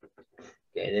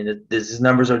 Okay, and these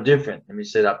numbers are different. Let me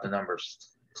set up the numbers.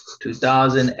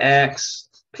 2,000x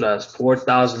plus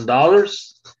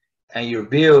 $4,000, and your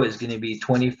bill is going to be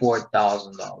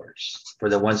 $24,000 for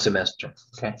the one semester.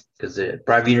 Okay, because the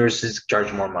private universities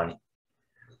charge more money.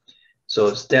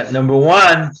 So step number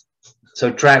 1,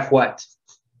 subtract what?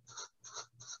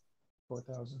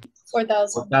 4,000.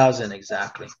 4,000. 4,000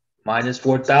 exactly. Minus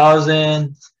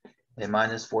 4,000 and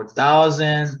minus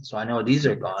 4,000. So I know these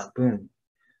are gone. Boom.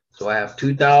 So I have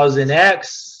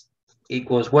 2,000x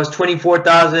equals, what's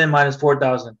 24,000 minus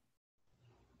 4,000?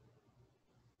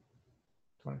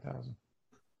 20,000.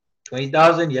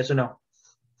 20,000, yes or no?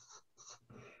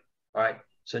 All right.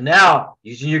 So now,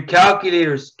 using your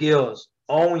calculator skills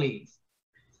only,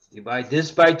 divide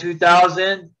this by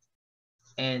 2,000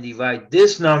 and divide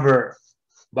this number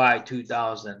by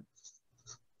 2,000.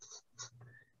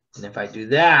 And if I do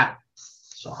that,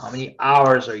 so how many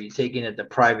hours are you taking at the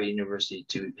private university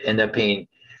to end up paying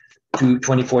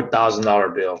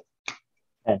 $24,000 bill?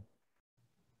 10.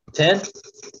 10?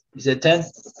 You said 10?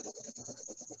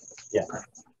 Yeah.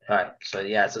 All right. So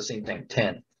yeah, it's the same thing.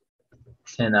 10.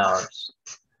 10 hours.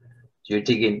 So you're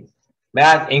taking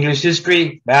math, English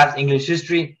history,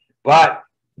 but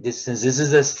since this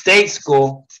is a state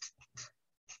school,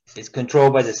 it's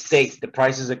controlled by the state. The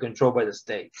prices are controlled by the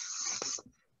state.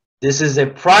 This is a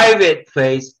private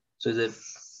place, so that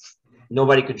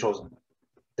nobody controls them.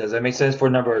 Does that make sense for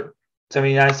number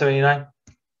 79, 79?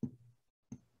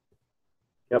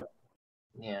 Yep.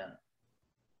 Yeah.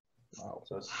 Wow.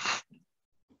 So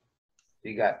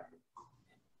you got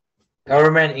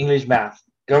government English math.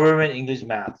 Government English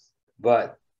math.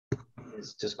 But it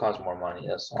just costs more money,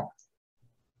 that's all.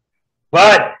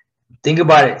 But think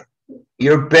about it.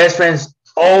 Your best friends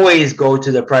always go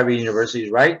to the private universities,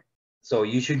 right? So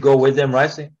you should go with them,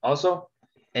 right? Also.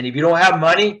 And if you don't have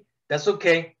money, that's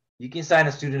okay. You can sign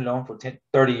a student loan for 10,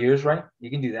 30 years, right? You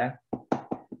can do that.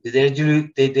 Did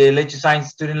they let you sign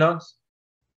student loans?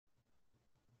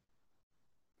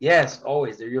 Yes,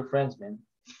 always. They're your friends, man.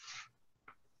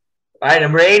 All right,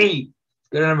 number 80.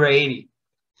 Go to number 80.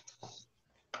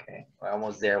 Okay, we're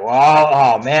almost there. Wow,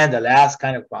 oh man, the last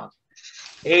kind of problem.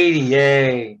 80,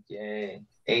 yay, yay.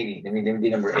 80. Let me do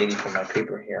number 80 for my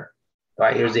paper here. All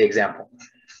right, here's the example.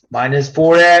 Minus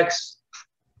 4x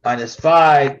minus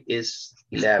 5 is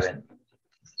 11.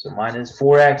 So minus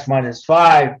 4x minus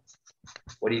 5.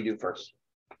 What do you do first?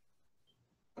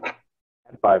 Add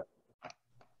 5.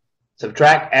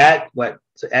 Subtract, add what?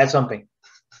 So add something.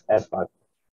 Add 5.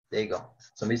 There you go.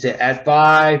 Somebody say add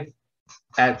 5.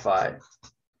 Add 5.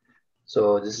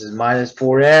 So this is minus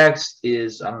 4x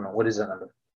is, I don't know, what is that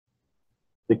number?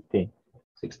 16.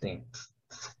 16.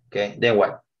 Okay, then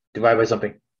what? Divide by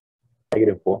something.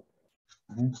 -4.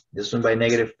 This one by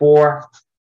 -4.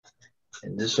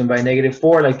 And this one by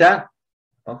 -4, like that?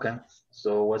 Okay.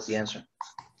 So what's the answer?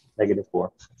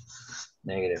 -4.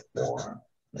 -4.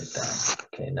 Like that.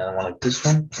 Okay, now I want this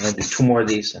one. I'm going to do 2 more of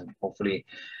these, and hopefully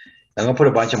I'm going to put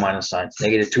a bunch of minus signs.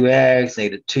 -2x,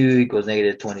 -2 equals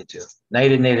 -22.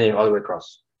 Negative, all the way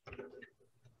across.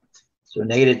 So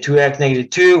 -2x,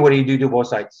 -2. What do you do to both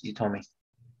sides? You told me.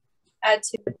 Add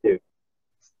 2.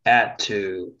 Add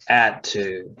 2. Add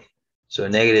 2. So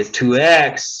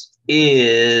 -2x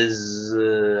is,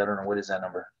 I don't know, what is that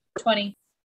number? 20.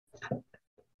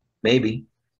 Maybe.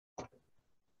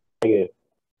 Negative.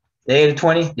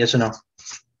 -20? Yes or no?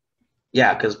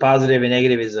 Yeah, because positive and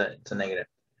negative is it's a negative.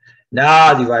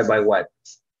 Now divide by what?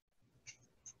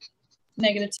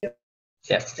 -2.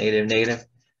 Yeah, negative.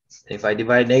 If I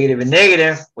divide negative and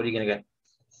negative, what are you going to get?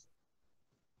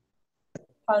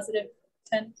 Positive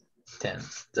 10. 10.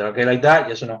 Is that okay like that?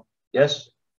 Yes or no? Yes?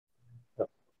 Yep.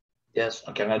 Yes.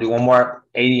 Okay, I'm going to do one more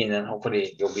 80, and then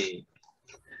hopefully you'll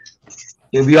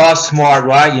be all smart,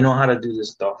 right? You know how to do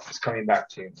this stuff. It's coming back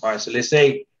to you. All right, so let's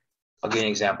say, I'll give you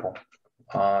an example.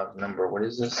 What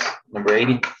is this? Number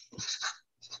 80.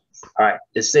 All right,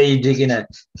 let's say you're taking a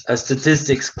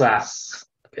statistics class,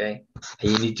 okay?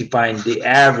 And you need to find the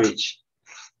average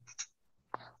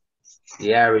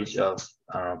of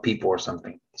people or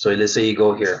something. So let's say you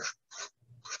go here.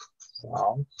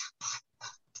 South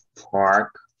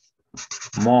Park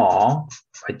Mall,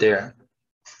 right there.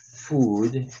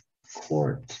 Food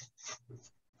court.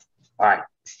 All right.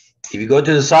 If you go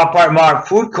to the South Park Mall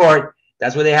food court,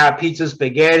 that's where they have pizza,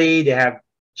 spaghetti. They have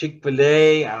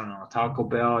Chick-fil-A. I don't know, Taco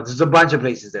Bell. There's a bunch of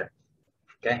places there.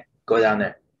 Okay, go down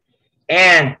there.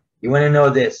 And you want to know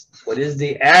this. What is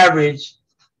the average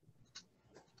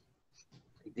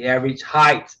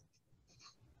height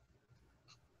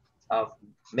of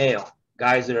male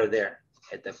guys that are there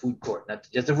at the food court? Not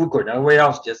just the food court, not everywhere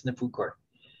else, just in the food court.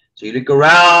 So you look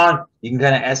around, you can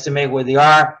kind of estimate where they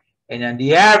are. And on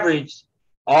the average,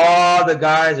 all the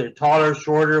guys are taller,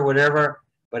 shorter, whatever.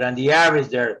 But on the average,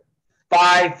 they're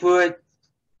 5 foot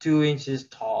 2 inches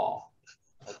tall.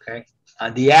 Okay,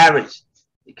 on the average,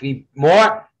 it could be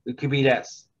more, it could be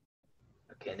less.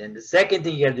 Okay, and then the second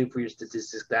thing you got to do for your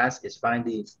statistics class is find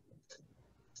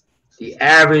the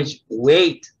average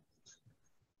weight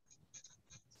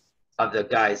of the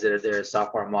guys that are there at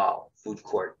South Park Mall food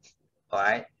court. All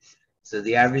right, so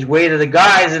the average weight of the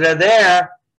guys that are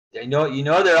there, you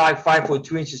know they're like 5 foot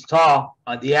 2 inches tall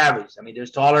on the average. I mean,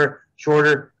 there's taller,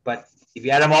 shorter, but if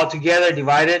you add them all together,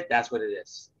 divide it, that's what it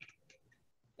is.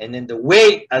 And then the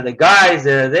weight of the guys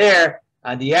that are there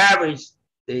on the average,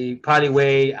 they probably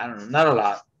weigh, I don't know, not a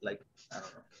lot. Like, I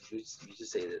don't know, you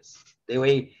just say this. They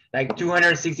weigh like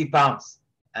 260 pounds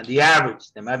on the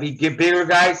average. There might be bigger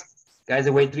guys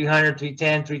that weigh 300,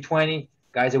 310, 320,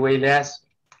 guys that weigh less,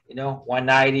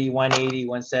 190, 180,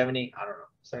 170, I don't know,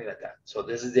 something like that. So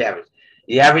this is the average.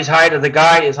 The average height of the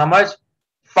guy is how much?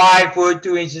 5 foot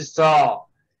 2 inches tall.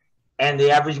 And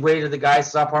the average weight of the guy,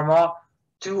 South Park Mall,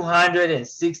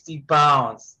 260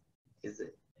 pounds. Is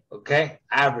it? Okay,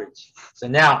 average. So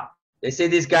now, they say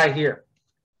this guy here,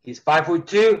 he's 5 foot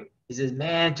 2. He says,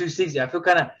 man, 260. I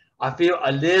feel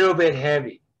a little bit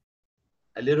heavy.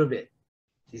 A little bit.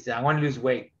 He said, I want to lose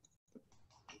weight.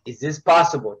 Is this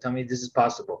possible? Tell me if this is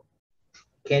possible.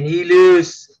 Can he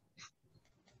lose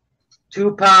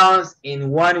 2 pounds in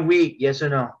 1 week? Yes or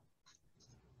no?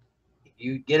 If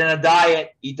you get on a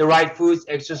diet, eat the right foods,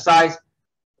 exercise,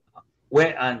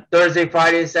 went on Thursday,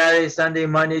 Friday, Saturday, Sunday,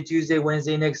 Monday, Tuesday,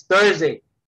 Wednesday, next Thursday,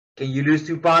 can you lose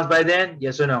 2 pounds by then?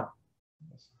 Yes or no?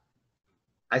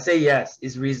 I say yes,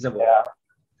 it's reasonable. Yeah.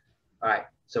 All right.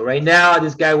 So right now,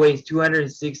 this guy weighs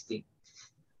 260.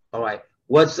 All right.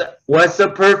 What's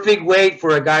the perfect weight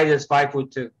for a guy that's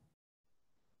 5'2"?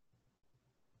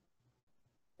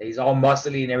 He's all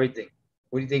muscly and everything.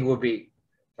 What do you think would be?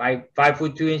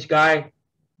 5'2" guy?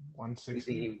 What do you 160.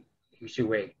 think he should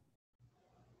weigh?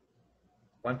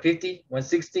 150?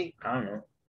 160? I don't know.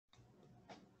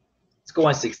 Let's go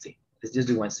 160. Let's just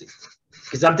do 160.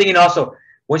 Because I'm thinking also,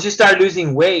 once you start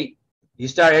losing weight, you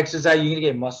start exercising, you're going to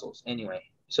get muscles anyway.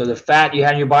 So the fat you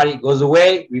have in your body goes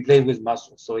away, replaced with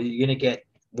muscles. So you're going to get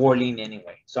more lean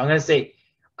anyway. So I'm going to say,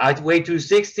 I weigh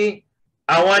 260.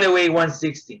 I want to weigh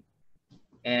 160.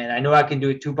 And I know I can do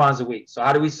it 2 pounds a week. So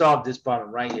how do we solve this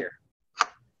problem right here?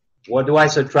 What do I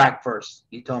subtract first?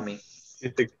 You told me.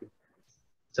 260.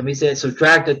 Somebody said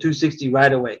subtract the 260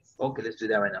 right away. Okay, let's do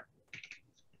that right now.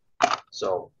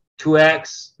 So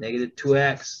 2x, negative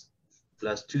 2x,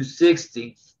 plus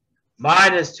 260,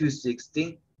 minus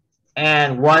 260,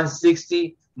 and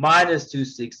 160 minus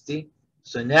 260.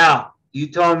 So now, you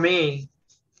told me,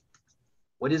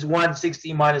 what is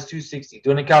 160 minus 260?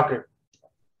 Doing a calculator.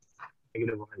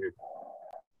 Negative 100.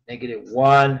 Negative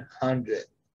 100.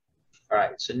 All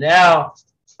right, so now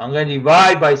I'm going to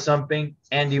divide by something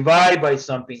and divide by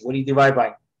something. What do you divide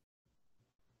by?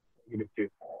 Negative 2.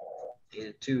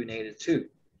 Negative 2, negative 2.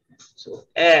 So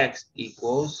x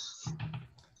equals,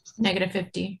 Negative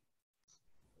 50.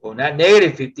 well, not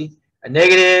negative 50. A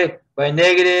negative by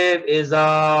negative is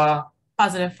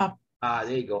Positive. there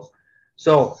you go.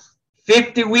 So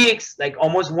 50 weeks, like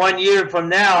almost 1 year from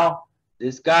now,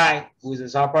 this guy who's in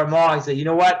South Park Mall, he said, you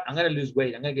know what? I'm going to lose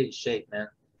weight. I'm going to get in shape, man.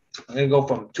 I'm going to go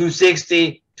from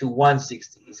 260 to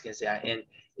 160. He's going to say, and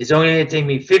it's only going to take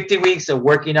me 50 weeks of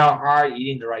working out hard,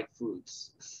 eating the right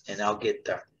foods, and I'll get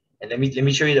there. And let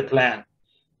me show you the plan.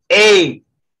 A,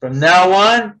 from now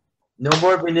on, no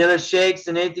more vanilla shakes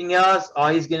and anything else. All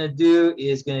he's going to do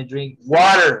is going to drink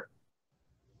water.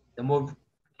 No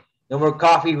more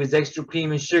coffee with extra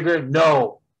cream and sugar.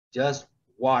 No, just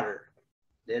water.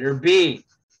 Letter B,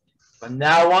 from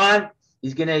now on,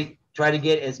 he's going to try to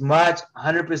get as much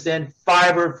 100%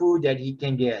 fiber food that he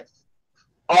can get.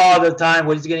 All the time,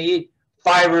 what is he going to eat?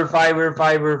 Fiber, fiber,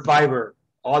 fiber, fiber.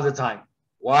 All the time.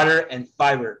 Water and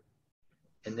fiber.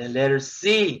 And then letter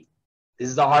C, this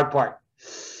is the hard part.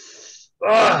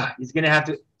 He's going to have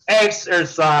to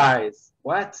exercise.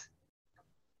 What?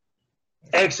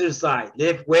 Exercise.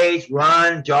 Lift weights,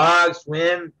 run, jog,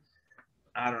 swim.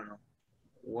 I don't know.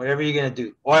 Whatever you're going to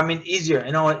do. Or, I mean, easier.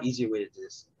 I know what easier way to do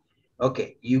this.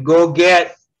 Okay. You go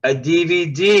get a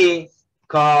DVD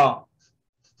called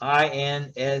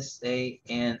INSANI,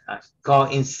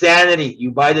 called Insanity.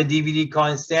 You buy the DVD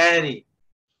called Insanity.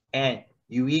 And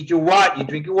you eat your what? You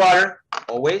drink your water,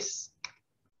 always.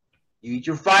 You eat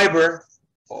your fiber.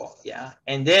 Oh, yeah.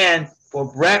 And then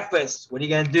for breakfast, what are you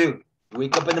going to do? You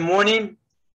wake up in the morning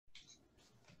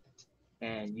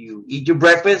and you eat your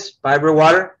breakfast, fiber,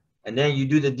 water, and then you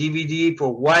do the DVD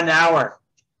for 1 hour.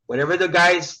 Whatever the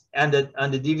guys on the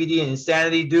DVD and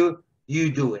Insanity do, you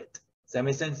do it. Does that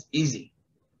make sense? Easy.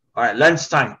 All right,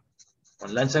 lunchtime.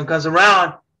 When lunchtime comes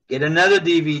around, get another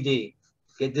DVD.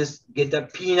 Get the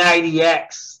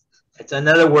P90X. It's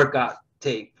another workout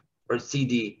tape or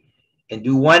CD. And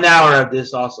do 1 hour of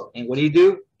this also. And what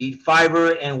do? Eat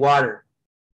fiber and water.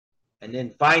 And then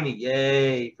finally,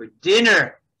 yay, for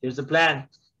dinner, here's the plan.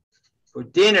 For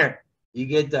dinner, you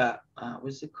get the,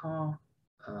 what's it called?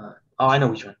 Oh, I know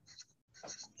which one.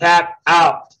 Tap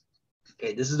out.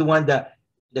 Okay, this is the one that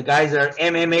the guys that are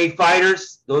MMA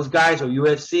fighters, those guys, or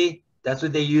UFC, that's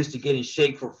what they use to get in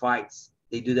shape for fights.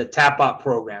 They do the tap out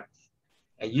program.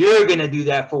 And you're going to do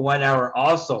that for 1 hour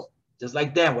also. Just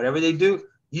like them. Whatever they do,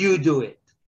 you do it.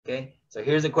 Okay? So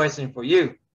here's a question for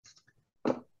you.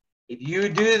 If you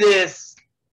do this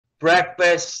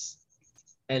breakfast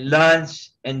and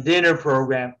lunch and dinner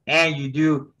program, and you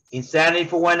do Insanity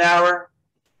for 1 hour,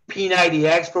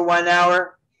 P90X for 1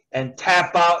 hour, and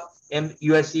tap out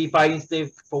UFC fighting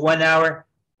state for 1 hour,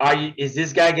 is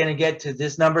this guy going to get to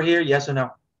this number here? Yes or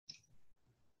no?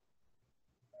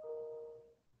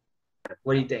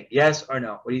 What do you think? Yes or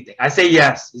no? What do you think? I say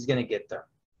yes. He's going to get there.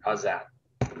 How's that?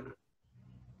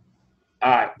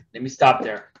 All right. Let me stop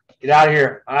there. Get out of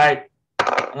here. All right.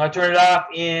 I'm going to turn it off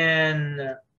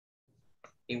in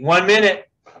 1 minute.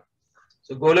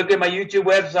 So go look at my YouTube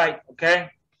website, okay?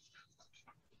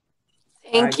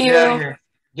 Thank Get out of you. here.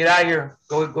 Get out of here.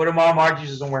 Go to Mom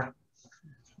Margie's or somewhere.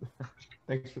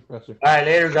 Thanks, Professor. All right,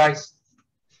 later, guys.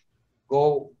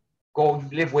 Go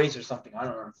lift weights or something. I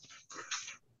don't know.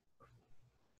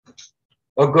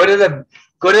 Or go to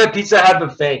the Pizza Hut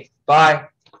buffet. Bye.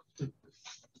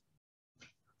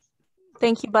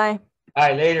 Thank you. Bye. All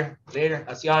right, later.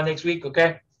 I'll see y'all next week.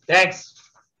 Okay. Thanks.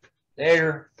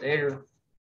 Later.